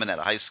about him coming out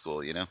of high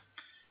school, He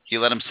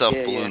let himself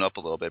balloon up a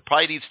little bit.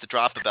 Probably needs to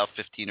drop about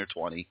 15 or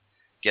 20,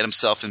 get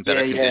himself in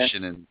better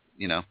condition, and,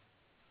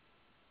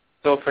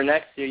 So for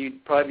next year,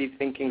 you'd probably be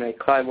thinking like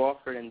Clive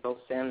Walford and Bill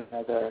Salmon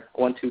as a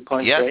 1-2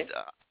 punch, right?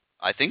 Yeah,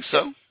 I think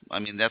so. I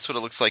mean, that's what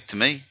it looks like to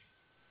me.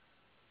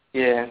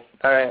 Yeah.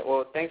 All right.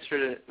 Well, thanks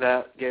for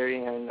that,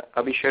 Gary, and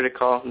I'll be sure to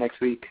call next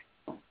week.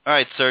 All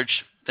right,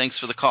 Serge. Thanks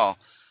for the call.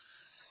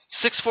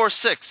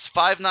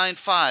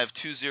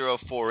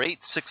 646-595-2048,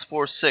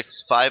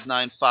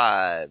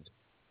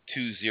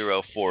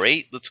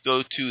 646-595-2048. Let's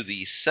go to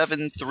the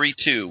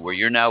 732, where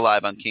you're now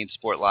live on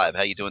CaneSport Live.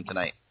 How you doing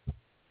tonight?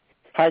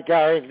 Hi,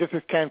 Gary. This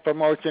is Ken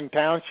from Ocean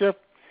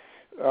Township.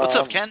 What's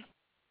up, Ken?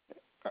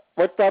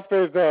 What's up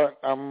is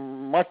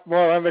I'm much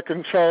more under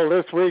control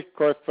this week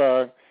with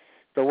the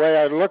way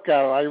I look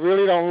at it. I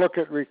really don't look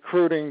at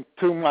recruiting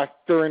too much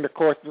during the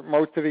course of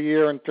most of the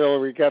year until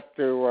we get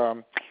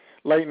to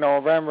late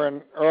November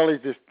and early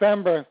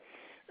December.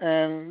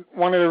 And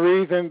one of the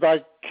reasons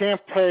I can't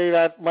pay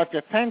that much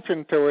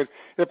attention to it,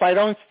 if I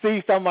don't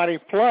see somebody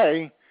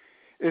play,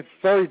 it's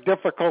very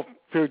difficult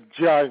to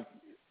judge.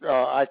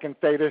 I can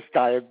say this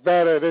guy is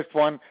better, this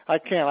one. I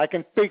can't. I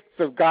can speak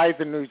to guys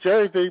in New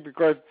Jersey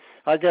because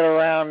I get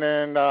around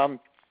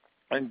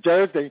in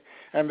Jersey,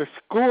 and the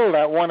school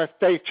that won a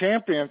state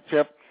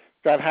championship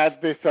that had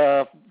this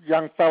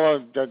young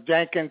fellow,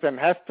 Jenkins and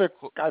Hester,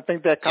 I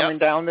think they're coming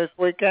down this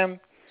weekend.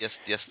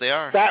 Yes, they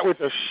are. That was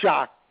a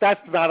shock.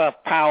 That's not a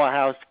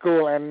powerhouse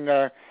school,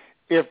 and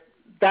if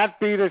that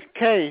be the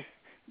case,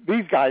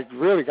 these guys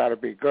really got to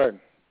be good.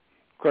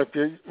 Because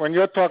when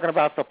you're talking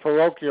about the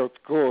parochial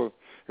schools,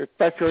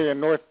 especially in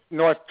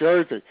North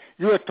Jersey,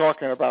 you are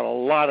talking about a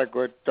lot of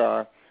good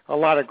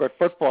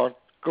football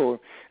schools.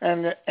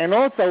 And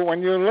also,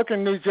 when you look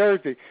in New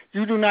Jersey,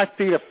 you do not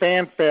see the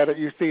fanfare that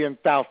you see in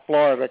South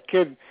Florida.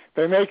 Kids,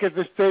 they make a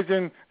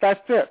decision,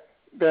 that's it.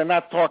 They're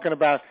not talking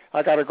about,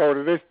 I got to go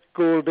to this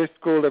school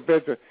to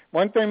visit.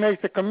 Once they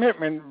make the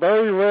commitment,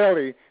 very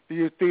rarely do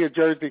you see a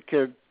Jersey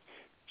kid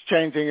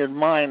changing his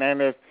mind,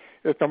 and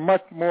it's a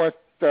much more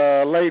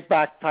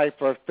laid-back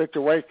type of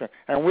situation.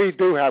 And we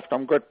do have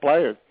some good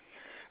players.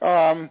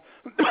 A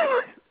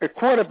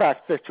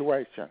quarterback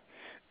situation.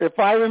 If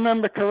I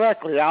remember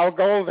correctly, Al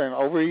Golden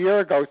over a year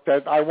ago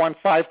said, I won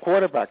 5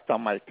 quarterbacks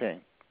on my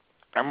team.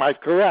 Am I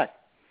correct?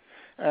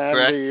 And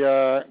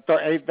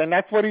correct. Then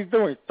that's what he's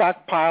doing. He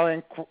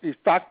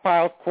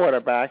stockpiled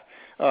quarterbacks.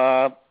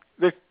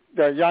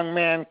 The young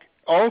man,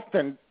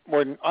 Olsen,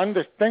 was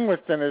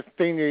undistinguished in his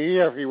senior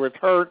year. He was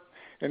hurt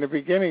in the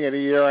beginning of the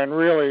year and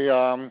really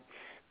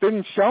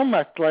didn't show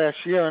much last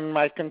year. And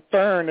my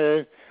concern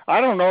is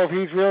I don't know if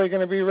he's really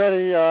going to be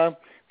ready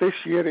this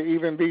year to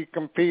even be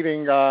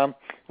competing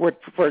with,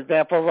 for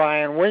example,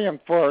 Ryan Williams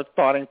for a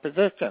starting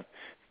position.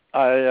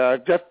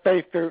 Just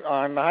based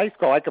on high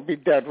school, I could be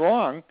dead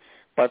wrong,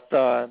 but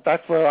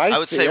that's where I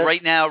would see say it.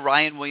 Right now,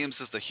 Ryan Williams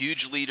is the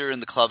huge leader in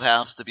the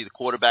clubhouse to be the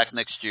quarterback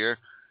next year.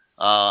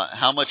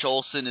 How much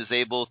Olsen is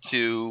able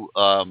to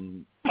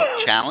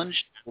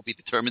challenge will be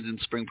determined in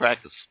spring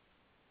practice.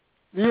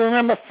 Do you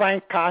remember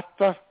Frank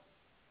Costa?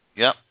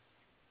 Yep.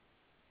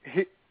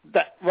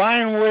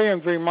 Ryan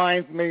Williams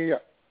reminds me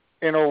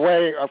in a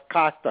way of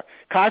Costa.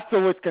 Costa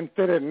was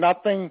considered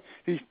nothing.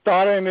 He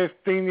started in his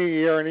senior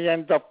year, and he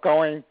ended up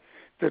going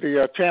to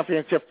the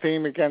championship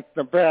team against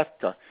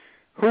Nebraska.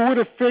 Who would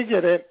have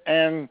figured it?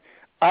 And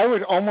I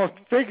would almost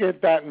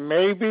figured that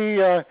maybe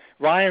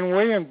Ryan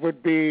Williams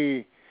would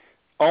be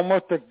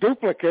almost a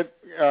duplicate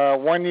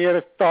 1 year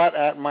to start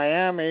at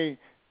Miami,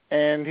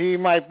 and he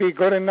might be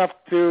good enough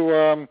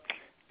to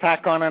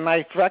tack on a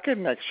nice record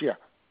next year.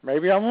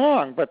 Maybe I'm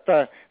wrong, but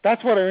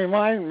that's what it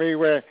reminds me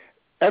where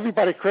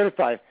everybody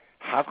criticized,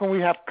 how can we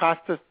have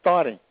Costa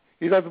starting?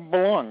 He doesn't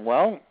belong.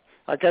 Well,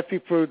 I guess he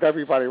proved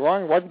everybody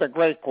wrong. He wasn't a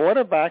great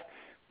quarterback,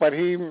 but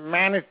he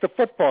managed the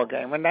football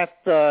game, and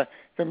that,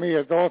 to me,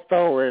 is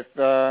also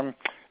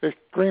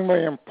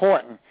extremely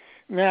important.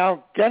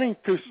 Now, getting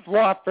to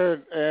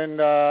Swafford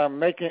and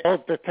making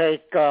it to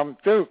take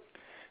Duke,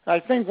 I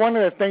think one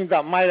of the things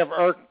that might have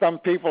irked some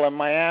people in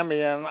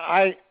Miami, and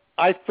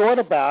I thought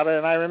about it,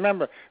 and I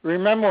remember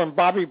when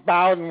Bobby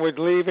Bowden was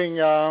leaving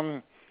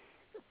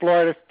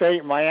Florida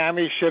State,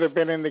 Miami should have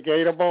been in the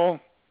Gator Bowl,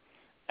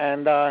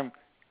 and as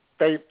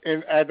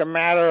a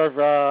matter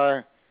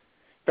of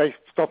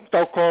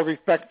so-called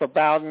respect for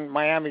Bowden,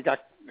 Miami got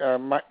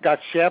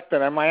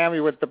shafted, and Miami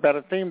was the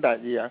better team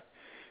that year,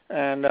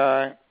 and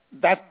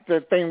that's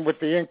the thing with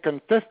the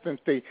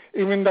inconsistency.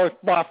 Even though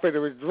Spofford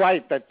was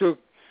right that Duke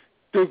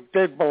did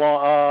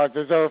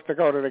deserve to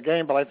go to the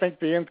game, but I think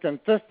the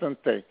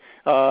inconsistency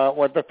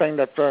was the thing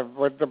that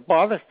was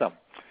bothersome.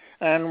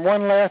 And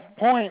one last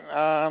point,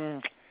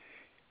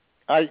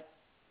 I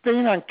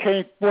seen on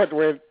CaneSport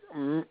with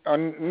a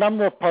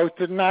number of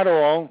posters, not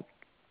all,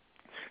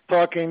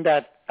 talking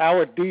that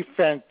our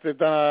defense is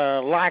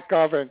lack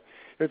of it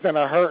is going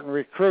to hurt in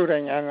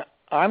recruiting, and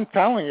I'm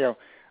telling you,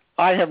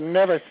 I have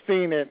never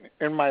seen it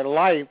in my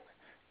life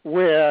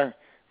where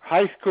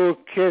high school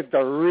kids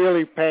are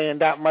really paying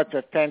that much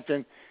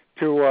attention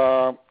to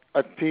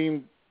a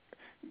team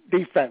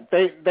defense.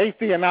 They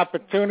see an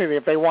opportunity.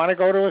 If they want to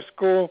go to a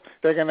school,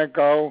 they're going to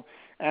go.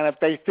 And if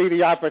they see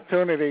the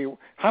opportunity,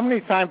 how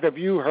many times have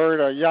you heard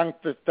a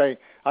youngster say,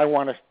 I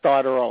want to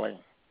start early?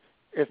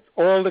 It's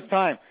all the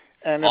time.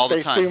 And if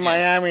they see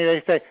Miami,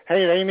 they say,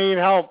 hey, they need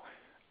help.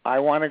 I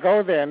want to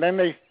go there. And then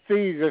they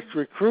see this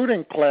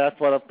recruiting class,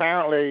 but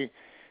apparently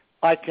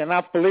I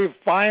cannot believe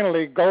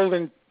finally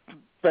Golden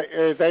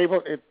is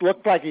able, it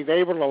looks like he's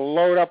able to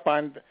load up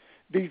on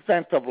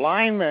defensive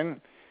linemen.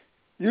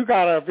 You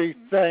got to be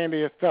saying to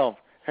yourself,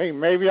 hey,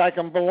 maybe I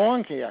can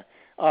belong here.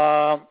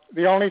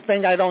 The only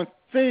thing I don't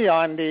see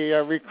on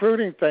the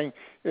recruiting thing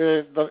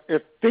is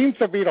it seems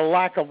to be the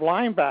lack of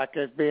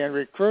linebackers being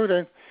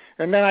recruited.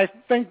 And then I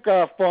think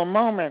for a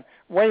moment,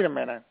 wait a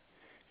minute.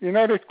 You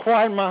know, this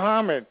Clyde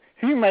Muhammad,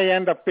 he may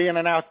end up being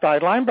an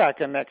outside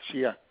linebacker next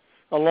year,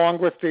 along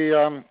with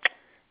the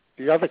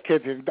other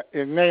kid.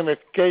 His name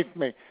escapes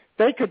me.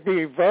 They could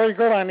be very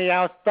good on the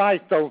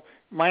outside, so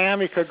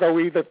Miami could go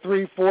either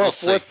 3-4,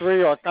 4-3,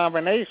 or a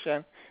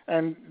combination.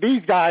 And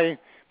these guys,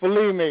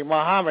 believe me,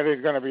 Muhammad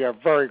is going to be a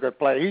very good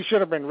player. He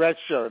should have been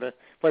redshirted,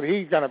 but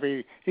he's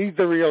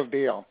the real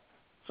deal.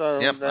 So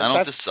yep,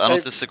 I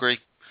don't disagree.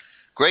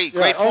 Great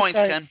points,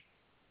 Ken.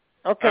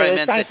 Okay, right,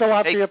 man, thanks a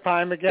lot for your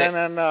time again,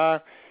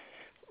 and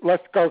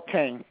let's go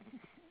Cane.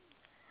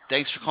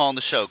 Thanks for calling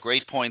the show.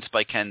 Great points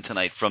by Ken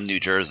tonight from New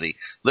Jersey.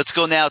 Let's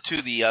go now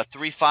to the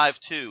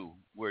 352,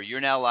 where you're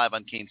now live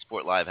on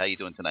CaneSport Live. How you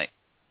doing tonight?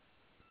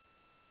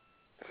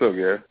 What's up,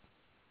 Gary?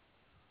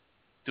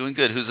 Doing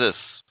good. Who's this?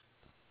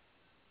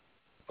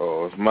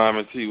 Oh, it's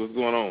Mama T. What's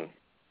going on?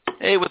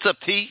 Hey, what's up,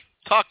 T?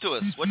 Talk to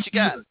us. What you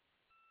got?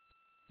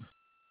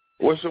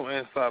 What's your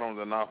insight on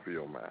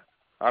D'Onofrio, man?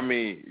 I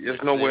mean, there's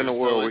no way in the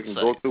world we can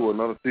go through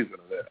another season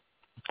of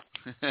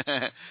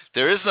that.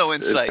 There is no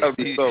insight.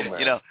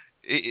 Man.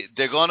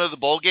 They're going to the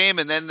bowl game,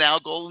 and then Al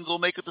Golden will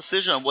make a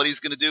decision on what he's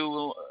going to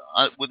do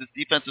with his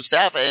defensive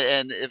staff.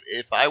 And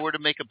if I were to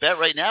make a bet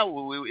right now,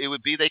 it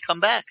would be they come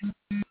back.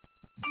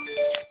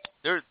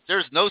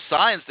 There's no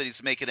signs that he's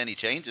making any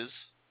changes.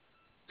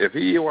 If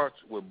he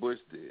watched what Bush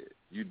did,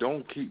 you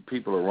don't keep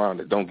people around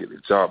that don't get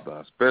the job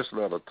done,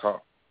 especially at a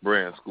top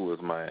brand school as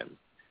Miami.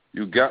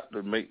 You got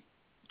to make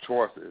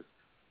choices,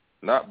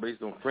 not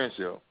based on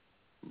friendship,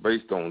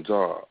 based on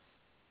job.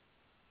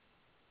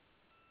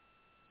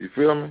 You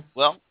feel me?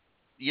 Well,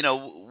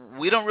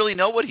 we don't really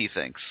know what he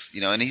thinks,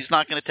 and he's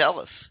not going to tell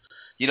us.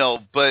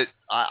 But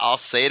I'll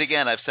say it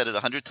again. I've said it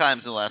 100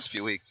 times in the last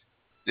few weeks.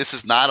 This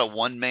is not a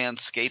one-man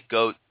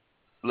scapegoat.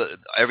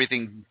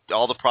 Everything,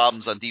 all the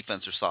problems on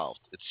defense are solved.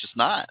 It's just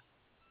not.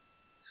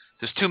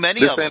 There's too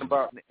many of them.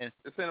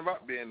 This ain't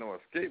about being no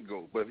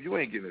scapegoat, but if you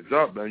ain't getting the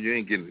job done, you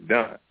ain't getting it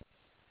done.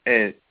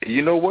 And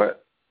you know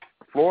what?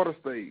 Florida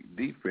State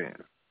defense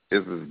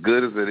is as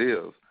good as it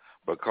is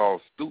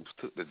because Stoops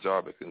took the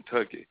job at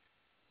Kentucky.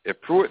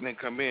 If Pruitt didn't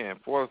come in,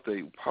 Florida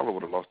State probably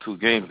would have lost 2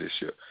 games this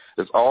year.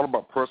 It's all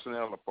about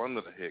personnel up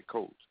under the head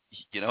coach.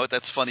 You know what?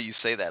 That's funny you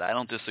say that. I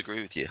don't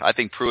disagree with you. I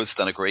think Pruitt's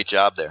done a great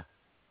job there.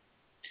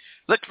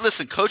 Look,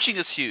 listen, coaching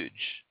is huge.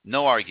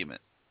 No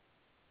argument.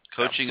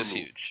 Coaching is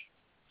huge.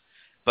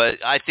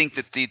 But I think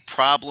that the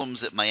problems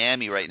at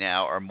Miami right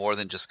now are more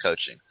than just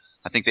coaching.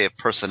 I think they have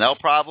personnel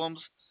problems.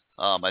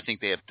 I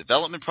think they have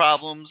development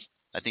problems.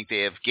 I think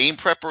they have game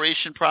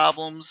preparation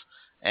problems.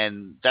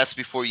 And that's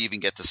before you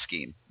even get to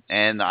scheme.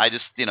 And I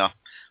just,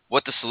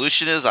 what the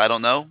solution is, I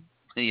don't know.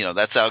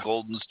 That's Al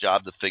Golden's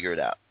job to figure it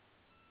out.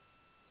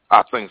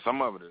 I think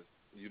some of it is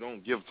you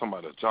don't give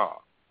somebody a job.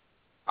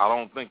 I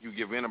don't think you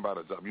give anybody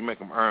a job. You make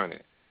them earn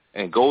it.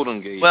 And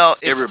Golden gave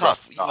everybody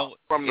a job.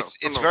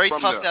 It's very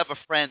tough to have a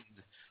friend.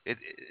 To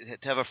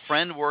have a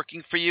friend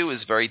working for you is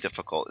very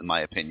difficult, in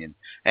my opinion.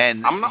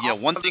 And I'm not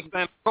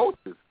saying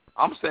coaches.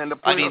 I'm saying the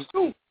players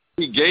too.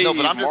 He gave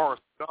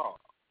Morris a job.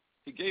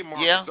 He gave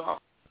Morris a job.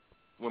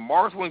 When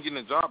Morris wasn't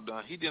getting the job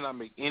done, he did not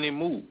make any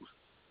moves.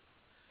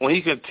 When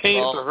he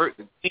continued to hurt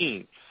the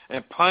team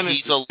and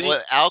punish the team.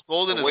 Al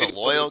Golden is a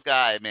loyal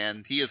guy,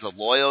 man. He is a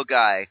loyal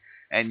guy.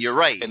 And you're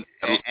right.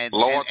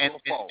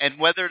 And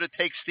whether to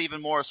take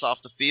Stephen Morris off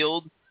the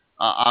field,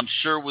 I'm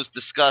sure was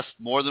discussed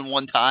more than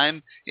one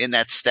time in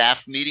that staff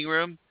meeting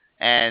room.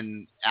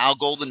 And Al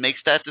Golden makes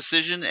that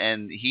decision,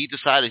 and he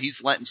decided he's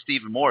letting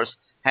Stephen Morris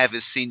have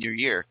his senior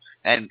year.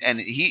 And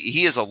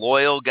he is a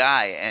loyal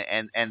guy,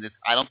 and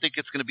I don't think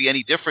it's going to be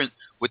any different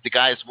with the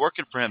guys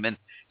working for him. And,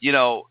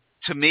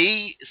 to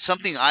me,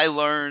 something I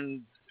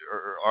learned,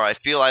 or I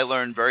feel I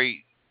learned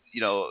very,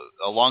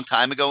 a long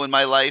time ago in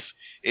my life,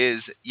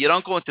 is you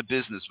don't go into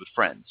business with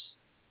friends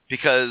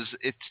because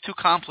it's too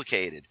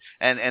complicated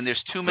and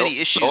there's too many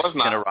issues that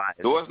can arise.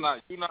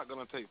 You're not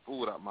going to take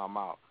food out my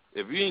mugh.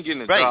 If you ain't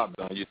getting the job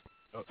done,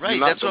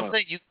 that's what I'm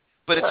saying.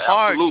 But it's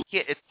hard.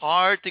 It's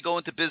hard to go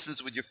into business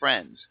with your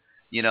friends.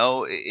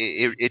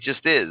 It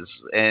just is.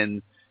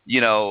 And, he's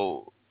in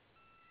a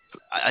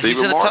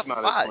tough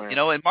spot,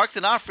 and Mark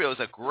D'Onofrio is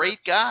a great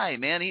guy,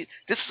 man.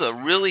 This is a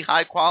really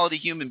high-quality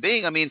human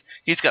being. I mean,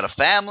 he's got a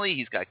family.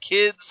 He's got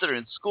kids that are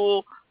in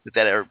school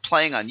that are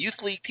playing on youth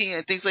league team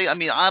and things like that. I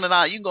mean, on and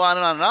on. You can go on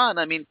and on and on.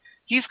 I mean,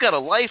 he's got a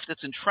life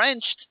that's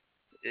entrenched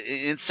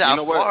in South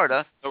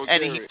Florida,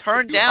 and he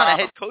turned down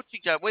a head coaching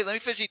job. Wait, let me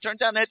finish. He turned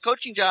down a head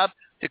coaching job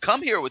to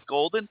come here with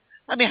Golden.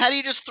 I mean, how do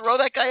you just throw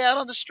that guy out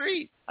on the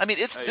street? I mean,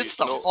 it's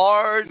a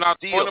hard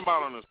deal. Not him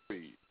out on the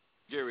street.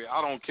 Gary,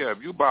 I don't care.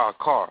 If you buy a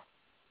car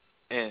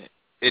and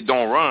it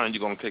don't run,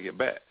 you're going to take it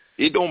back.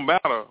 It don't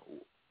matter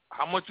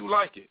how much you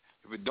like it.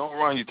 If it don't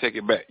run, you take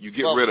it back. You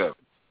get rid of it.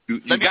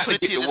 You got to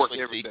get to work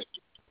every day.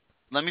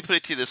 Let me put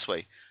it to you this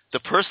way. The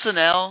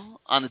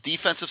personnel on the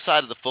defensive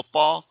side of the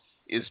football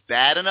is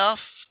bad enough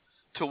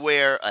to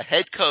where a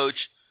head coach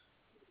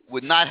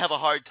would not have a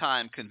hard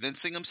time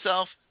convincing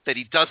himself that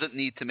he doesn't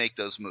need to make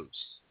those moves.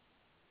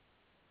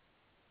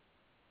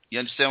 You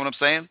understand what I'm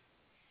saying?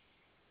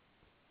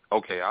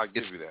 Okay, I'll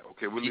give you that.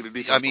 Okay, we'll leave the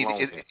defense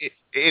alone.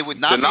 It would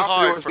not be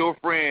hard. D'Onofrio is your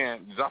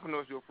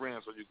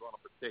friend, so you're going to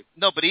protect him.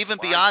 No, but even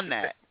beyond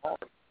that,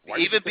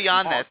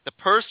 the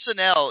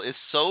personnel is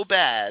so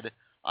bad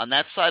on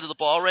that side of the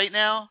ball right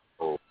now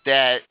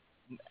that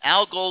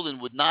Al Golden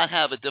would not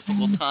have a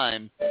difficult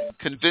time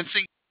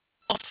convincing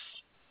himself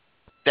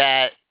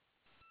that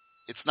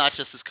it's not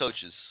just his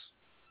coaches?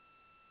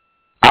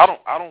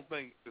 I don't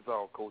think it's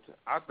all coaching.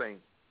 I think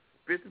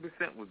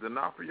 50% was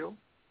D'Onofrio,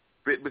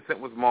 50%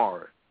 was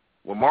Morris.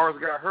 When Morris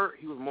got hurt,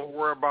 he was more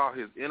worried about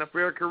his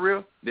NFL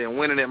career than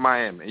winning at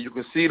Miami. And you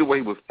can see the way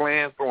he was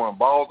playing, throwing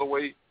balls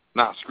away,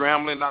 not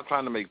scrambling, not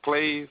trying to make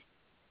plays.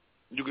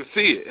 You can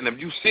see it. And if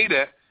you see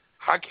that,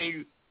 how can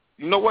you –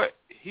 you know what?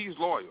 He's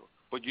loyal.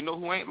 But you know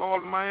who ain't loyal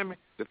to Miami?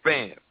 The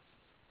fans.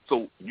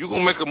 So you're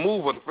going to make a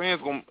move, or the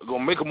fans going to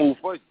make a move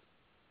for you.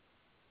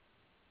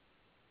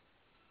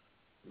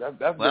 That's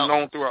been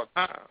known throughout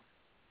time.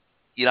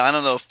 You know, I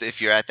don't know if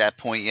you're at that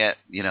point yet.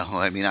 You know,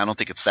 I mean, I don't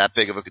think it's that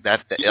big of a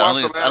that. The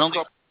last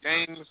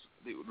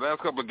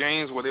couple of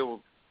games where they were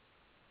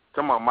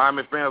talking about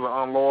Miami fans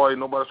are unloyal.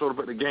 Nobody showed up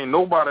at the game.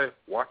 Nobody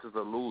watches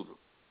a loser.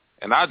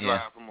 And I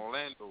drive from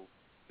Orlando,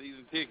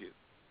 season tickets,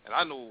 and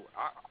I know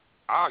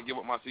I'll give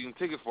up my season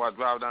tickets before I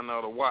drive down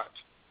there to watch.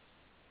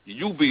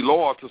 You be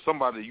loyal to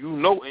somebody you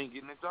know ain't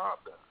getting the job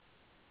done.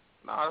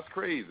 Nah, that's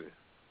crazy.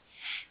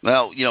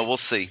 Well, you know, we'll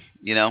see.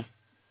 You know,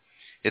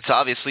 it's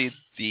obviously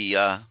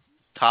the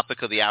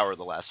topic of the hour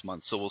the last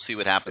month, so we'll see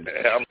what happens.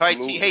 All right,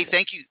 T, hey,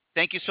 thank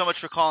you so much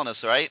for calling us.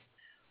 All right,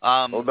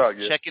 no doubt,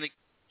 yeah.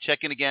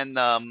 Check in again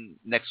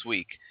next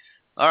week.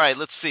 All right,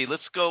 let's see.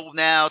 Let's go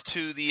now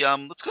to the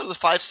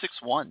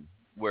 561,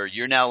 where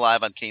you're now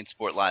live on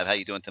CaneSport Live. How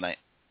you doing tonight?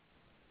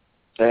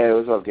 Hey,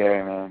 what's up,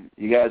 Gary, man?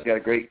 You guys got a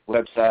great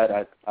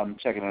website. I'm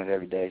checking it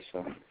every day.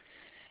 So,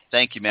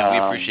 thank you, man. We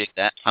appreciate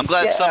that. I'm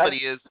glad somebody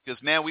is,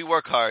 because man, we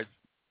work hard.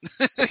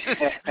 so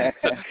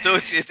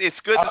it's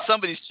good that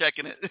somebody's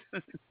checking it.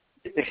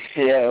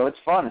 Yeah, it's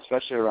fun,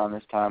 especially around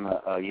this time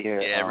of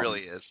year. Yeah, it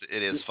really is.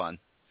 It is fun.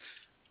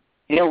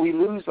 You know, we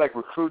lose like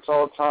recruits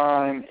all the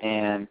time,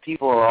 and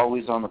people are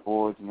always on the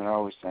boards, and they're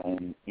always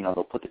saying, you know,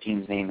 they'll put the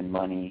team's name and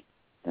money,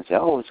 and say,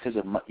 oh, it's because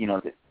of, you know,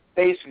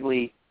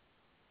 basically,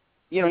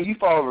 you know, you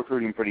follow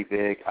recruiting pretty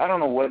big. I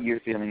don't know what your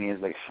feeling is,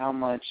 like how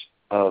much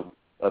of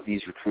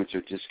these recruits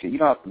are just, you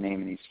don't have to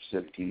name any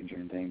specific teams or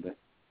anything, but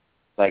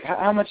like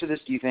how much of this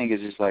do you think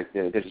is just like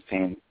they're just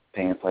paying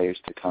players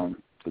to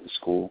come to the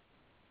school?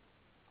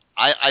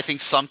 I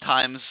think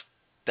sometimes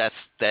that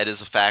is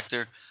a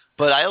factor,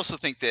 but I also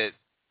think that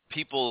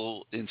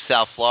people in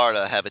South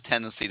Florida have a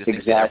tendency to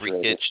think that every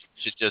kid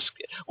should just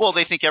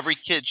they think every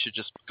kid should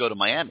just go to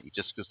Miami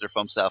just because they're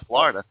from South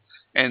Florida,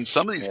 and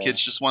some of these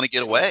kids just want to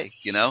get away,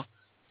 you know.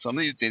 Some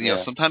of these, you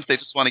know, sometimes they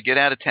just want to get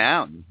out of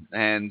town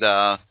and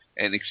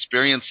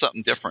experience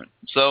something different.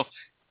 So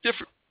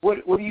different.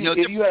 What do you,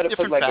 if you had to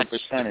put like a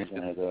percentage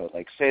in it though,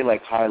 like say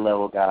like high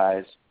level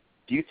guys,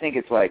 do you think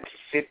it's like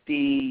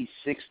 50,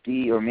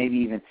 60, or maybe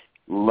even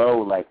low,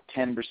 like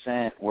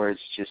 10%, where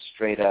it's just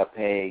straight up,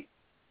 hey,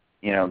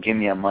 you know, give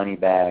me a money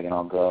bag and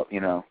I'll go,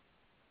 you know?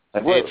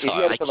 Like what, if you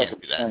had to put like a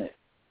percentage?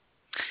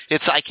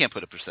 I can't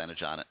put a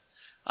percentage on it.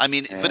 I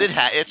mean, but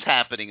it's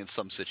happening in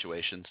some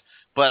situations.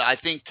 But I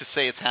think to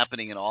say it's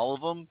happening in all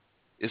of them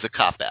is a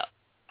cop-out.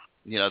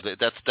 You know,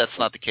 that's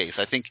not the case.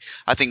 I think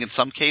in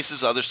some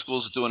cases other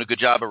schools are doing a good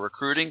job of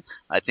recruiting.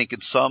 I think in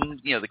some,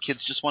 you know, the kids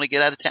just want to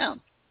get out of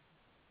town.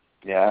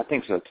 Yeah, I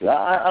think so too.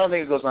 I don't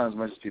think it goes on as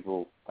much as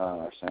people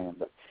are saying.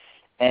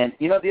 And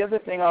you know, the other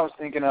thing I was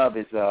thinking of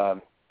is,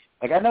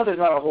 like I know there's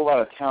not a whole lot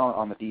of talent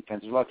on the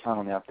defense. There's a lot of talent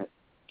on the offense.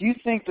 Do you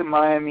think that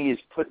Miami is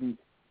putting?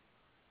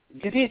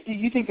 Do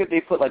you think that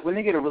they put, like, when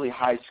they get a really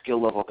high skill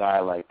level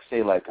guy, like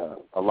say like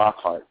a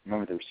Lockhart,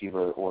 remember the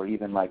receiver, or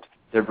even like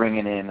they're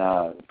bringing in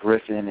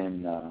Griffin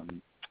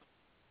and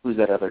who's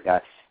that other guy?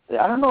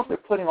 I don't know if they're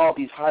putting all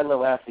these high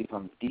level athletes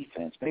on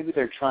defense. Maybe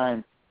they're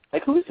trying.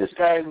 Like, who's this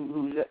guy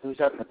who's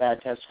having a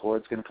bad test score?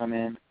 It's going to come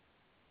in.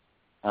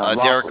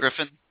 Derek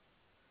Griffin.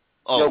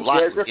 Oh, no,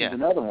 Derek Griffin's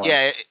another one.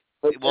 Yeah.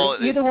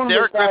 But either one of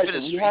those guys,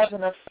 we have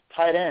enough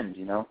tight ends,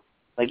 you know.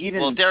 Like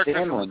even Derek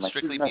Griffin would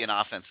strictly be an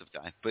offensive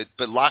guy, but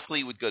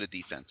Lockley would go to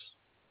defense.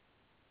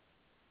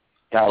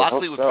 Yeah,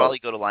 Lockley would probably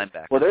go to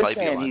linebacker. Well, they're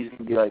saying he's going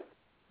to be like,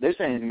 they're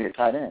saying he's going to be a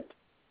tight end.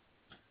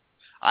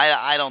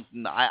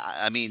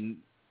 I mean,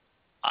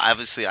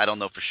 obviously I don't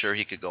know for sure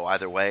he could go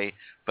either way,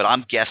 but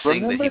I'm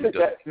guessing that he would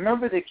go.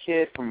 Remember the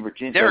kid from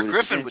Virginia? Derek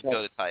Griffin would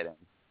go to tight end,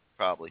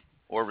 probably,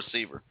 or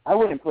receiver. I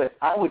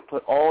would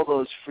put all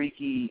those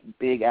freaky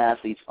big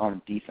athletes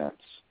on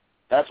defense.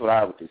 That's what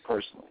I would do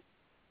personally.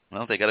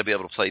 Well, they got to be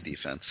able to play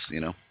defense, you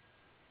know.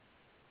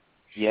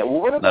 Yeah,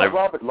 well, what about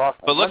Robert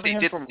Lockhart? But look,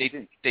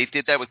 they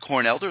did that with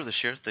Corn Elder this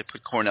year. They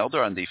put Corn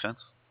Elder on defense.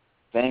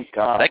 Thank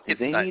God. That kid's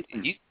he's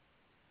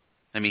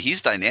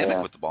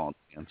dynamic with the ball in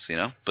defense, you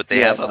know. But they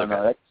have other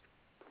guys.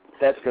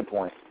 That's a good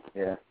point.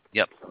 Yeah.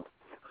 Yep. All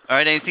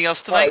right. Anything else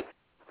tonight?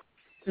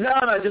 No,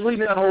 just leave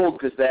me on hold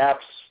because the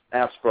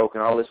app's broken.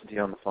 I'll listen to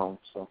you on the phone.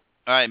 So.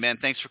 All right, man.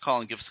 Thanks for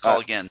calling. Give us a call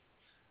again.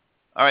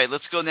 All right,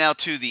 let's go now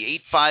to the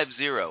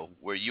 850,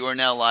 where you are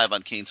now live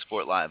on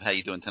CaneSport Live. How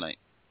you doing tonight?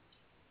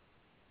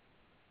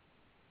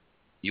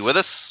 You with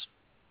us?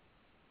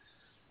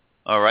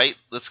 All right,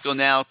 let's go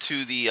now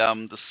to the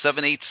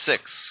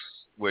 786,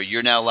 where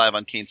you're now live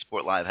on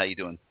CaneSport Live. How you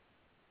doing?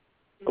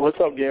 What's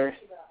up, Gary?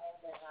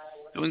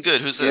 Doing good.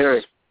 Who's this?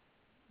 Gary.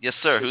 Yes,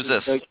 sir. Who's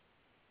this?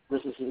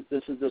 This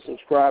is the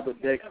subscriber,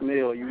 Dex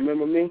Mill. You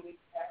remember me?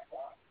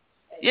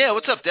 Yeah,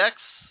 what's up, Dex?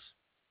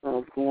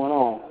 What's going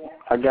on?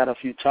 I got a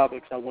few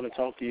topics I want to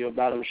talk to you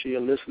about. I'm sure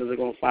your listeners are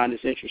going to find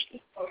this interesting.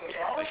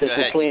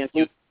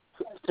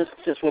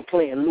 Since we're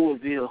playing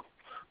Louisville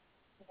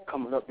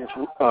coming up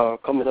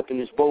in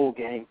this bowl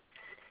game,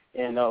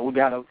 and we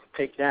got to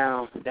take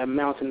down that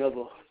mountain of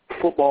a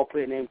football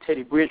player named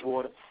Teddy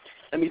Bridgewater.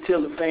 Let me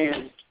tell the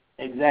fans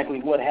exactly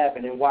what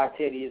happened and why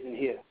Teddy isn't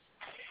here.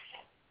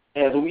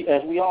 As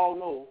we all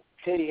know,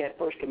 Teddy had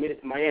first committed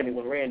to Miami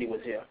when Randy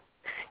was here.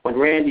 When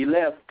Randy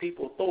left,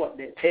 people thought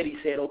that Teddy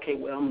said, okay,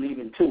 well, I'm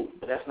leaving too,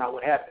 but that's not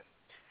what happened.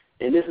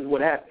 And this is what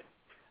happened.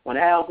 When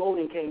Al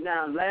Golden came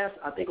down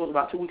I think it was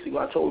about 2 weeks ago,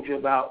 I told you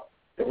about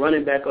the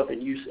running back up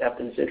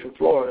in Central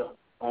Florida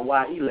on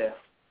why he left.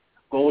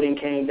 Golden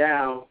came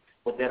down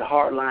with that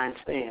hardline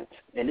stance.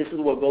 And this is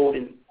what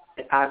Golden,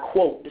 I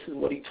quote, this is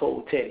what he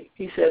told Teddy.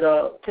 He said,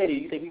 Teddy,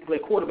 you think you can play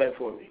quarterback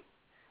for me?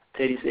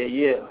 Teddy said,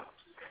 yeah.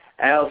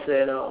 Al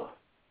said,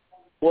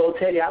 well,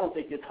 Teddy, I don't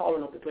think you're tall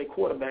enough to play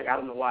quarterback. I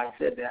don't know why he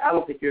said that. I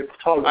don't think you're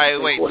tall enough to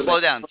play quarterback. All right, wait, slow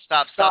down.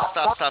 Stop.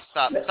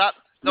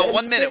 No,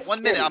 1 minute.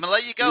 I'm going to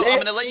let you go. I'm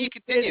going to let you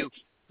continue.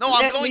 No,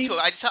 I'm going to.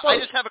 I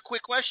just have a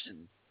quick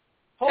question.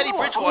 Teddy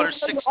Bridgewater's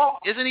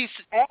isn't he?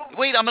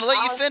 Wait, I'm going to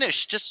let you finish.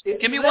 Just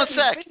give me 1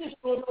 sec.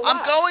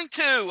 I'm going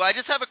to. I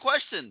just have a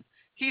question.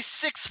 He's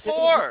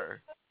 6'4".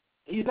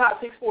 He's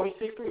not 6'4",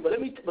 he's 6'3".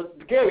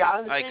 But Gary, I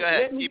understand. All right, go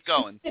ahead. Keep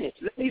going.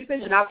 Let me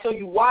finish, and I'll tell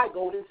you why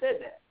Golden said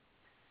that.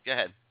 Go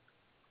ahead.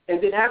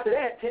 And then after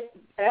that,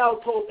 Al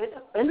told,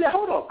 and then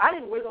hold on, I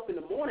didn't wake up in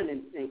the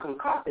morning and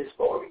concoct this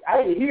story. I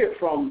didn't hear it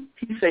from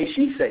he say,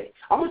 she say.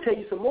 I'm going to tell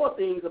you some more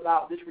things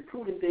about this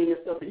recruiting thing and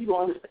stuff that you're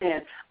going to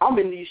understand. I'm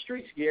in these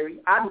streets, Gary.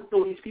 I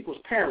know these people's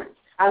parents.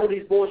 I know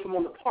these boys from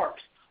on the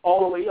parks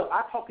all the way up.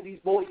 I talk to these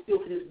boys still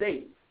to this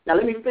day. Now,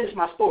 let me finish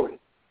my story.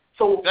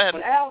 So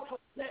when Al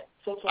told that,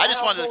 I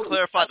just wanted to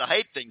clarify the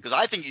height thing because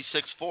I think he's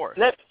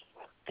 6'4".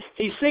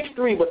 He's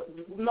 6'3", but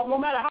no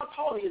matter how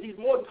tall he is, he's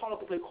more than tall enough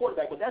to play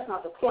quarterback. But that's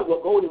not the point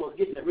what Golden was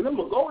getting at.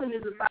 Remember, Golden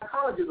is a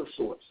psychologist of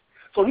sorts.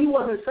 So he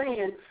wasn't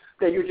saying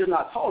that you're just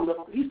not tall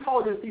enough. He's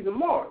taller than Stephen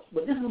Morris.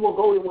 But this is what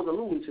Golden was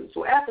alluding to.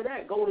 So after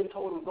that, Golden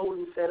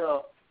said,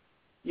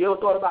 you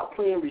ever thought about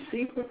playing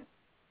receiver?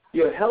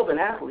 You're a hell of an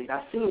athlete.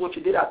 I've seen what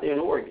you did out there in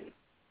Oregon.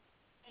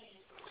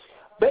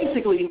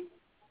 Basically,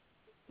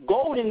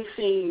 Golden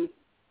seen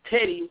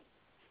Teddy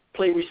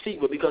play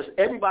receiver because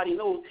everybody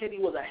knows Teddy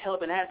was a hell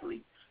of an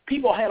athlete.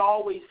 People had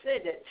always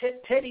said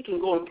that Teddy can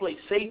go and play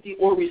safety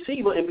or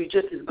receiver and be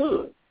just as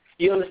good.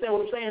 You understand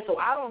what I'm saying? So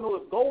I don't know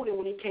if Golden,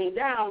 when he came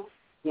down,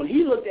 when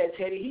he looked at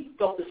Teddy, he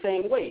felt the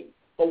same way.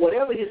 But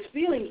whatever his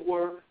feelings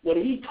were, when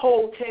he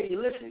told Teddy,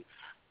 listen,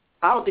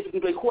 I don't think you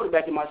can play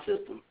quarterback in my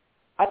system.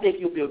 I think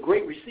you'll be a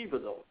great receiver,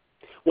 though.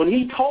 When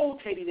he told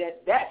Teddy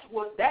that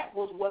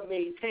was what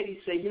made Teddy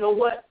say, you know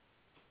what?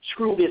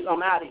 Screw this,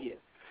 I'm out of here.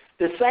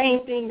 The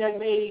same thing that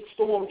made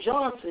Storm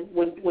Johnson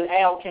when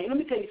Al came. Let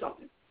me tell you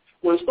something.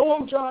 When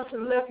Storm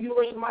Johnson left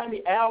University of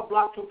Miami, Al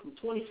blocked him from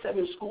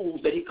 27 schools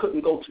that he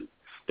couldn't go to.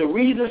 The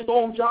reason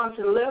Storm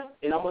Johnson left,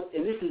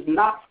 and this is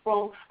not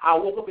from I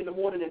woke up in the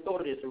morning and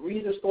thought of this. The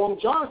reason Storm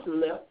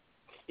Johnson left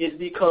is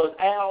because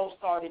Al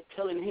started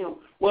telling him,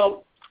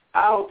 well,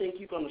 I don't think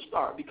you're going to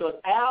start, because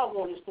Al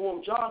wanted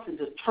Storm Johnson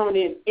to turn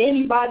in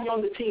anybody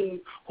on the team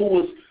who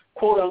was,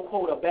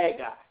 quote-unquote, a bad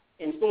guy.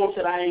 And Storm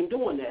said, I ain't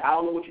doing that. I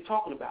don't know what you're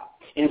talking about.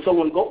 And so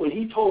when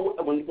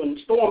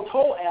Storm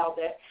told Al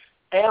that,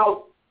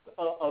 Al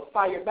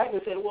fired back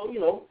and said, well, you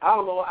know, I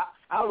don't know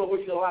where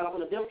you're going to line up on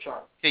the depth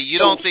chart. Hey, you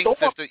don't think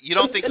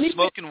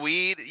smoking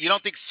weed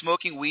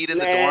in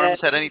the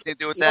dorms had anything to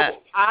do with that?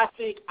 I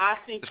think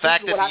the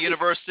fact that the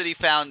university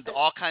found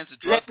all kinds of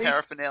drug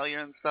paraphernalia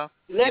and stuff.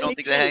 You don't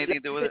think that had anything to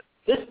do with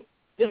it?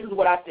 This is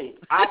what I think.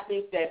 I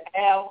think that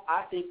Al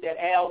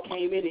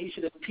came in and he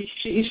should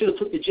have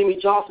took the Jimmy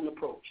Johnson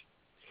approach.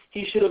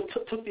 He should have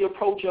took the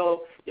approach of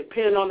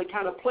depending on the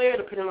kind of player,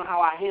 depending on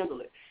how I handle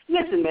it.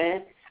 Listen,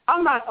 man,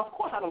 of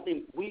course I don't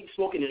think weed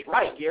smoking is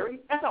right, Gary.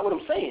 That's not what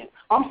I'm saying.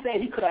 I'm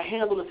saying he could have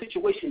handled the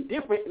situation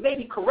different,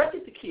 maybe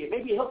corrected the kid,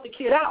 maybe helped the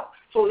kid out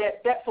so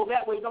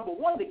that way, number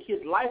one, the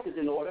kid's life is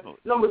in order.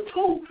 Number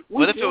two,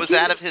 what if it was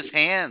out of his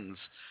hands?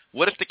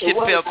 What if the kid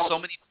failed so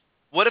many?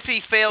 What if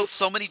he failed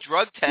so many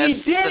drug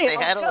tests that they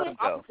had to let him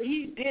go?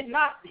 He did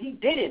not. He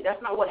didn't.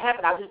 That's not what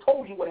happened. I just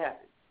told you what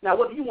happened. Now,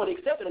 whether you want to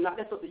accept it or not,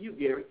 that's up to you,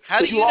 Gary.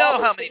 How do you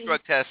know how many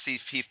drug tests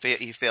he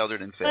failed or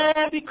didn't fail?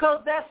 Man,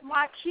 because that's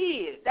my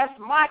kid. That's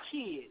my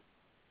kid.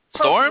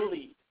 Storm?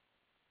 Personally.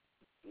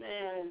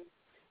 Man.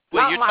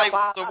 Wait, you're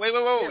tight. So wait.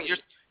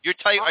 You're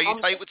tight. Are you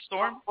tight with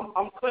Storm?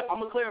 I'm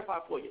gonna clarify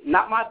for you.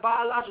 Not my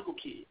biological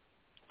kid,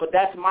 but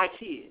that's my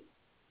kid.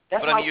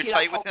 That's my kid. You're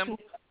tight with him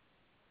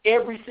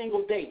every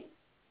single day.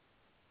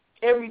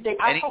 Every day.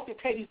 I talk to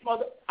Teddy's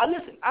mother. I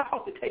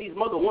talk to Teddy's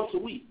mother once a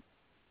week.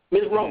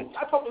 Ms. Rose.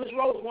 I talk to Ms.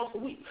 Rose once a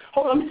week.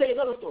 Hold on, let me tell you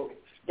another story.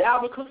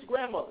 Dalvin Cook's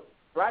grandmother,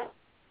 right?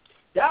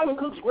 Dalvin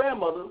Cook's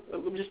grandmother,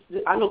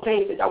 I know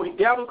Kane said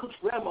Dalvin Cook's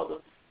grandmother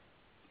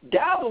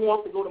Dalvin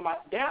wants to go to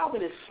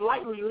Dalvin is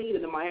slightly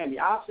leaning to Miami.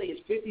 I'll say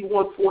it's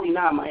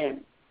 51-49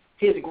 Miami.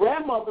 His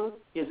grandmother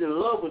is in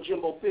love with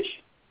Jimbo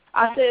Fisher.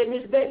 I said,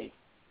 Miss Betty,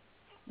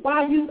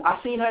 why you? I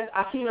seen her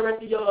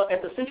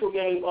at the Central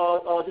game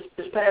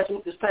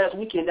this past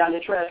weekend down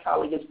there Trash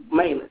Collar against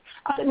Mainland.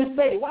 I said, Miss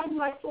Betty, why do you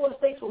like Florida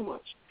State so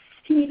much?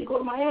 He needs to go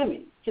to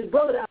Miami. His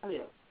brother down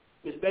there.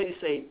 Miss Betty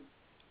said,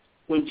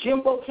 when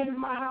Jimbo came to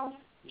my house,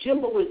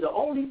 Jimbo is the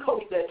only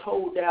coach that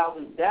told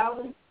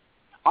Dalvin,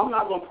 I'm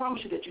not going to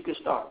promise you that you can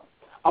start.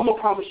 I'm going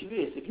to promise you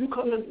this. If you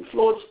come to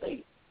Florida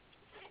State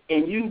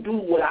and you do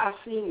what I've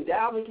seen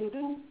Dalvin can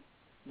do,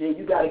 then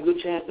you got a good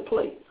chance to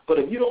play. But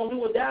if you don't do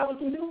what Dalvin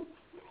can do,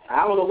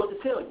 I don't know what to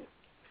tell you.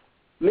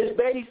 Miss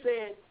Betty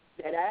said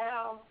that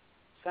Al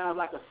sounds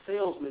like a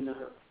salesman to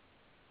her.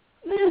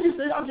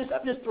 I'm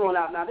just throwing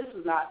out now. This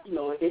is not, in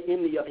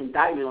the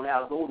indictment on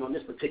Al Golden on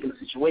this particular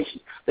situation.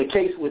 The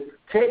case with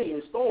Teddy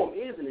and Storm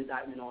is an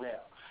indictment on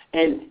Al.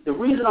 And the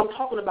reason I'm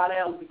talking about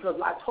Al is because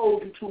I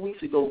told you 2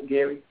 weeks ago,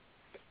 Gary,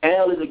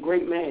 Al is a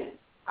great man.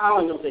 I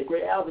don't even say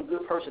great. Al's a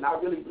good person. I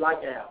really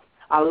like Al.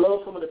 I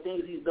love some of the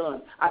things he's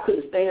done. I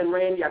couldn't stand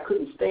Randy. I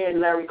couldn't stand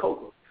Larry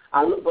Coker.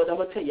 But I'm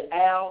going to tell you,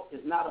 Al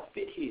is not a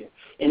fit here.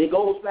 And it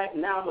goes back,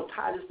 now I'm going to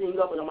tie this thing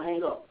up and I'm going to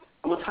hang up.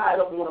 I'm going to tie it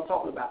up on what I'm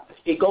talking about.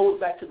 It goes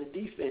back to the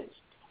defense.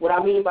 What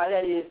I mean by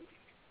that is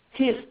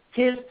his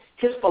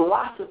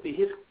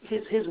philosophy,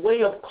 his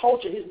way of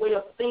culture, his way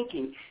of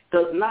thinking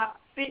does not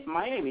fit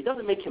Miami. It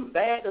doesn't make him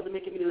bad, doesn't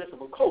make him any less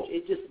of a coach.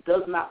 It just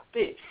does not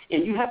fit.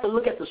 And you have to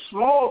look at the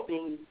small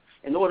things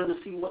in order to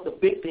see what the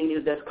big thing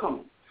is that's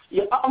coming.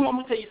 Yeah, I'm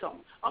going to tell you something.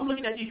 I'm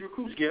looking at these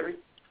recruits, Gary.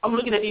 I'm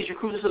looking at these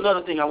recruits. This is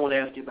another thing I want to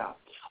ask you about.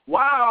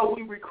 Why are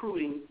we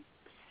recruiting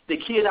the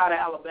kid out of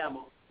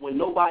Alabama when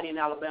nobody in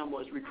Alabama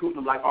is recruiting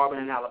them like Auburn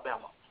and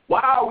Alabama? Why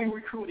are we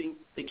recruiting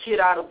the kid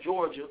out of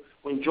Georgia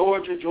when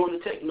Georgia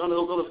Tech, none of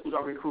those other schools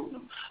are recruiting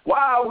them? Why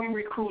are we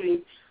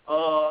recruiting,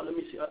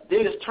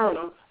 Dennis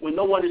Turner when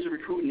no one is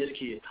recruiting this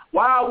kid?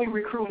 Why are we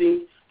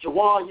recruiting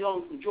Jawan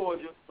Young from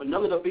Georgia when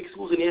none of the big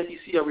schools in the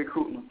SEC are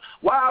recruiting them?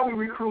 Why are we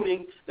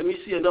recruiting, let me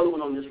see another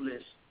one on this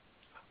list,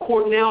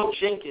 Cornell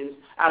Jenkins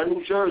out of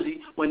New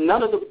Jersey when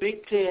none of the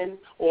Big Ten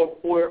or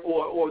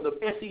the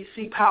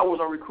SEC powers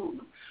are recruiting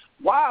them?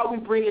 Why are we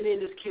bringing in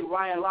this kid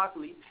Ryan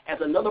Lockley as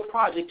another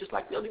project, just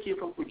like the other kid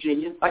from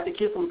Virginia, like the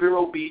kid from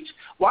Vero Beach?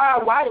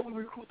 Why did we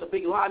recruit the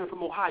big lineman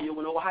from Ohio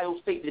when Ohio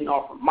State didn't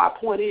offer him? My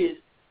point is,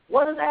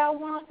 what does Al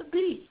want us to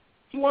be?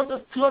 He wants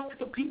us to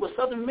compete with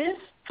Southern Miss,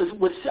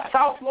 with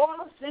South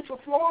Florida, Central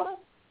Florida,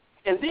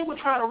 and then we're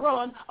trying to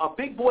run a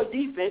big boy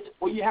defense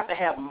where you have to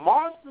have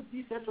monster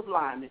defensive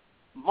linemen,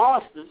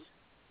 monsters,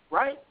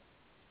 right?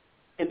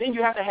 And then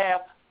you have to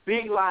have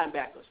big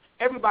linebackers.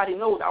 Everybody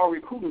knows our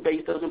recruiting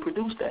base doesn't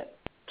produce that.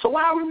 So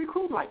why are we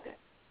recruiting like that?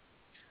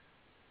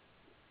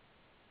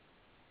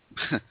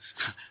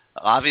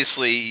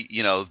 Obviously,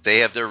 they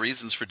have their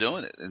reasons for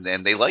doing it,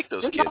 and they like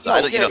those kids. I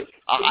understand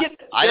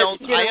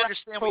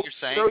what you're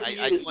saying.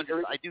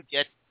 I do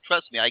get.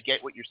 Trust me, I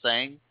get what you're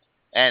saying.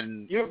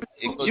 And you've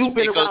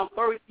been around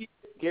 30 years,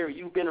 Gary.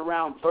 You've been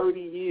around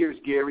 30 years,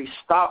 Gary.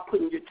 Stop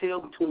putting your tail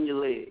between your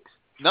legs.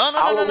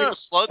 No.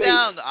 Slow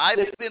down. I've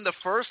been the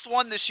first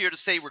one this year to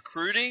say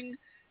recruiting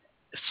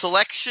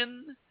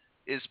selection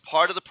is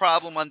part of the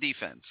problem on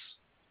defense.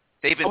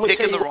 They've been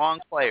picking the wrong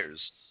players.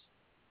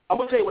 I'm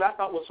going to tell you what I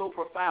thought was so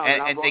profound.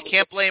 And they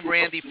can't blame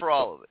Randy for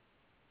all of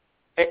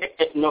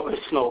it. No.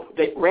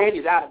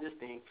 Randy's out of this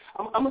thing.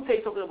 I'm going to tell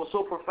you something that was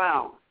so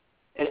profound.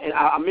 And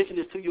I mentioned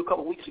this to you a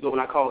couple of weeks ago when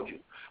I called you.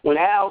 When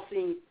Al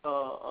seen,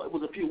 it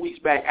was a few weeks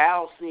back,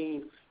 Al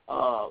seen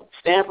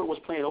Stanford was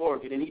playing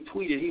Oregon, and he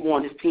tweeted he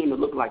wanted his team to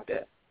look like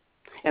that.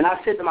 And I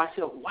said to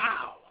myself,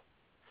 wow,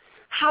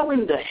 how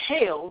in the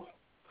hell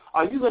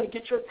are you going to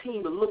get your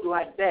team to look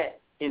like that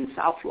in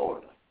South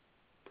Florida?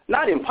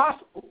 Not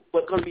impossible,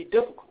 but going to be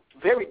difficult,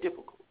 very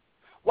difficult.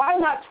 Why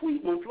not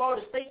tweet when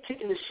Florida State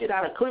kicking the shit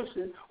out of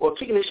Clemson or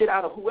kicking the shit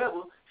out of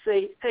whoever,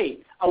 say, hey,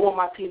 I want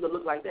my team to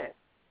look like that?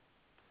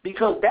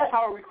 Because that's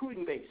our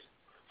recruiting base.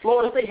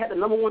 Florida State had the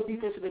number one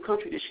defense in the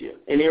country this year,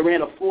 and they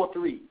ran a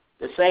 4-3,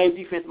 the same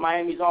defense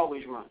Miami's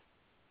always run.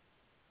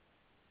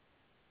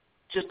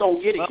 Just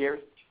don't get it, Gary.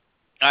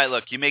 All right,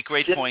 look, you make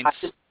great points.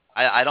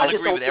 I don't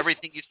agree with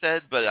everything you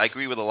said, but I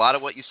agree with a lot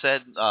of what you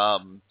said.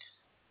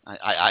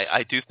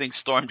 I do think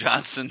Storm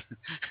Johnson,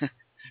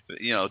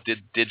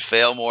 did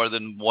fail more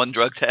than one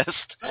drug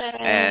test,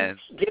 and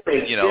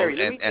Gary,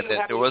 and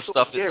that there was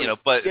stuff that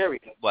but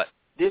Gary, what?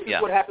 This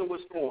is what happened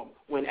with Storm.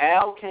 When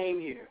Al came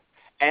here,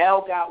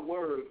 Al got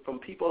word from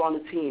people on the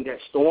team that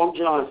Storm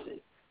Johnson,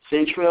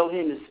 Centrell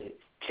Henderson,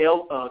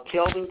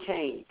 Kelvin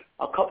Kane,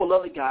 a couple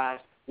other guys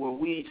were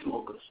weed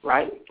smokers,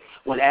 right?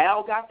 When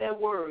Al got that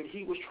word,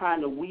 he was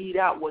trying to weed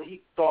out what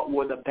he thought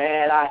were the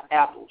bad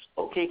apples.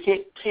 Okay,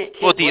 can't.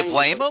 Well, do you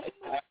blame him?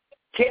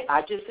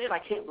 I just said I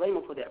can't blame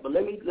him for that, but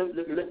let me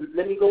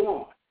go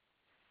on.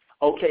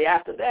 Okay,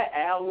 after that,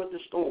 Al went to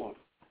Storm,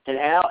 and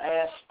Al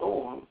asked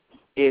Storm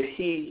if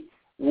he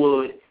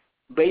would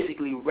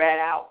basically rat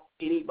out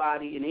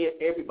anybody and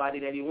everybody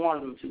that he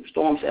wanted him to.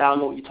 Storm said, I don't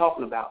know what you're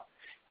talking about.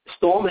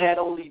 Storm had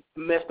only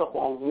messed up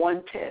on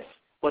one test,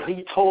 but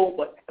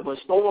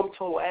Storm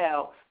told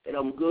Al that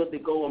I'm good to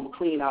go, I'm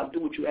clean, I'll do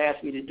what you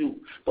asked me to do.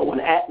 But when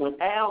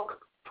Al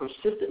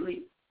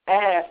persistently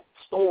asked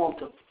Storm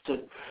to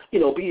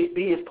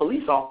be his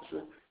police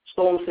officer,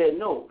 Storm said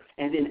no.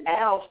 And then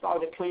Al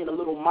started playing a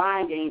little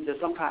mind games that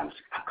sometimes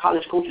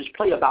college coaches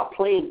play about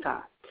playing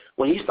time.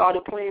 When he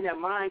started playing that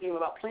mind game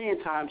about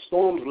playing time,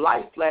 Storm's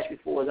life flashed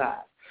before his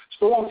eyes.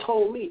 Storm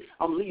told me,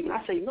 I'm leaving.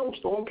 I say, no,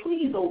 Storm,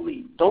 please don't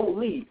leave. Don't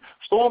leave.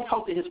 Storm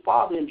talked to his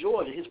father in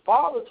Georgia. His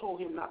father told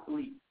him not to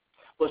leave.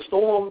 But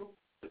Storm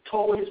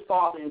told his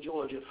father in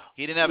Georgia.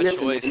 He didn't have a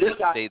choice.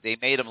 They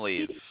made him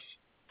leave.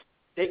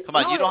 Come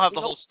on, you don't have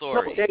the whole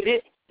story.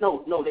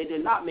 No, they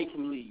did not make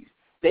him leave.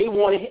 They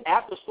wanted,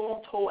 after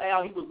Storm told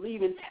Al he was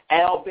leaving,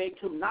 Al begged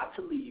him not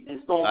to leave.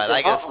 And Storm said,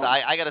 I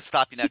got to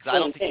stop you now because I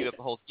don't think you have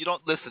the whole. You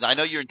don't listen. I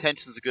know your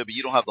intentions are good, but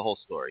you don't have the whole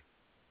story.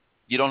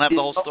 You don't have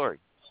the whole story.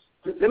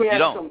 Let me ask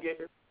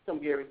you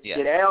something, Gary. Yeah.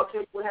 Did Al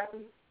tell you what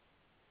happened?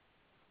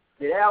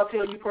 Did Al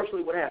tell you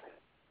personally what happened?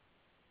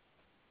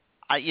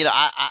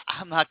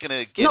 I'm not going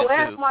to get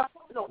into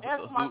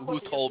who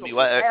told me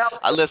what.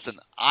 Listen,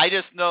 I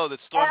just know that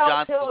Storm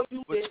Johnson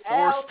was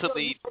forced to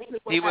leave.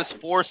 He was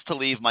forced to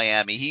leave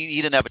Miami.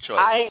 He didn't have a choice.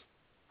 I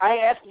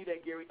ain't asking you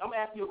that, Gary. I'm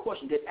asking you a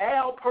question. Did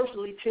Al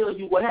personally tell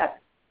you what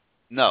happened?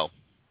 No.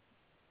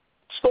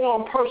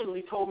 Storm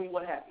personally told me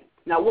what happened.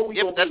 Now, what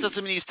we but that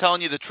doesn't mean he's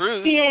telling you the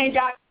truth. He ain't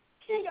got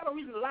a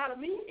reason to lie to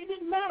me. It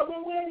didn't matter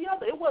one way or the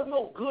other. It wasn't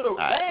no good or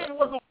bad. It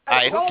wasn't no bad. All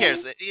right, who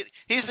cares?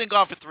 He's been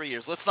gone for 3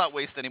 years. Let's not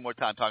waste any more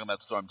time talking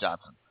about Storm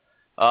Johnson.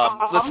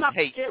 I'm not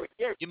hey, Gary,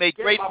 you made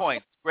great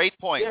points. Great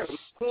points.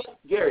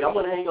 Gary, I'm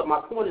going to hang up.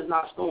 My point is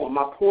not Storm.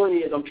 My point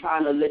is I'm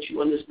trying to let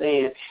you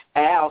understand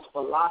Al's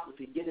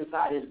philosophy, get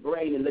inside his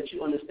brain and let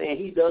you understand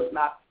he does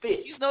not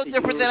fit. He's no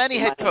different than any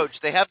head coach.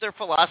 They have their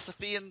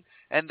philosophy, and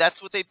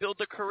that's what they build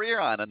their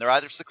career on, and they're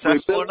either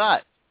successful or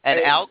not. And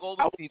Al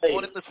Golden, he's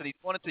going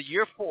to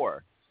year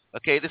 4.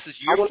 Okay, this is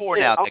year 4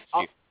 now next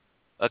year.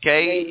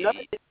 Okay?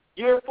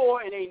 Year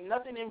 4, and ain't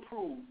nothing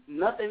improved.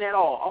 Nothing at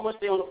all. I'm going to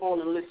stay on the phone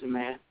and listen,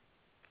 man.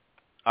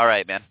 All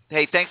right, man.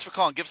 Hey, thanks for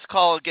calling. Give us a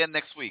call again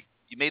next week.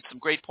 You made some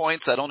great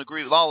points. I don't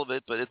agree with all of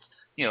it, but it's,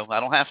 I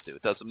don't have to.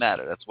 It doesn't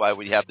matter. That's why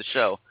we have the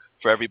show,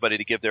 for everybody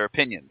to give their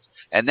opinions.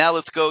 And now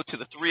let's go to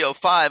the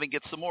 305 and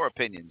get some more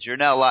opinions. You're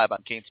now live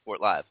on CaneSport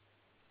Live.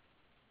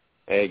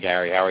 Hey,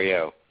 Gary. How are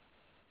you?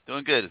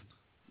 Doing good.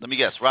 Let me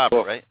guess.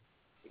 Robert, right?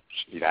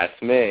 That's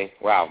me.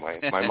 Wow,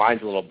 my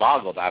mind's a little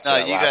boggled after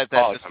that last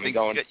call.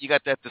 You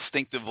got that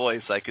distinctive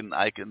voice. I can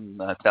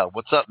tell.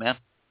 What's up, man?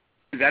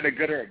 Is that a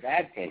good or a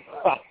bad thing?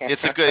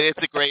 It's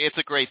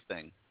a great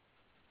thing.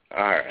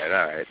 All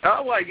right.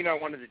 Oh, well, I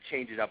wanted to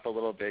change it up a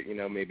little bit.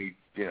 Maybe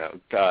to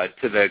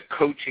the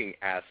coaching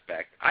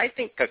aspect. I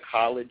think a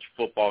college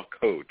football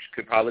coach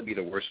could probably be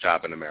the worst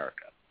job in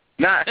America.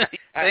 Not a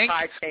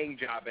high-paying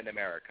job in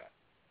America.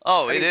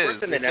 Oh, it is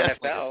worse than an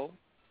NFL.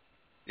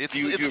 Do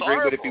you agree?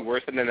 Would it be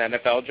worse than an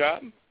NFL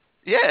job?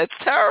 Yeah, it's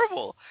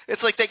terrible.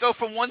 It's like they go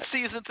from one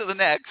season to the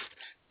next.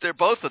 They're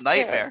both a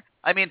nightmare.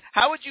 Yeah. I mean,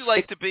 how would you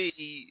like to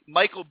be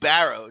Michael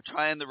Barrow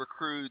trying to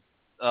recruit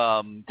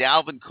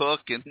Dalvin Cook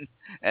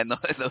and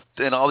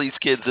all these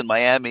kids in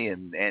Miami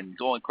and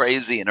going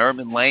crazy, and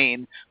Erman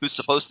Lane, who's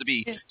supposed to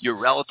be your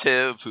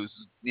relative, who's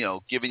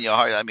giving you a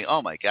hard. I mean,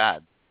 oh my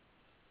God.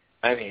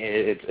 I mean,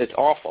 it's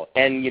awful.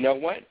 And you know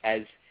what?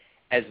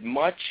 As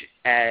much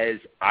as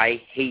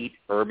I hate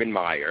Urban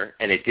Meyer,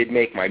 and it did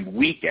make my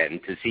weekend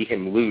to see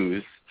him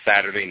lose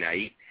Saturday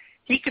night,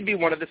 he could be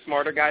one of the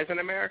smarter guys in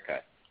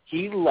America.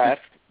 He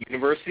left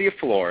University of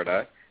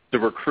Florida, the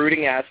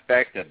recruiting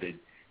aspect of the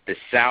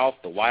South,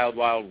 the wild,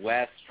 wild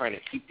West, trying to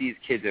keep these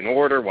kids in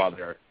order while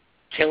they're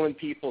killing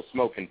people,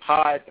 smoking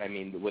pot. I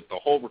mean, with the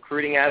whole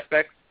recruiting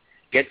aspect,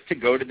 gets to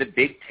go to the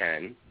Big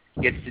Ten,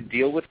 gets to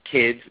deal with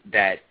kids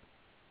that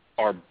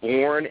are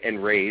born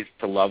and raised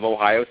to love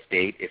Ohio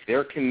State. If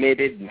they're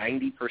committed,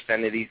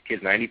 90% of these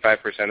kids,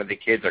 95% of the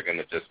kids are going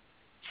to just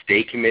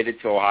stay committed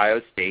to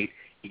Ohio State.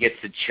 He gets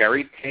to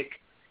cherry pick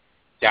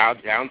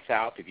down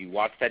south. If you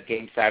watch that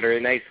game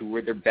Saturday night, who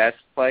were their best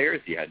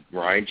players? You had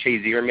Ryan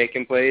Shazier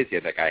making plays. You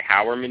had that guy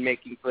Howerman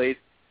making plays.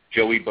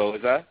 Joey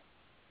Boza.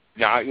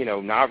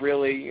 Not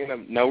really,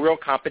 no real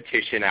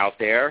competition out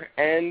there,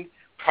 and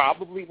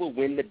probably will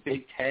win the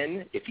Big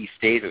Ten if he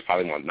stays. He's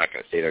probably not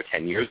going to stay there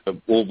 10 years, but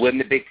will win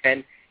the Big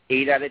Ten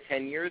 8 out of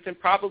 10 years, and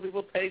probably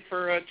will play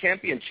for a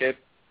championship.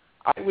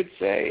 I would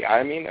say,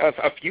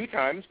 a few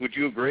times. Would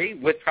you agree?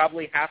 With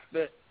probably half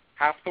the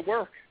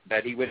work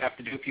that he would have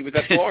to do if he was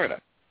at Florida.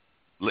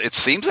 It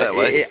seems that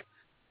way.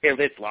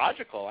 It's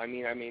logical. I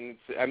mean,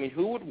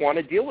 who would want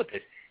to deal with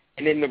this?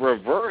 And in the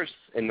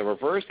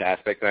reverse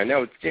aspect, and I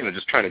know it's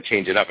just trying to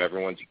change it up.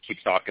 Everyone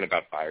keeps talking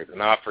about Fire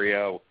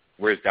D'Onofrio.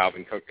 Where's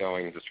Dalvin Cook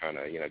going? Just trying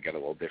to get a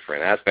little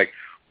different aspect.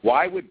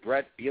 Why would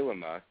Brett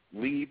Bielema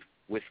leave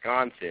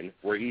Wisconsin,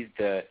 where he's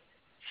the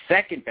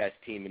second best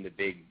team in the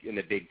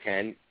Big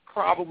Ten?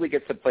 Probably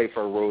gets to play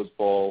for a Rose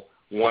Bowl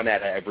 1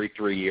 out of every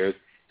 3 years.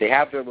 they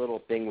have their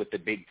little thing with the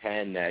Big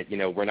Ten that,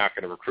 we're not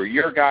going to recruit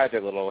your guy,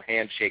 their little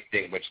handshake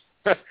thing, which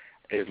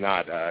does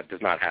not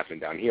happen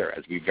down here,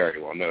 as we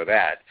very well know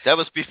that. That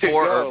was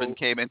before Urban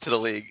came into the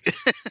league.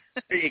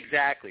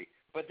 Exactly.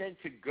 But then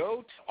to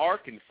go to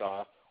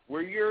Arkansas,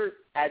 where you're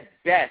at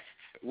best,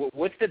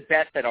 what's the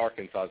best that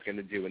Arkansas is going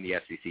to do in the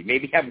SEC?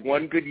 Maybe have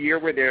one good year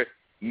where they're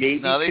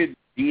could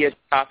be a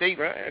top. They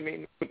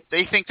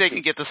think they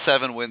can get to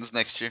 7 wins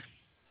next year.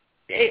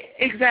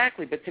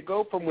 Exactly, but to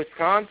go from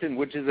Wisconsin,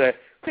 which is I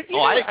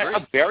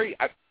agree.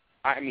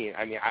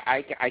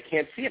 I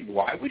can't see it.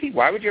 Why would he?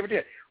 Why would you ever do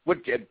it?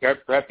 What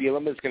Brett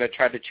Bielema is going to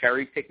try to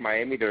cherry pick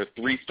Miami? They're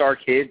 3-star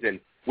kids, and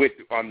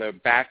on the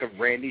back of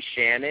Randy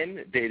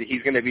Shannon,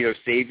 he's going to be their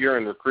savior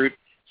and recruit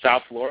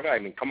South Florida. I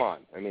mean, come on.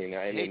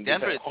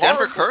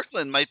 Denver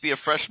Kirkland might be a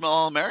freshman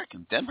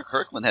All-American. Denver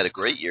Kirkland had a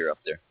great year up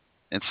there,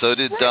 and so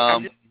did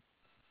Alex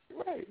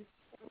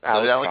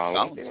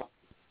Collins.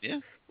 Yeah.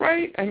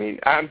 Right.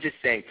 I'm just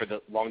saying for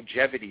the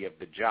longevity of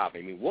the job.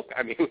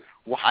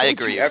 Why I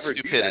agree. would you ever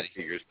Stupidity. do that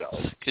to yourself?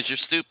 Because you're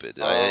stupid.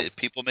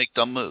 People make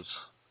dumb moves.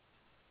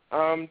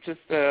 Just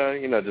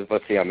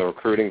let's see on the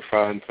recruiting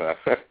front.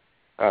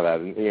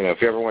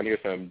 If you ever want to hear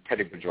some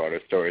Teddy Bridgewater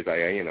stories,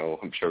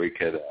 I'm sure we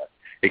could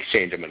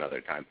exchange them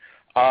another time.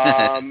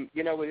 I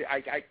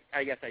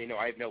guess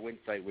I have no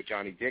insight with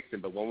Johnny Dixon,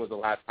 but when was the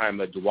last time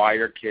a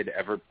Dwyer kid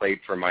ever played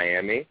for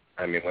Miami?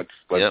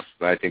 Let's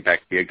I think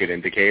that could be a good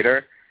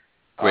indicator.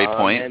 Great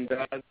point. And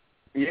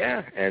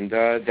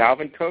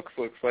Dalvin Cooks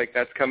looks like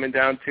that's coming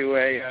down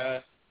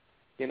to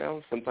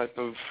some type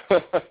of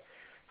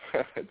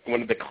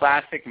one of the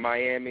classic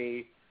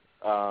Miami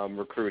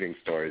recruiting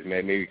stories.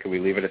 Maybe could we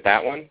leave it at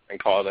that one and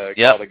call it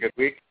a good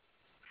week?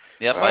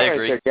 Yep, All I right,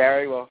 agree. So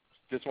Gary, well,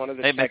 just wanted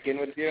to check in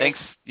with you. Thanks.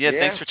 Yeah,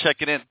 thanks for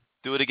checking in.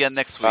 Do it again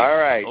next week. All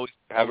right.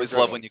 Always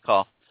love when you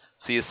call.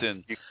 See you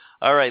soon.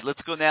 All right,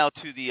 let's go now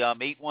to the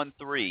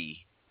 813,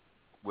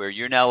 where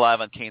you're now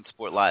live on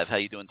CaneSport Live. How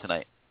you doing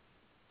tonight?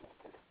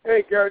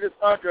 Hey, Gary, this is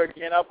Andre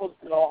again. I'm supposed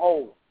to be on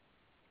hold.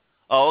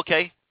 Oh,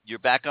 okay. You're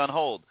back on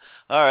hold.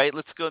 All right,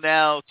 let's go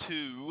now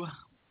to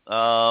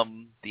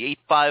the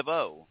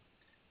 850,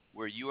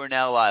 where you are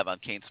now live on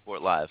CaneSport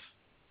Live.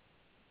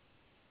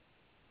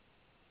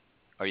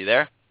 Are you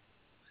there?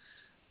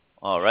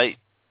 All right.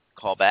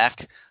 Call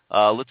back.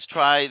 Let's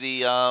try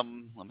the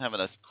I'm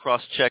having a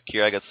cross-check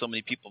here. I got so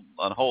many people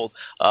on hold.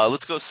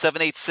 Let's go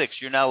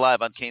 786. You're now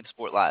live on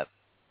CaneSport Live.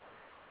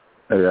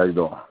 Hey, how you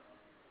doing?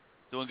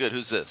 Doing good.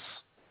 Who's this?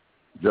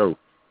 Joe.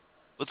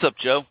 What's up,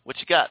 Joe? What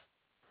you got?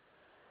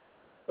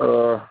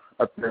 I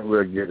think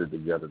we'll get it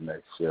together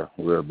next year.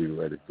 We'll be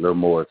ready. A little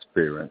more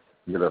experience.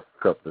 Get us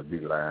a couple of D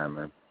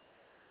linemen.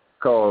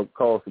 Call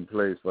some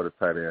plays for the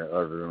tight end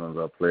other than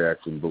the play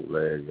action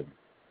bootleg, and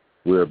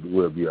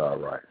we'll be all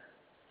right.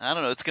 I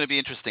don't know. It's going to be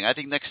interesting. I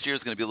think next year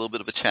is going to be a little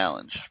bit of a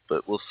challenge,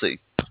 but we'll see.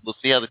 We'll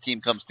see how the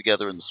team comes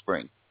together in the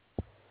spring.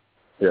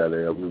 Yeah,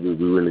 we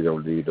really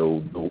don't need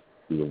those.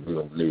 We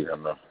don't need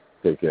them to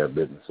take care of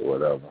business or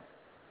whatever.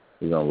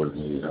 We don't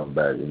really need them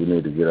back. We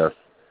need to get us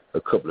a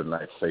couple of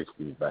nice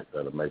safeties back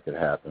there to make it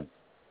happen.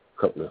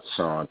 A couple of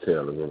Sean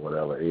Taylors or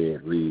whatever,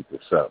 Ed Reed or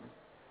something.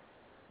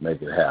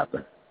 Make it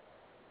happen.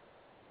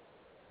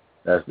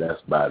 That's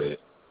about it.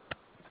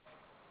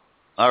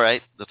 All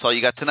right. That's all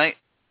you got tonight?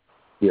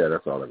 Yeah,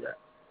 that's all I got.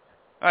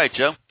 All right,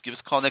 Joe. Give us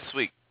a call next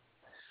week.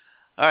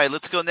 All right,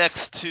 let's go next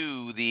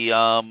to the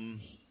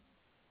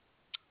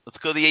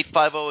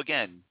 850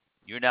 again.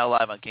 You're now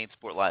live on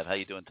CaneSport Live. How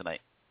you doing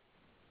tonight?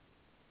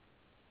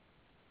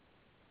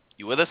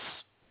 You with us?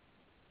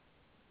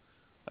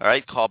 All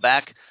right, call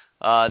back.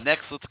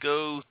 Next, let's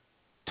go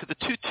to the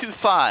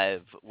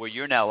 225, where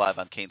you're now live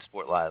on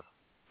CaneSport Live.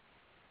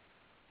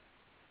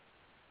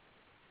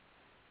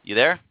 You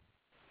there?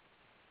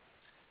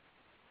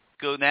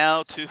 Go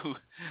now to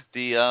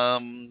the,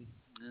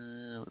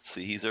 let's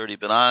see, he's already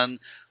been on.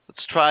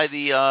 Let's try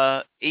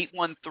the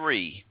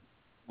 813,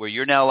 where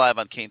you're now live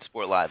on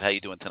CaneSport Live. How you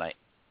doing tonight?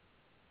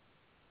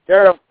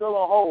 Gary, I'm still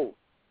on hold.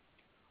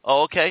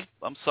 Oh, okay.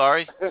 I'm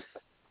sorry.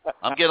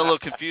 I'm getting a little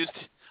confused.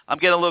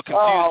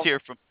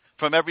 Here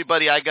from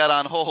everybody I got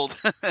on hold.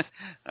 All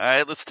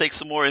right, let's take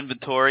some more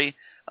inventory.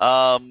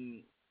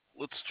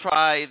 Let's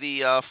try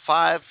the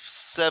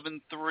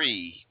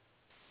 573.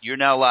 You're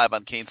now live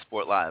on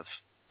CaneSport Live.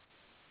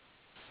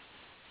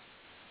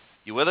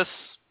 You with us?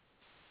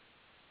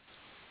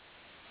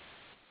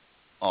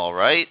 All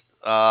right.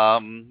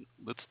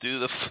 Let's do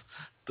the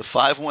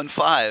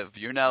 515.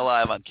 You're now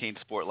live on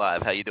CaneSport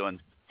Live. How you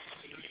doing?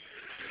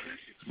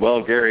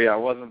 Well, Gary, I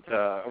wasn't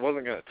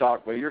going to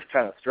talk, but you're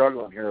kind of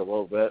struggling here a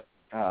little bit.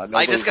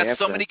 I just got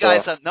so many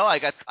guys on. No, I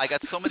got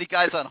so many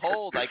guys on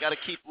hold. I got to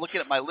keep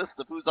looking at my list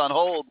of who's on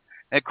hold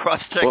and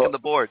cross-checking the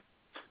board.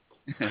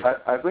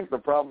 I think the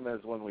problem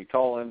is when we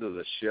call into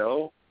the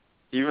show,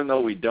 even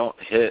though we don't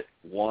hit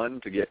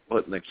one to get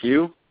put in the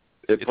queue,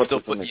 it puts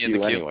us in the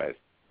queue anyways.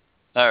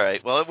 All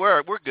right. Well,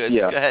 we're good.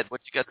 Yeah. Go ahead.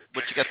 What you got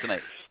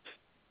tonight?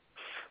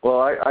 Well,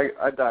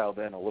 I dialed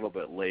in a little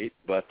bit late,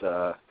 but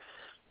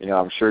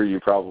I'm sure you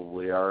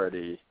probably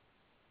already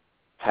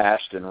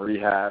hashed and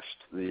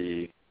rehashed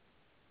the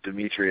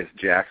Demetrius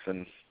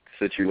Jackson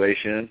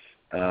situation.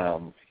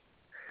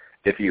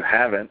 If you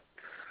haven't,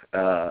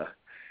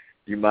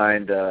 you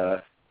mind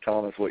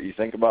telling us what you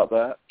think about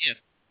that?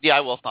 Yeah,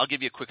 I will. I'll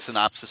give you a quick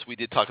synopsis. We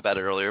did talk about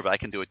it earlier, but I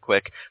can do it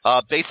quick.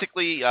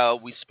 Basically,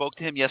 we spoke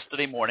to him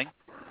yesterday morning,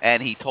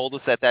 and he told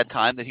us at that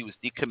time that he was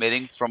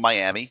decommitting from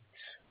Miami.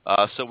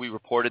 So we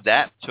reported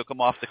that, took him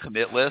off the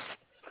commit list.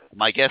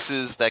 My guess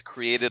is that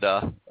created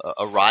a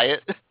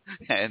riot,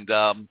 and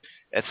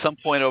at some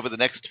point over the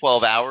next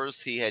 12 hours,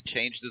 he had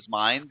changed his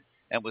mind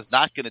and was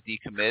not going to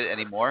decommit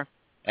anymore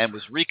and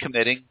was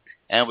recommitting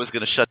and was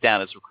going to shut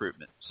down his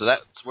recruitment. So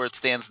that's where it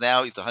stands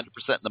now. He's 100%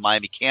 in the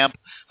Miami camp.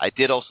 I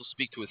did also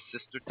speak to his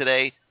sister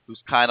today,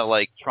 who's kind of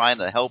like trying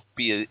to help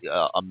be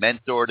a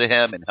mentor to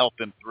him and help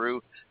him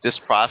through this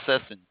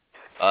process. And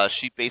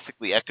she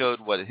basically echoed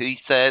what he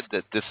said,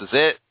 that this is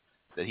it,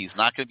 that he's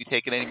not going to be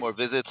taking any more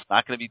visits,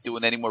 not going to be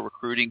doing any more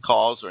recruiting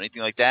calls or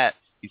anything like that.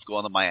 He's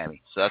going to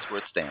Miami. So that's where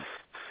it stands.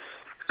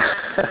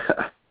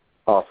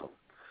 Awesome.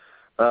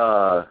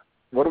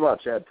 What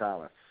about Chad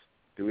Thomas?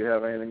 Do we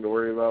have anything to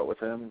worry about with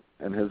him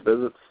and his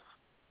visits?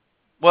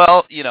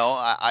 Well,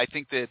 I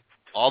think that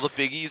all the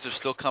biggies are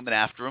still coming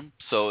after him.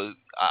 So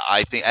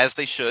I think, as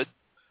they should.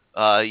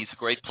 He's a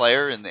great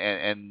player, and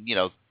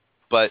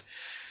but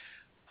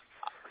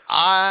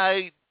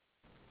I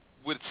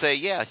would say,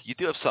 yeah, you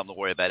do have something to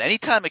worry about.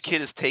 Anytime a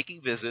kid is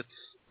taking visits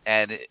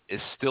and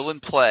is still in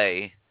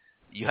play,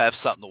 you have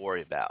something to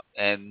worry about.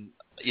 And,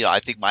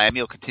 I think Miami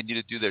will continue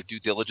to do their due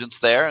diligence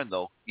there, and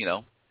they'll,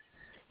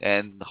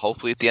 and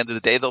hopefully at the end of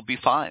the day they'll be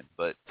fine.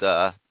 But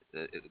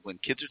when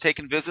kids are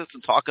taking visits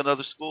and talking to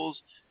other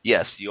schools,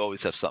 yes, you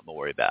always have something to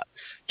worry about.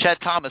 Chad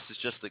Thomas is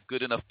just a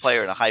good enough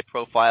player and a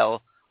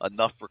high-profile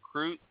enough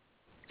recruit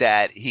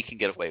that he can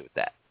get away with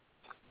that.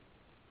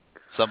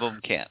 Some of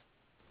them can't.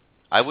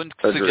 I wouldn't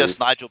suggest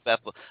Nigel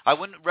Bethel. I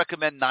wouldn't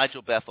recommend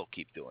Nigel Bethel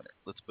keep doing it.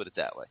 Let's put it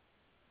that way.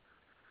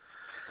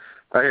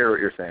 I hear what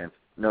you're saying.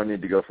 No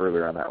need to go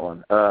further on that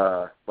one.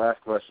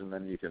 Last question,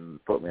 then you can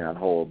put me on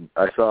hold.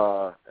 I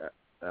saw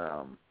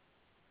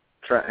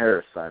Trent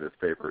Harris signed his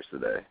papers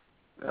today.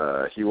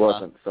 He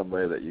wasn't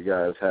somebody that you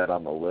guys had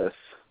on the list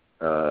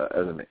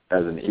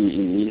as an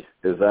EE.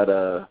 Is that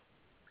a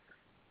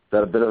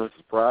bit of a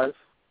surprise?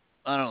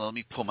 I don't know. Let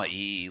me pull my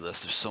EE list.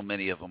 There's so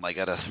many of them. I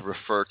got to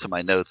refer to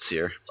my notes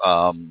here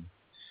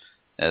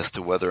as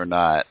to whether or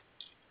not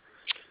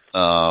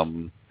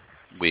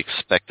we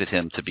expected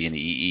him to be an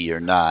EE or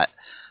not.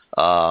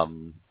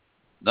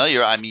 No,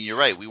 you're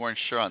right. We weren't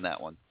sure on that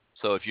one.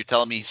 So if you're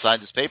telling me he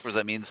signed his papers,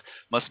 that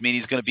must mean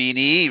he's going to be an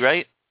EE,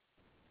 right?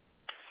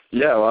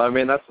 Yeah, well,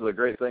 that's the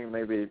great thing.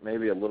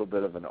 Maybe a little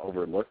bit of an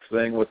overlooked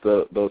thing with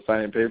those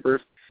signing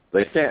papers.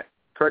 They can't.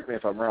 Correct me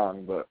if I'm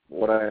wrong, but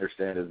what I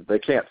understand is they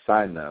can't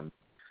sign them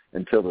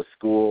until the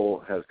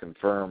school has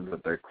confirmed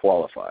that they're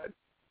qualified.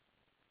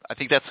 I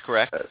think that's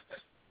correct.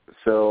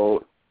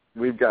 So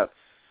we've got,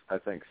 I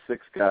think,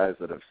 6 guys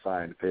that have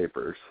signed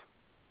papers.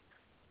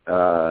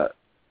 To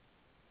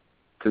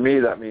me,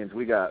 that means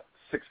we got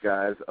 6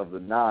 guys of the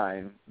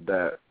 9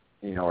 that,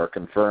 are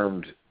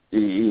confirmed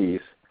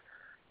EEs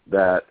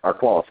that are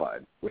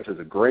qualified, which is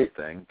a great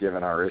thing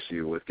given our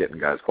issue with getting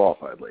guys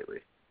qualified lately.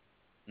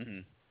 Mm-hmm.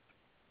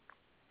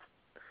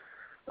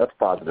 That's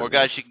positive. The more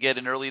guys you can get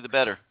in early, the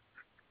better.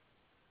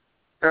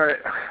 All right.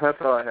 That's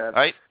all I had.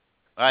 All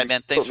right,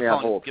 man. Thanks for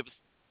calling.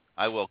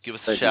 I will. Give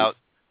us a shout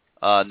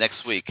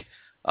next week.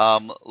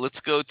 Let's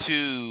go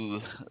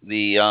to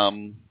the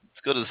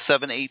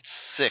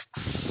 786,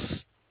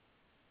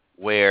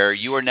 where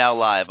you are now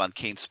live on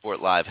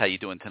CaneSport Live. How you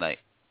doing tonight?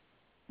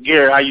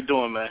 Gary, how you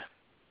doing, man?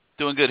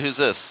 Doing good. Who's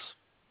this?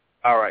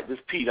 All right, this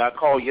is Pete. I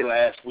called you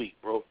last week,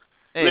 bro.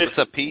 Hey, listen, what's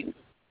up, Pete?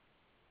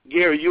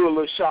 Gary, you're a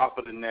little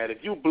sharper than that. If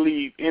you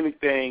believe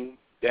anything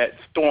that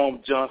Storm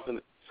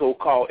Johnson,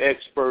 so-called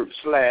expert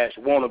 /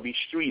 wannabe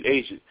street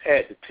agent,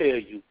 had to tell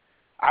you,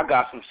 I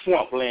got some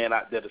swamp land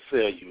out there to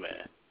sell you,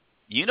 man.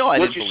 I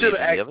didn't believe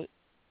any of it.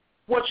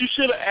 What you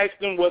should have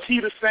asked him, was he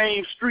the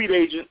same street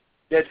agent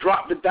that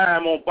dropped the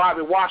dime on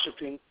Bobby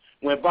Washington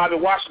when Bobby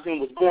Washington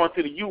was going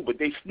to the U, but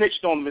they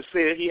snitched on him and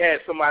said he had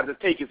somebody to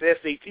take his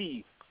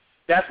SATs.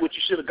 That's what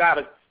you should have got.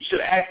 You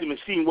should have asked him and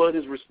seen what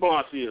his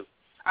response is.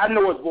 I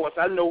know his voice.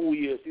 I know who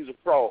he is. He's a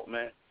fraud,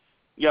 man.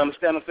 You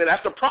understand what I'm saying?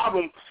 That's the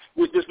problem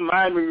with this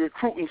Miami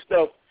recruiting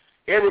stuff.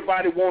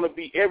 Everybody want to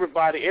be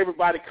everybody.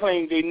 Everybody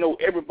claim they know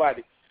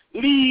everybody.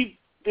 Leave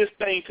this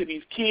thing to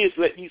these kids.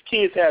 Let these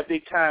kids have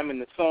their time in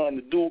the sun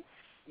to do.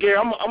 Gary,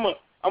 I'm a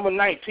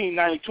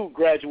 1992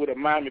 graduate of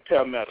Miami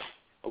Palmetto,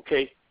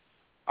 okay?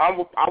 I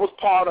was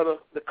part of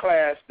the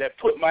class that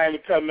put Miami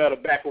Palmetto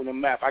back on the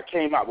map. I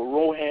came out with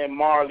Rohan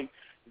Marley,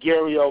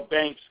 Gary L.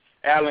 Banks,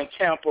 Alan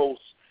Campos,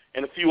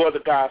 and a few other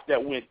guys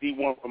that went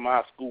D1 from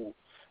our school.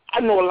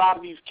 I know a lot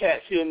of these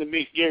cats here in the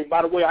mix, Gary.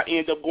 By the way, I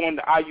ended up going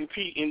to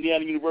IUP,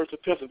 Indiana University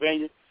of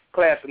Pennsylvania,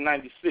 class of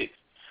 96.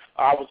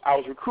 I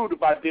was recruited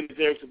by Dennis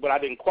Erickson, but I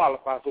didn't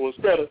qualify. So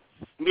instead of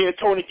me and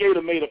Tony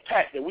Gator made a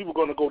pact that we were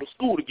going to go to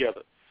school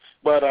together.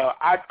 But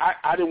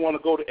I didn't want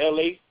to go to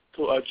L.A.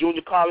 to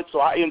junior college, so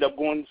I ended up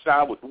going to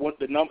sign with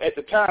the number at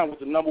the time was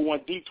the number one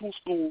D2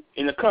 school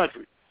in the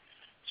country.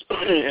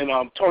 And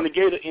Tony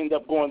Gator ended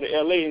up going to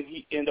L.A. and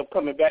he ended up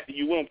coming back to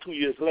UM 2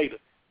 years later.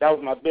 That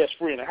was my best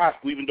friend in high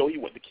school, even though he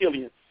went to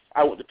Killian.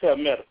 I went to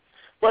Palmetto.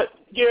 But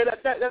yeah,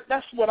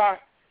 that's what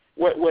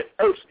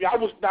irks me. I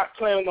was not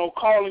planning on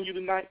calling you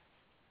tonight,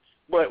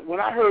 but when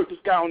I heard this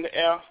guy on the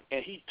air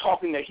and he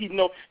talking that he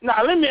know.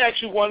 Now let me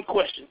ask you one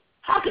question: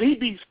 how could he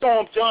be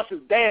Storm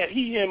Johnson's dad?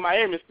 He here in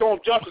Miami, Storm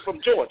Johnson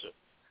from Georgia.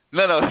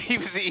 No,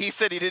 he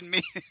said he didn't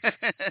mean.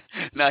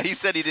 No, he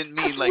said he didn't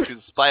mean like his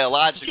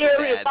biological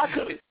Gary, dad.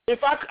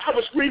 I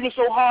was screaming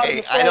so hard on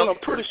the phone, I'm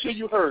pretty sure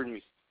you heard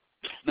me.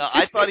 No,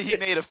 I thought he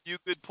made a few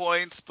good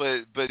points,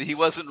 but he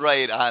wasn't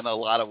right on a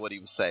lot of what he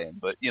was saying.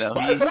 But you know,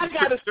 but I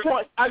got his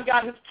point. I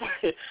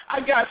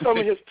got some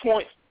of his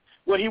points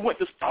where he went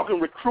to talking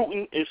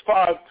recruiting as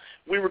far as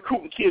we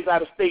recruiting kids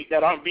out of state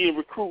that aren't being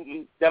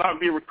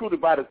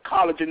recruited by the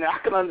college, and I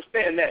can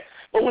understand that.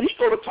 But when he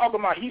go to talking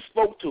about he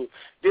spoke to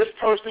this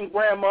person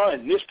grandma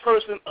and this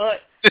person aunt,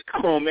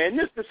 come on, man,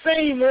 this the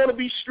same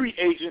wannabe street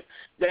agent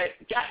that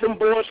got them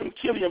boys from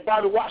Killian,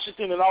 Bobby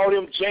Washington, and all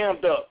them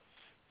jammed up.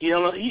 You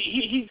know,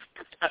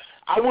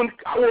 I don't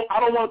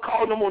want to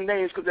call no more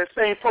names because that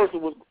same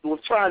person was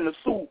trying to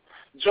sue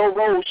Joe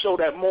Rose show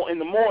in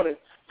the morning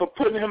for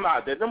putting him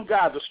out there. Them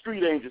guys are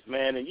street angels,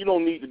 man, and you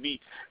don't need to be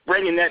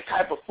bringing that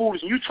type of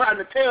foolishness. You trying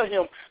to tell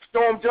him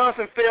Storm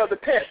Johnson failed the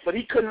test, but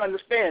he couldn't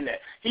understand that.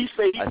 He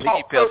said he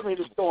talked personally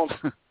to Storm.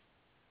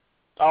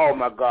 Oh,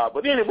 my God.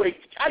 But anyway,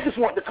 I just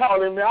want to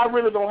call him, man. I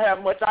really don't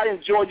have much. I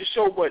enjoyed the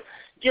show, but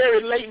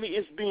Gary, lately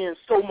it's been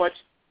so much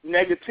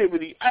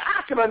negativity.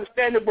 I can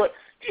understand it, but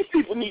these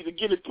people need to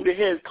get it through their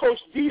heads. Coach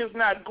D is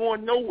not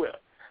going nowhere.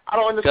 I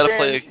don't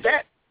understand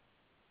that.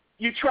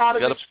 You try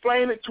to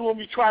explain it to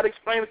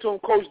him.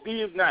 Coach D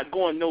is not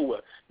going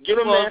nowhere. Get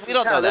him there. We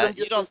don't know that.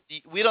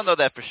 We don't know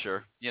that for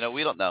sure. You know,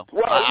 we don't know.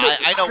 Well,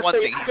 I know one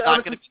thing. He's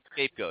not going to be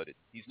scapegoated.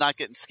 He's not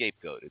getting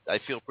scapegoated. I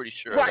feel pretty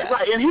sure of that.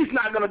 Right, and he's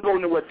not going to go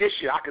nowhere this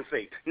year, I can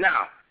say.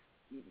 Now,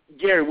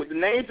 Gary, with the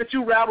names that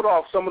you rattled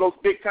off, some of those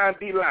big-time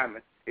D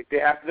linemen, if they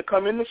have to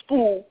come into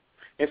school,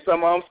 and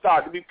some of them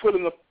start to be put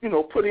in the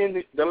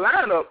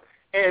lineup,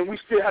 and we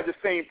still have the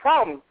same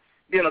problem,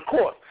 then of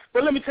course.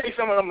 But let me tell you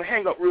something. I'm going to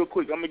hang up real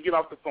quick. I'm going to get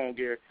off the phone,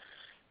 Gary.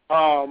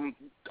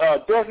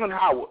 Desmond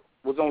Howard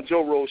was on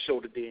Joe Rose' show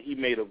today. He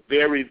made a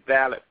very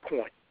valid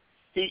point.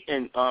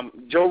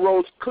 Joe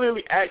Rose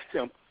clearly asked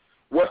him,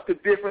 what's the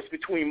difference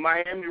between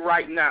Miami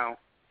right now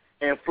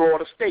and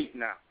Florida State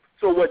now?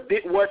 So what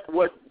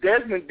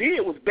Desmond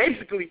did was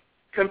basically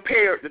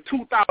compare the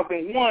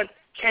 2001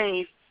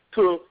 Canes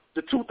to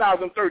the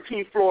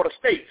 2013 Florida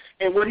State.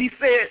 And what he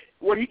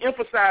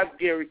emphasized,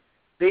 Gary,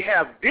 they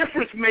have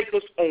difference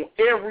makers on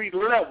every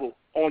level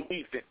on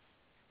defense,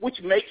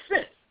 which makes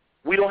sense.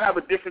 We don't have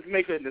a difference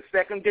maker in the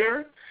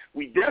secondary.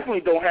 We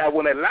definitely don't have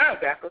one at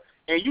linebacker.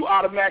 And you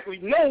automatically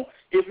know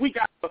if we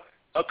got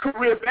a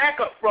career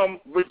backup from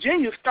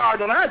Virginia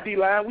starting on our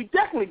D-line, we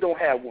definitely don't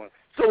have one.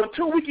 So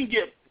until we can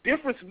get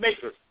difference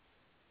makers,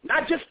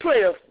 not just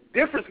players,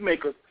 difference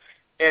makers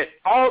at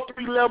all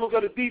three levels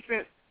of the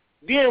defense,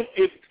 then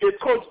if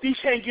Coach D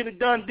can't get it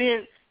done,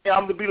 then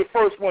I'm going to be the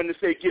first one to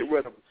say get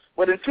rid of him.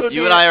 But until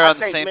you then, and I are on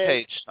the same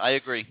page. I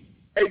agree.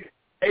 Hey,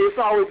 it's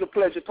always a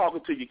pleasure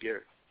talking to you,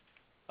 Gary.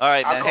 All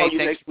right, man. I'll call you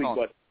thanks next week,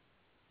 buddy.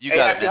 You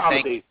got it, man. Happy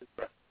holidays.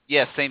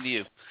 Yeah, same to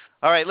you.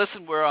 All right,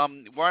 listen, we're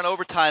on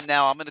overtime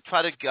now. I'm going to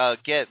try to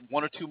get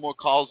one or two more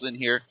calls in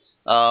here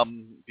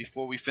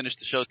before we finish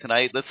the show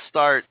tonight. Let's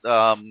start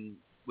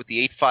with the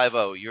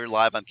 850. You're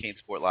live on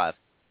CaneSport Live.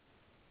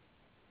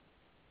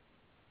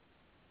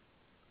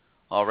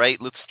 All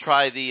right, let's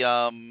try the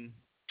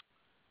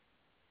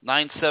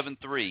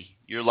 973.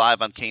 You're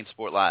live on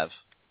CaneSport Live.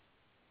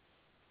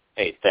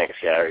 Hey, thanks,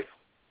 Gary.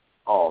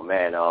 Oh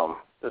man,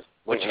 just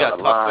waiting on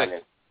the line.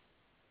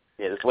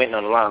 Just waiting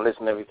on the line,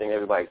 listening to everything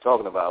everybody's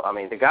talking about. I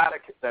mean, the guy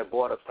that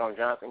brought up Storm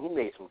Johnson, he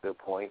made some good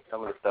points.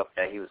 Some of the stuff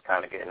that he was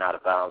kind of getting out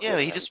of bounds. Yeah,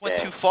 he just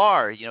went too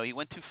far. He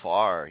went too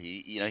far.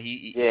 He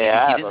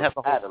didn't have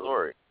the whole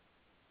story.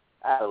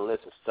 I had a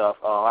list of stuff.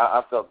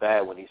 I felt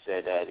bad when he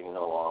said that,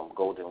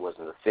 Golden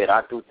wasn't a fit.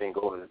 I do think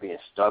Golden is being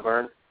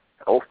stubborn.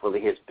 Hopefully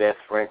his best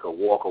friend could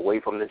walk away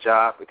from the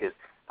job, because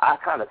I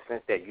kind of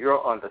sense that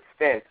you're on the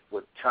fence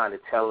with trying to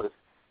tell us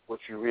what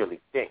you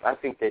really think. I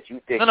think that you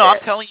think No, I'm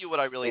telling you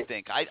what I really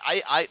think.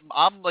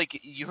 I'm like,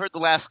 you heard the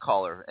last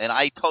caller, and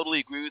I totally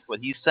agree with what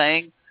he's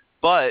saying,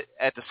 but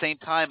at the same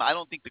time, I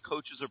don't think the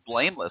coaches are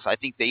blameless. I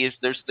think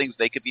there's things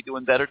they could be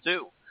doing better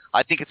too.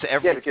 I think it's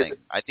everything.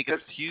 I think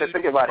it's huge.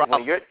 Think about it.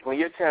 When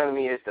you're telling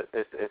me it's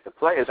the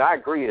players, I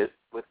agree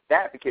with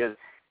that, because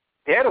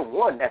they're the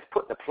one that's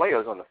putting the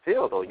players on the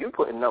field, though. You're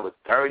putting number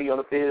 30 on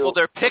the field. Well,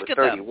 they're picking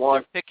them.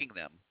 They're picking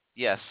them.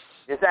 Yes.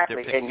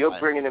 Exactly. And you're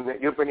bringing them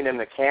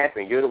to camp,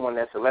 and you're the one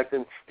that's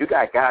selecting. You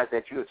got guys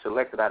that you have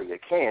selected out of your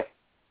camp,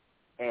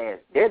 and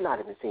they're not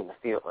even seeing the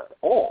field at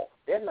all.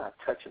 They're not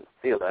touching the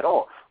field at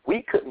all.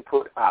 We couldn't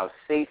put our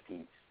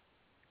safeties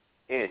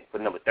in for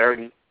number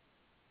 30,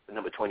 for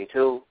number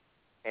 22,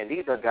 And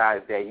these are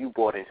guys that you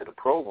brought into the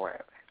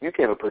program. You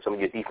came and put some of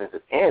your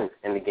defensive ends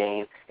in the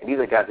game, and these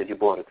are guys that you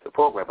brought into the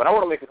program. But I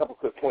want to make a couple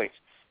quick points.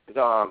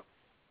 I'm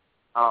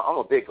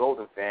a big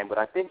Golden fan, but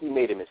I think he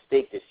made a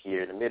mistake this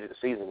year in the middle of the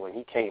season when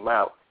he came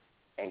out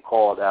and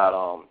called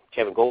out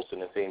Kevin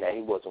Golston and saying that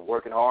he wasn't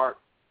working hard.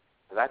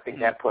 Because I think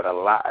that put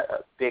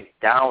a big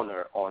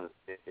downer on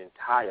the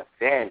entire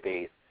fan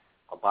base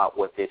about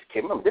what this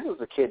kid. Remember, this was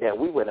a kid that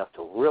we went up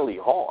to really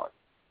hard.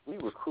 We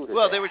recruited.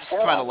 Well, they were just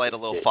trying to light a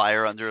little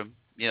fire under him.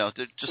 You know,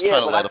 they're just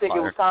trying to light a fire.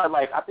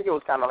 I think it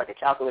was kind of like a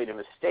calculated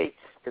mistake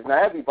because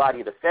now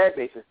everybody, the fan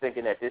base, is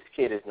thinking that this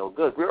kid is no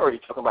good. We're already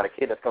talking about a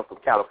kid that's come from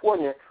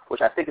California, which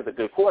I think is a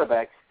good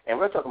quarterback, and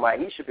we're talking about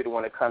he should be the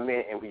one to come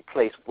in and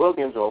replace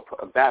Williams or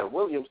battle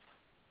Williams.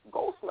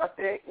 Golston, I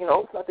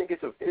think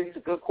he's a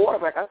good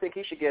quarterback. I think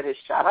he should get his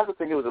shot. I just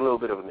think it was a little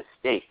bit of a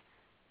mistake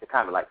to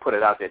kind of like put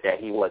it out there that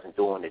he wasn't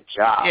doing the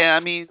job. Yeah,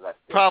 I mean,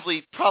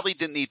 probably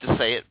didn't need to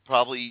say it.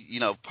 Probably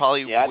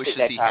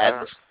wishes he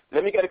had.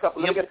 Let me get a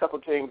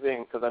couple things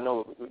in because I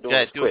know we're doing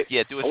this quick.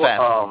 Do it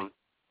fast.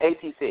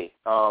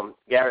 ATC,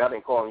 Gary, I've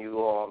been calling you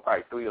on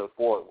probably 3 or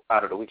 4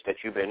 out of the weeks that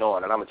you've been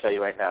on, and I'm gonna tell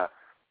you right now,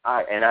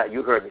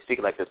 you heard me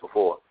speak like this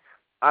before.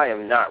 I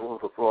am not rooting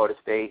for Florida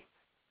State.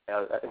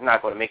 It's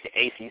not going to make the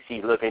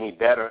ACC look any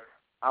better.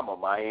 I'm a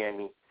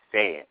Miami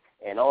fan,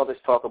 and all this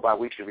talk about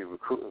we should be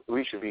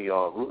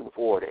rooting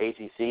for the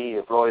ACC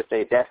and Florida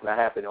State. That's not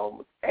happening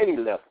on any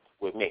level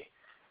with me.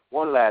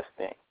 One last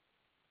thing,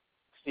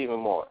 Stephen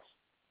Morris.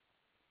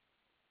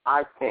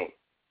 I think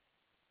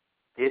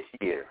this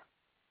year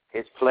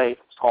his play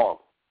was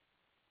horrible,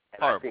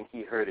 and I think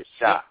he hurt his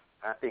shot.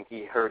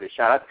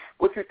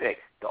 What you think?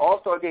 The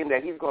All-Star game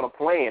that he's going to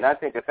play in, I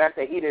think the fact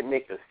that he didn't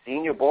make the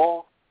Senior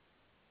Bowl,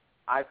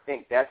 I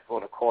think that's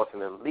going to cost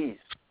him at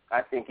least.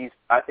 I think he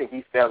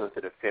fell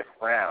into the 5th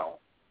round.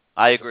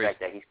 I agree. The fact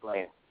that he's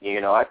playing,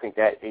 I think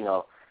that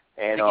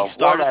and he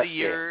started the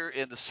year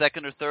in the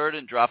 2nd or 3rd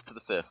and dropped to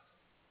the 5th.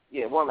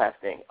 Yeah, one last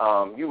thing.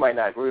 You might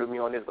not agree with me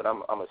on this, but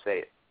I'm gonna say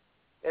it.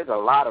 There's a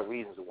lot of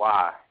reasons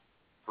why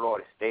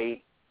Florida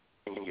State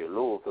and your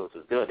Louisville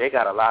is good. They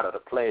got a lot of the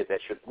players that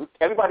should.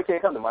 Everybody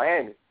can't come to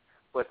Miami,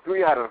 but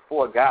 3 out of the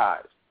 4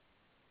 guys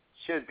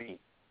should be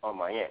on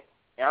Miami.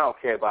 And I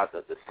don't care about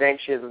the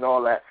sanctions and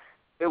all that.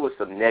 There was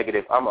some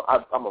negative. I'm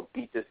gonna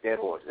beat this dead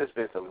horse. There's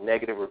been some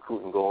negative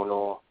recruiting going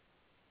on,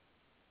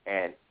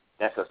 and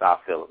that's just how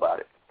I feel about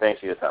it.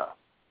 Thanks for your time.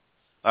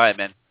 All right,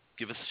 man.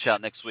 Give us a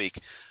shout next week.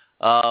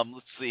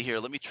 Let's see here.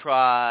 Let me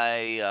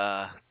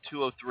try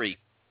 203.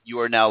 You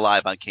are now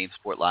live on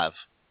CaneSport Live.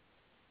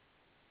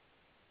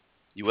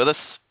 You with us?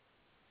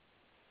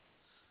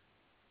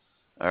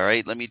 All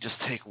right, let me just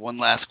take one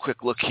last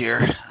quick look here.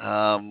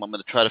 I'm going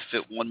to try to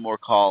fit one more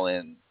call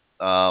in.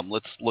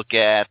 Let's look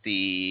at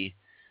the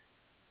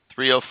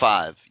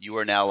 305. You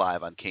are now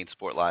live on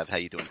CaneSport Live. How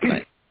you doing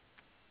tonight?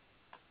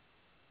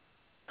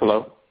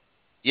 Hello?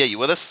 Yeah, you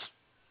with us?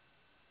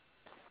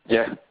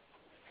 Yeah.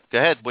 Go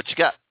ahead. What you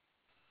got?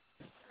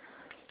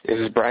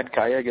 Is Brad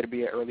Kaya going to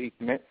be an early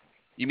commit?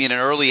 You mean an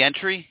early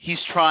entry? He's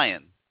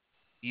trying.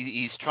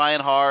 He's trying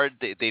hard.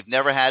 They've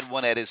never had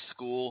one at his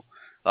school.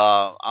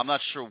 I'm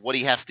not sure what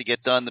he has to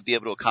get done to be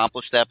able to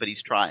accomplish that, but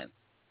he's trying.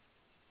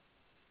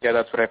 Yeah,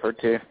 that's what I've heard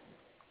too.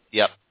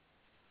 Yep.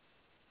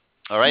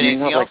 All right,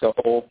 anything else?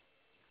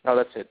 No,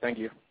 that's it. Thank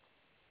you.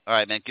 All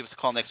right, man. Give us a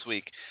call next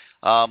week.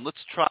 Let's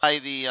try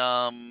the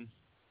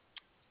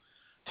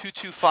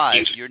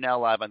 225. You're now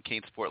live on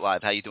CaneSport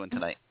Live. How you doing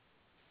tonight?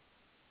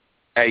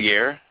 Hey,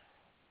 Gary.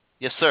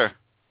 Yes, sir.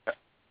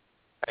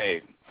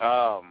 Hey,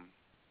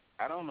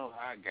 I don't know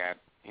how I got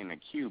in the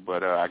queue,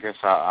 but I guess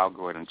I'll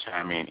go ahead and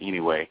chime in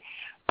anyway.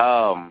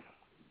 Going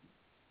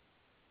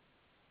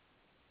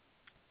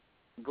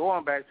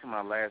back to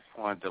my last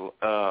point,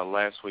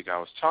 last week I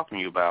was talking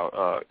to you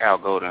about Al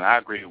Golden. I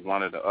agree with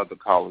one of the other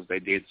callers. They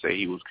did say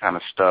he was kind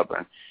of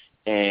stubborn.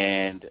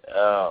 And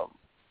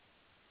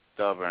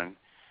stubborn,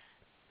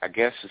 I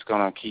guess it's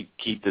going to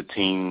keep the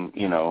team,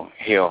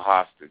 held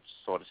hostage,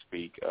 so to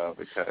speak,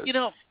 because...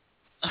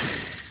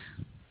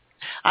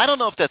 I don't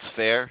know if that's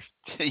fair.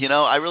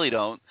 I really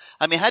don't.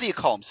 I mean, how do you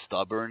call them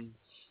stubborn?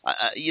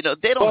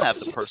 They don't have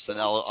the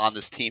personnel on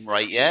this team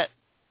right yet.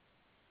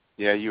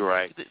 Yeah, you're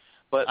right.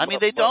 But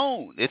they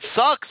don't. It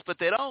sucks, but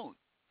they don't.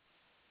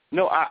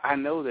 No, I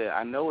know that.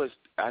 I know it's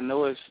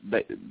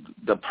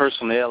the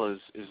personnel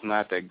is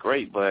not that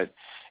great, but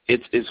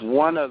it's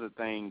one other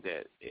thing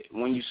that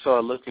when you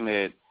start looking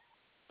at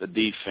the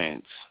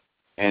defense,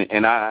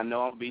 and I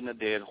know I'm beating a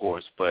dead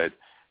horse, but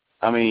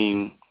I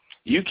mean,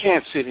 you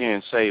can't sit here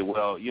and say,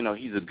 well,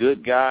 he's a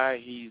good guy.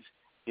 He's,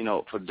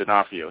 for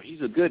D'Onofrio, he's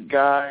a good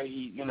guy.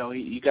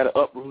 He got to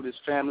uproot his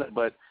family,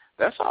 but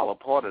that's all a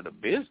part of the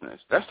business.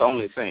 That's the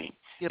only thing.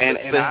 Yeah,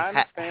 and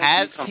I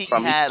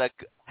understand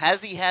has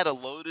he had a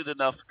loaded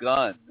enough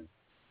gun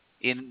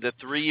in the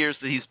 3 years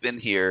that he's been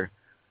here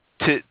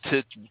to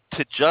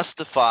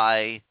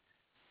justify?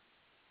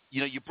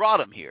 You brought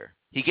him here.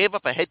 He gave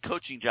up a head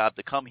coaching job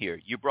to come here.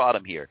 You brought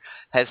him here.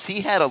 Has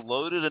he had a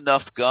loaded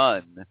enough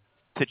gun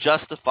to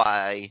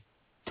justify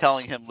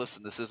telling him,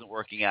 listen, this isn't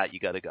working out, you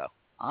got to go?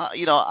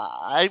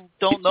 I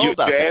don't know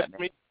about that.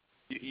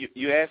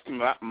 You asked me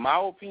my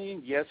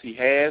opinion. Yes, he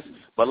has.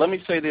 But let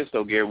me say this,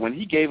 though, Gary. When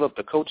he gave up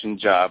the coaching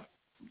job,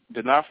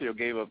 D'Onofrio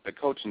gave up the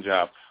coaching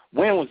job.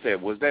 When was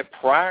that? Was that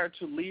prior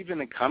to leaving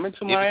and coming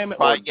to Miami,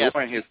 or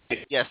during his?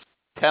 Yes.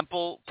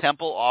 Temple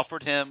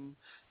offered him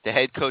the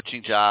head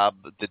coaching job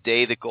the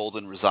day that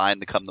Golden resigned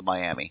to come to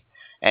Miami,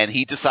 and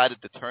he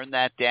decided to turn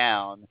that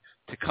down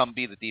to come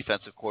be the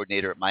defensive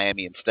coordinator at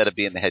Miami instead of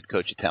being the head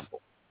coach at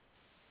Temple.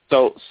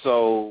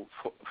 So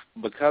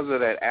because of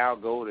that, Al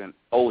Golden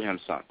owed him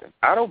something.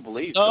 I don't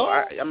believe so.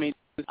 I don't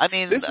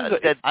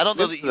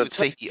know that you would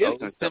say he owes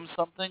him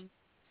something.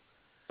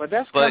 But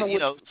that's kind of what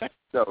you're saying,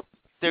 though.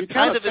 It's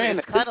kind of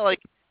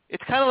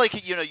like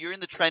you're in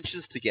the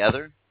trenches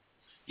together.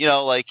 You're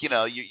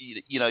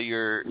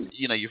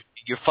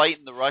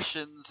fighting the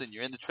Russians and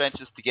you're in the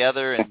trenches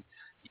together, and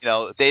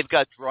they've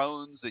got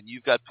drones and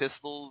you've got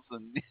pistols,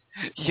 and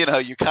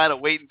you're kind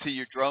of waiting till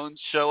your drones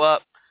show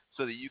up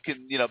so that you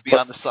can be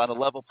on a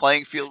level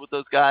playing field with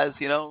those guys.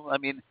 I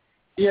mean.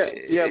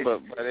 Yeah,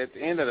 but at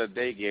the end of the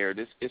day,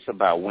 Gary, it's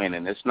about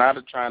winning. It's not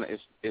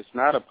it's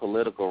not a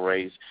political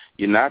race.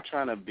 You're not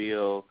trying to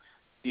build,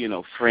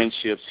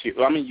 friendships here.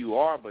 I mean, you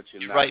are, but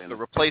you're not. Right, but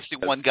replacing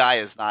one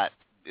guy is not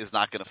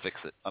going to fix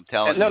it. I'm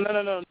telling you. No.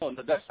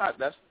 That's not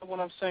what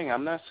I'm saying.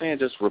 I'm not saying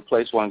just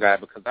replace one guy,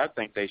 because I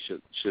think they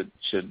should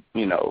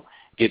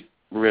get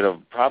rid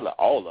of probably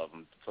all of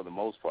them for the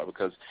most part,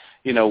 because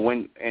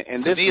when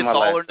and this is my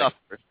all or nothing.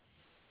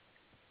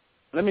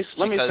 Let me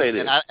say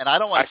this. And I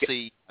don't want to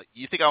see.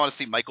 You think I want to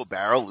see Michael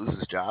Barrow lose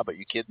his job? Are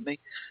you kidding me?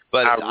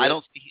 But I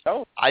don't.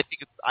 I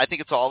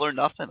think it's all or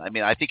nothing. I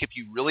mean, I think if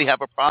you really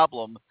have a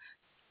problem,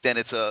 then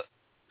it's a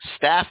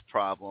staff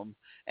problem,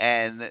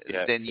 and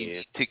then you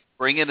need to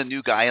bring in a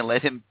new guy and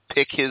let him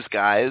pick his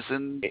guys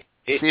and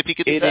see if he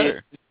can do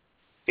better.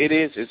 It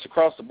is. It's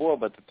across the board.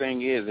 But the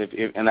thing is,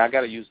 and I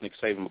got to use Nick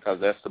Saban because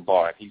that's the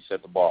bar. He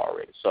set the bar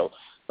already. So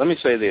let me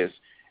say this.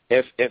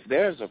 If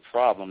there's a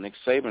problem, Nick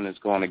Saban is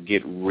going to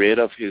get rid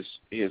of his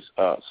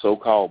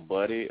so-called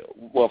buddy.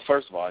 Well,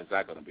 first of all, he's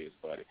not going to be his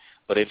buddy.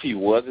 But if he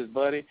was his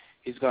buddy,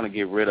 he's going to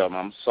get rid of him.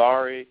 I'm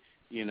sorry,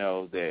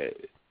 that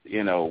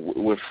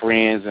we're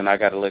friends and I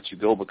got to let you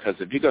go, because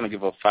if you're going to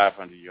give up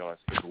 500 yards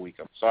every week,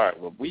 I'm sorry.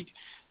 Well,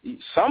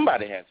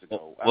 somebody has to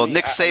go. Well,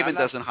 Nick Saban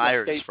doesn't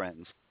hire his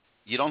friends.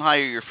 You don't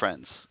hire your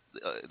friends.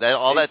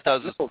 All that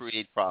does is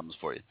create problems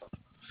for you.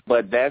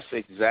 But that's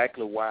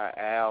exactly why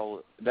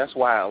that's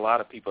why a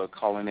lot of people are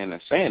calling in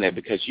and saying that,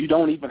 because you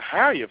don't even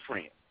hire your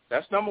friend.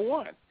 That's number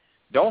one.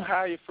 Don't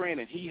hire your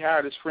friend, and he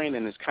hired his friend,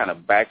 and it's kind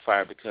of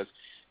backfired because,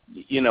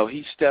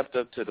 he stepped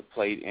up to the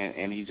plate,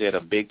 and he's at a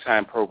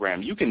big-time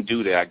program. You can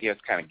do that, I guess,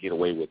 kind of get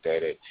away with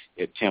that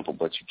at Temple,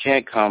 but you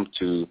can't come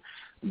to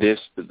this,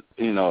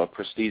 a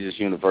prestigious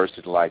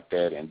university like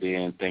that and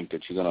then think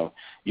that you're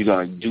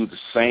gonna do the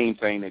same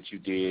thing that you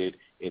did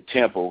at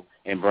Temple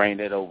and bring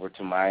that over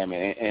to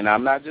Miami. And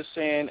I'm not just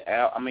saying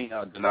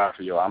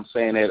D'Onofrio. I'm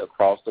saying that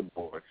across the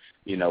board,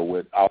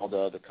 with all the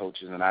other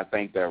coaches. And I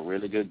think they're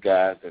really good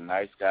guys. They're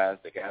nice guys.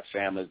 They got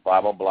families,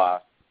 blah, blah, blah.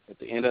 At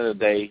the end of the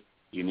day,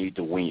 you need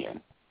to win.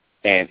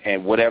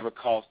 And whatever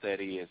cost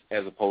that is,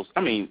 as opposed,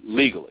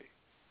 legally.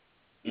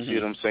 You see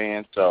what I'm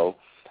saying? So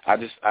I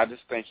just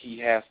think he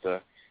has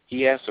to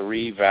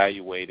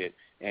reevaluate it.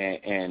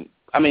 And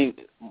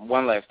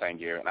one last thing,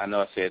 Gary, and I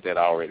know I said that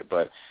already,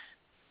 but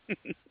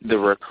the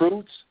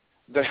recruits,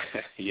 the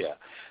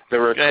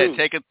recruits. Go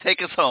ahead,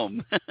 take us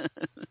home.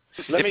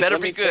 It better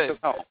be good.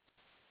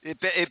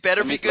 It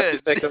better be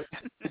good.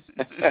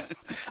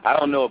 I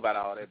don't know about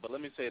all that, but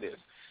let me say this.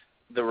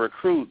 The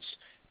recruits,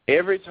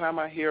 every time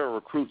I hear a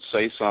recruit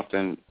say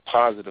something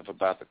positive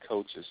about the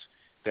coaches,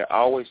 they're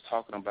always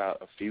talking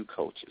about a few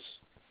coaches,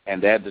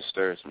 and that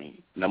disturbs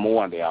me. Number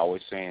one, they're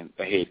always saying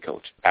the head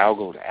coach, Al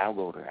Golden.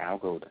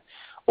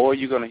 Or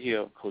you're going to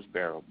hear Coach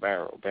Barrow.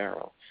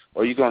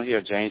 Or you're going to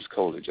hear James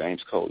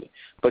Coley.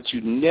 But you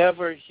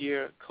never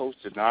hear Coach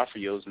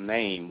D'Onofrio's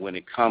name when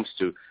it comes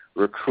to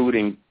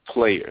recruiting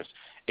players,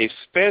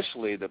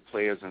 especially the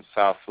players in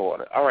South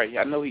Florida. All right,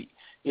 I know he,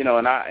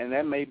 and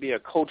that may be a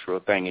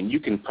cultural thing, and you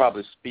can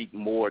probably speak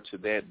more to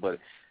that, but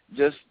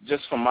just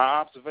from my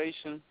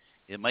observation,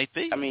 it might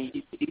be.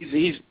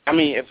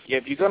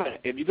 If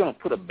you're gonna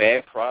put a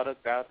bad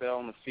product out there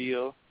on the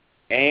field,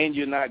 and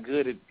you're not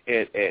good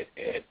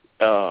at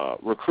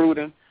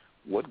recruiting,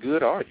 what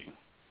good are you?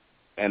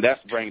 And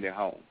that's bringing it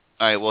home.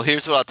 All right. Well,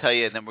 here's what I'll tell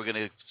you, and then we're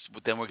gonna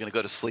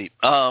go to sleep.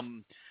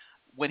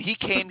 When he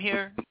came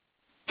here,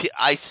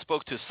 I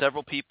spoke to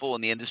several people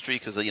in the industry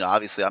because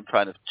obviously I'm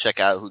trying to check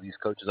out who these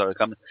coaches are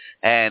coming,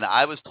 and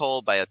I was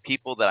told by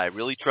people that I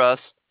really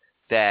trust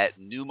that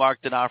knew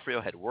Mark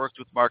D'Onofrio, had worked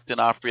with Mark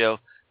D'Onofrio.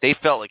 They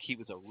felt like he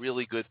was a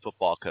really good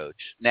football coach.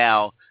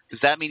 Now, does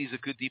that mean he's a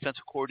good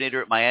defensive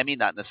coordinator at Miami?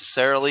 Not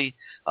necessarily.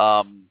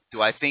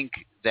 Do I think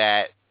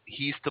that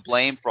he's to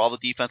blame for all the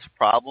defensive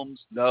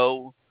problems?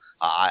 No.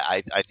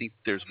 I think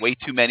there's way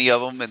too many of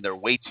them, and they're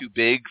way too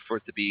big for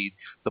it to be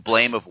the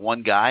blame of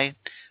one guy.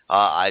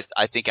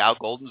 I think Al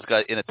Golden's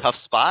got in a tough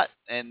spot,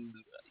 and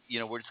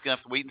we're just gonna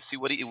have to wait and see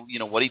what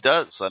he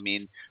does. I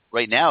mean,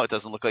 right now it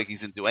doesn't look like he's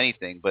gonna do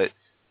anything, but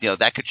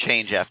that could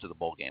change after the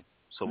bowl game.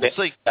 So we'll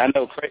see. I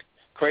know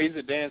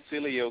Crazy Dan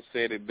Cilio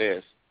said it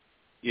best.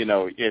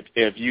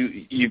 If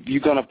you're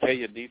gonna pay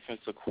your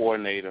defensive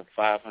coordinator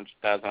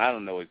 $500,000, I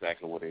don't know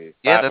exactly what it is.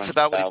 Yeah, that's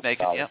about what he's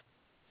making. Yeah,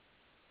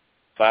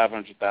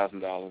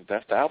 $500,000.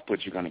 That's the output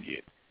you're gonna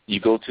get. You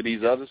go to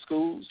these other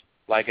schools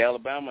like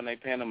Alabama, and they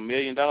paying them $1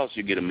 million.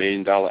 You get $1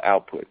 million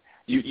output.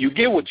 You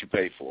get what you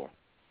pay for.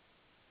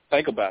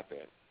 Think about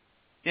that.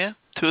 Yeah,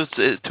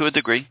 to a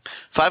degree,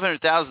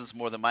 $500,000 is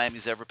more than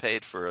Miami's ever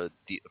paid for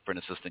an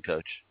assistant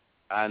coach.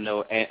 I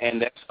know,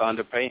 and that's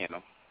underpaying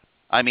them.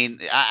 I mean,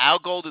 Al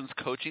Golden's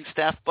coaching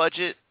staff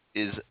budget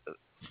is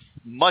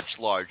much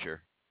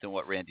larger than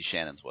what Randy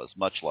Shannon's was.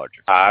 Much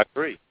larger. I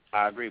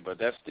agree, but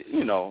that's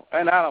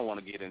and I don't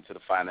want to get into the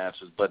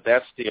finances, but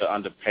that's still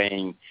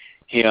underpaying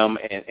him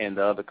and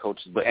the other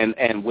coaches, but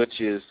and which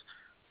is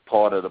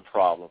part of the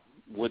problem,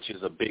 which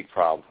is a big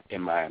problem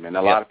in Miami, and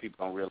a lot of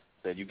people don't realize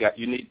that you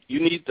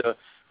need the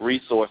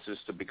resources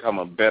to become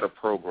a better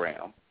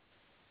program.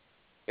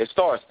 It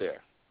starts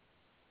there.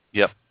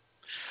 Yep.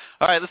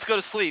 All right, let's go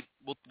to sleep.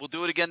 We'll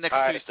do it again next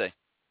Tuesday.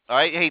 All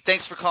right. Hey,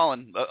 thanks for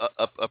calling.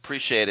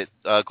 Appreciate it.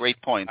 Great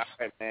points.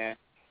 All right, man.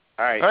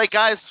 All right. All right,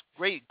 guys.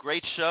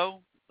 Great show.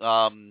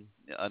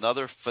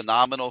 Another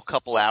phenomenal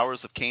couple hours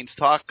of Canes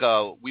Talk.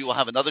 We will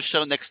have another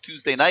show next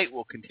Tuesday night.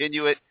 We'll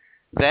continue it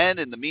then.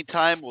 In the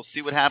meantime, we'll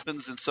see what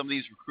happens in some of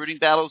these recruiting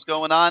battles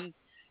going on.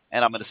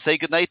 And I'm going to say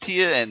goodnight to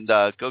you and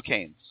go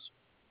Canes.